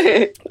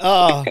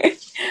 Oh,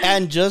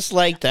 and just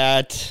like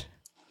that,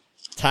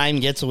 time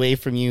gets away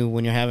from you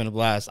when you're having a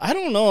blast. I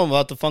don't know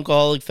about the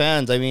Funkaholic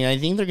fans. I mean, I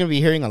think they're going to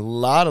be hearing a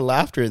lot of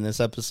laughter in this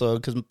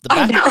episode because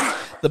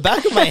the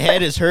back of my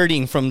head is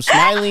hurting from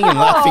smiling and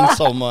laughing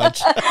so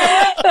much.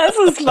 This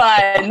was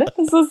fun.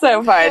 This was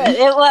so fun.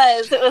 It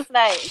was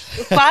nice.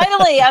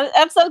 Finally,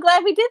 I'm so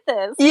glad we did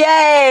this.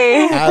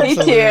 Yay. Me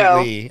too.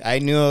 Absolutely. I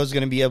knew it was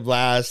going to be a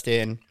blast,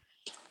 and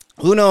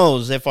who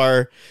knows if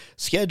our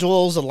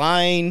schedules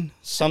align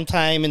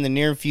sometime in the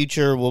near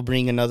future, we'll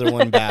bring another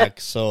one back.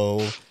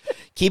 So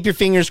keep your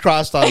fingers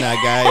crossed on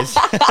that, guys.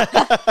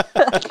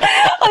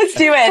 Let's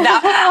do it.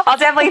 I'll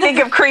definitely think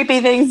of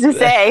creepy things to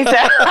say. So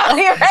I'll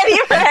be ready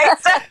for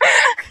next time.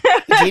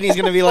 Jeannie's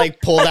going to be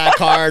like, pull that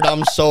card.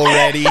 I'm so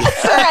ready. All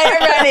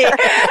right,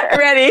 I'm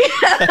ready.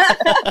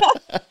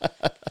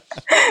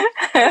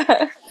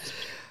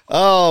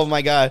 Oh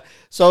my God.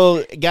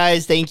 So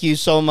guys, thank you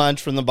so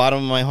much from the bottom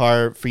of my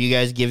heart for you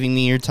guys giving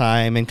me your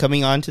time and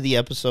coming on to the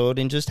episode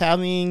and just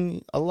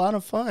having a lot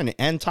of fun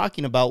and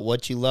talking about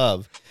what you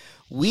love.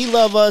 We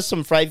love us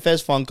some Fright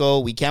Fest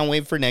Funko. We can't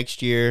wait for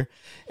next year.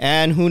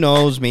 And who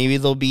knows, maybe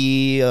there'll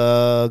be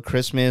a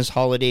Christmas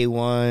holiday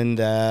one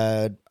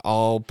that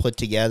I'll put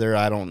together.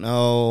 I don't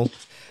know.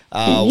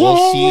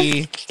 We'll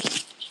see.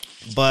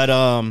 But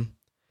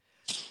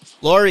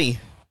Lori,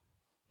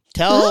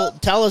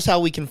 tell us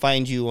how we can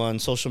find you on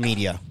social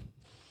media.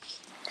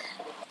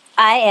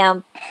 I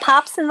am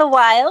Pops in the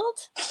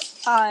Wild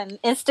on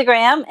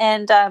Instagram,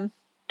 and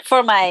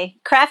for my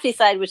crafty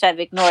side, which I've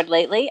ignored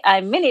lately,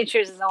 I'm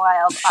Miniatures in the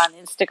Wild on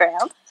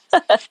Instagram.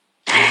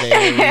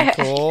 Very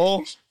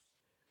cool.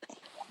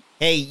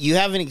 Hey, you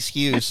have an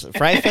excuse.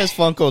 Fright Fest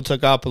Funko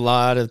took up a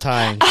lot of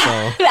time,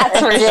 so That's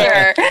for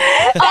sure.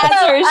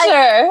 That's for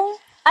sure.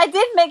 I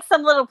did make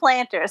some little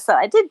planters, so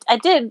I did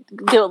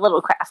do a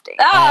little crafting.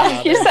 Oh,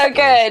 you're so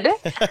good.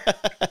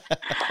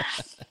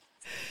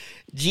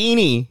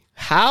 Jeannie,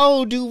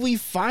 how do we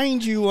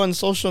find you on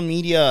social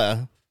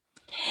media?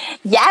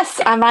 Yes,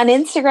 I'm on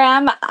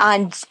Instagram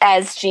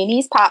as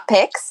Jeannie's Pop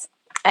Picks,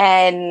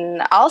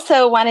 and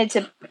also wanted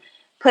to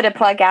put a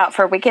plug out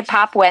for Wicked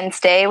Pop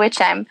Wednesday, which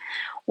I'm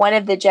one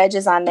of the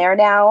judges on there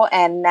now,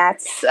 and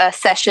that's a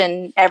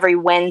session every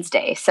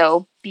Wednesday.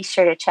 So be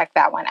sure to check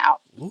that one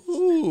out.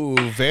 Ooh,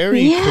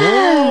 very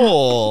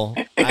cool.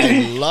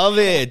 I love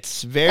it.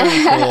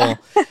 Very cool.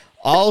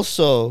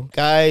 Also,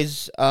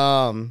 guys,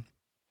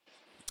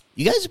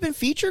 you guys have been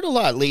featured a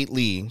lot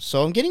lately,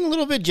 so I'm getting a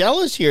little bit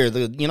jealous here.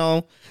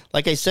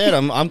 Like I said,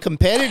 I'm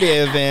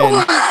competitive,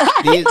 and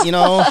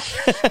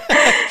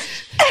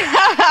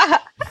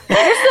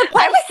You're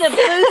supposed to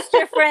boost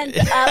your friends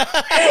up.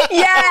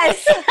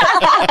 Yes.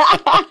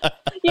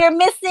 You're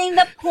missing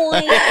the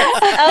point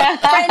of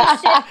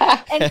friendship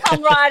and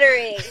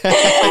camaraderie.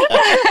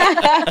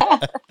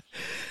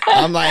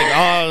 I'm like,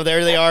 oh,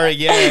 there they are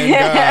again.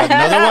 God,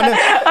 another one.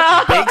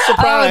 Big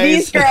surprise. Oh,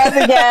 these girls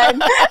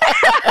again.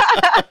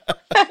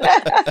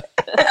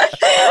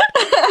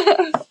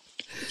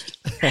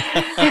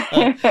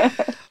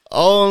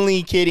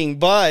 Only kidding,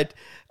 but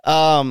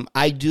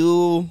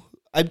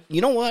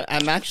you know what?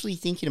 I'm actually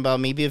thinking about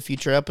maybe a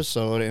future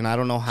episode, and I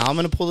don't know how I'm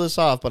going to pull this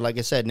off, but like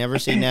I said, never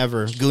say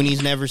never.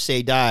 Goonies never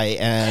say die,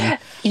 and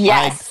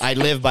yes. I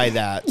live by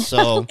that.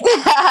 So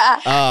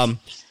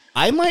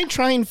I might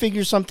try and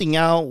figure something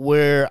out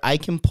where I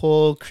can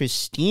pull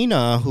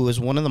Christina, who is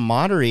one of the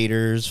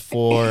moderators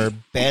for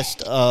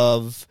Best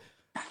of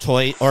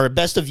Toy or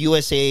Best of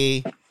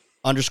USA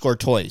 _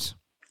 toys.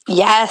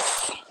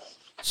 Yes.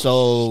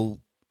 So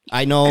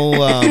I know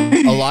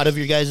a lot of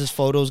your guys'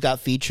 photos got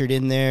featured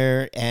in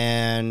there,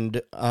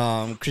 and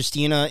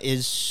Christina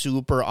is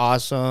super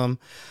awesome.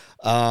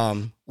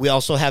 We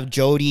also have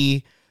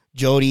Jody.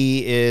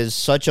 Jody is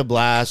such a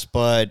blast,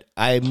 but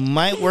I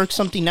might work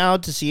something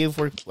out to see if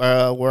we're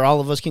where all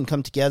of us can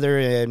come together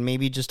and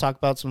maybe just talk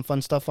about some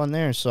fun stuff on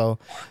there. So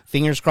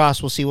fingers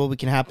crossed, we'll see what we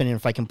can happen and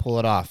if I can pull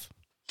it off.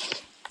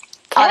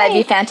 Oh, that'd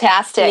be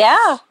fantastic.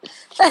 Yeah.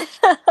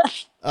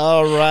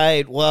 All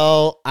right.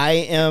 Well, I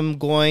am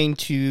going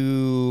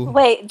to...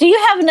 Wait, do you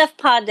have enough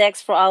pod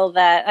decks for all of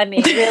that? I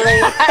mean,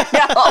 really? I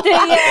know. Do you?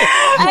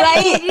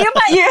 I mean, you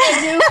might get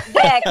a new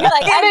deck. You're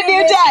like, Get I a did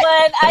new this deck.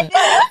 one. I did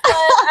this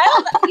one. I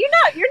don't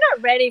know. You're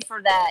not ready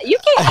for that. You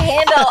can't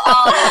handle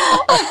all that.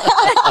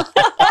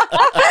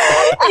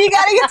 You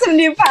gotta get some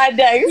new pod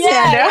decks,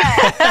 Nando.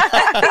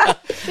 Yeah.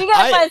 You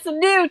gotta find some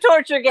new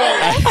torture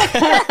games.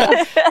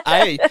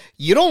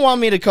 You don't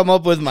want me to come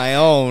up with my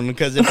own,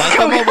 because if I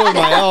come up with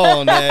my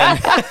own, then...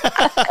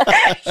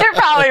 You're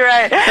probably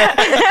right.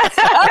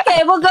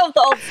 Okay, we'll go with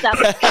the old stuff.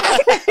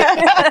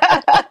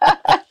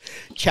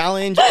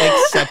 Challenge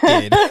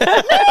accepted.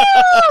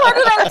 What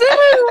did I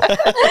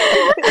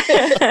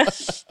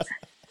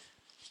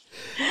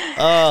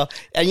do?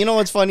 And you know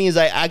what's funny is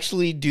I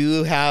actually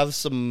do have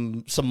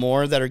some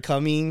more that are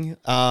coming in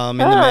the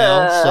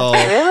mail. So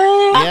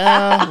Really?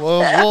 yeah,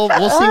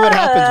 we'll see what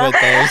happens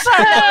with those.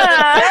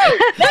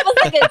 That was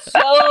like a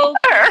joke.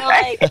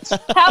 Like,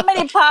 how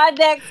many pod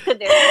decks could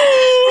there be?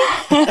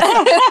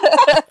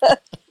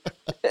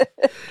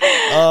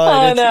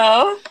 Oh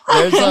no!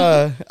 There's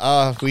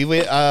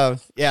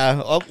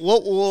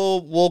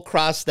we'll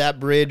cross that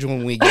bridge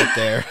when we get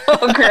there.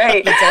 Oh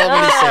great! That's all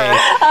I'm gonna say.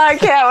 I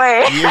can't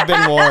wait. You've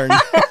been warned.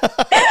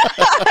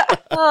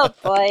 Oh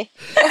boy.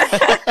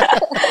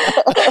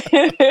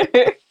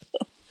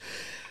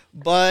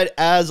 But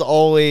as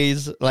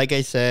always, like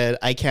I said,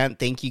 I can't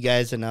thank you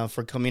guys enough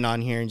for coming on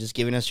here and just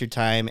giving us your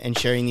time and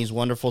sharing these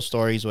wonderful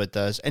stories with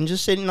us and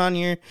just sitting on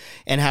here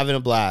and having a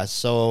blast.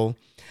 So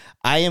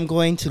I am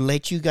going to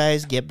let you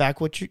guys get back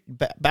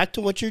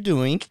to what you're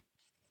doing.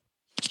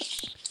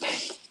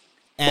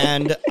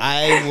 And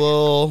I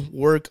will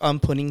work on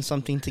putting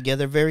something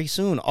together very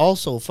soon.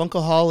 Also,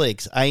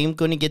 Funkaholics, I am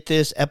going to get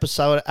this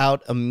episode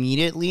out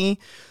immediately.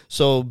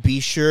 So be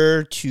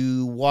sure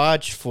to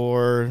watch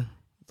for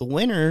the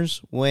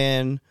winners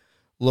when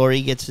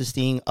Lori gets this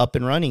thing up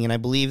and running. And I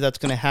believe that's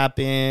going to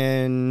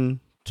happen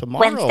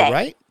tomorrow, Wednesday.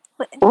 right?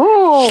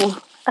 Ooh!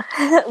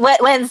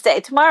 Wednesday.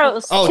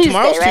 Tomorrow's Tuesday,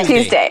 tomorrow's right?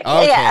 Tuesday.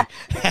 Okay. Yeah.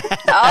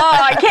 Oh,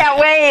 I can't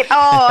wait!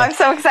 Oh, I'm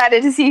so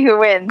excited to see who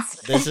wins.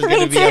 This is Me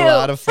going to be a too.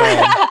 lot of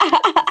fun.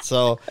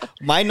 So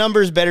my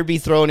numbers better be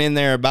thrown in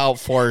there about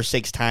 4 or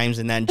 6 times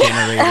in that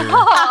generator.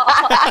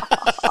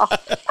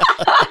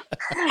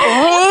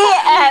 We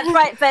at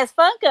Fright Fest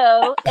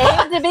Funko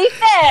aim to be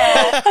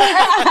fair.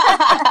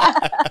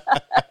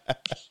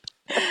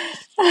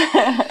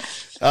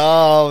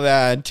 Oh,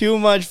 man. Too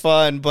much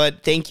fun.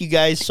 But thank you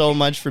guys so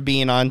much for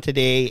being on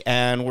today.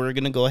 And we're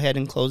going to go ahead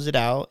and close it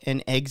out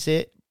and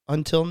exit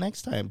until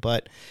next time.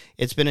 But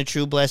it's been a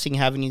true blessing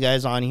having you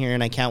guys on here,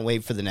 and I can't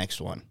wait for the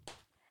next one.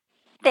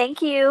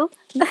 Thank you.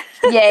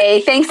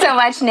 Yay! Thanks so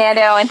much,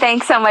 Nando, and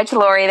thanks so much,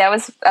 Lori. That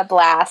was a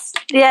blast.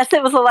 Yes,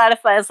 it was a lot of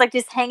fun. It's like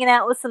just hanging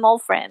out with some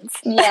old friends.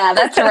 Yeah,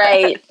 that's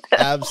right.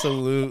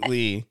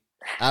 Absolutely.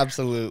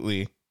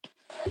 Absolutely.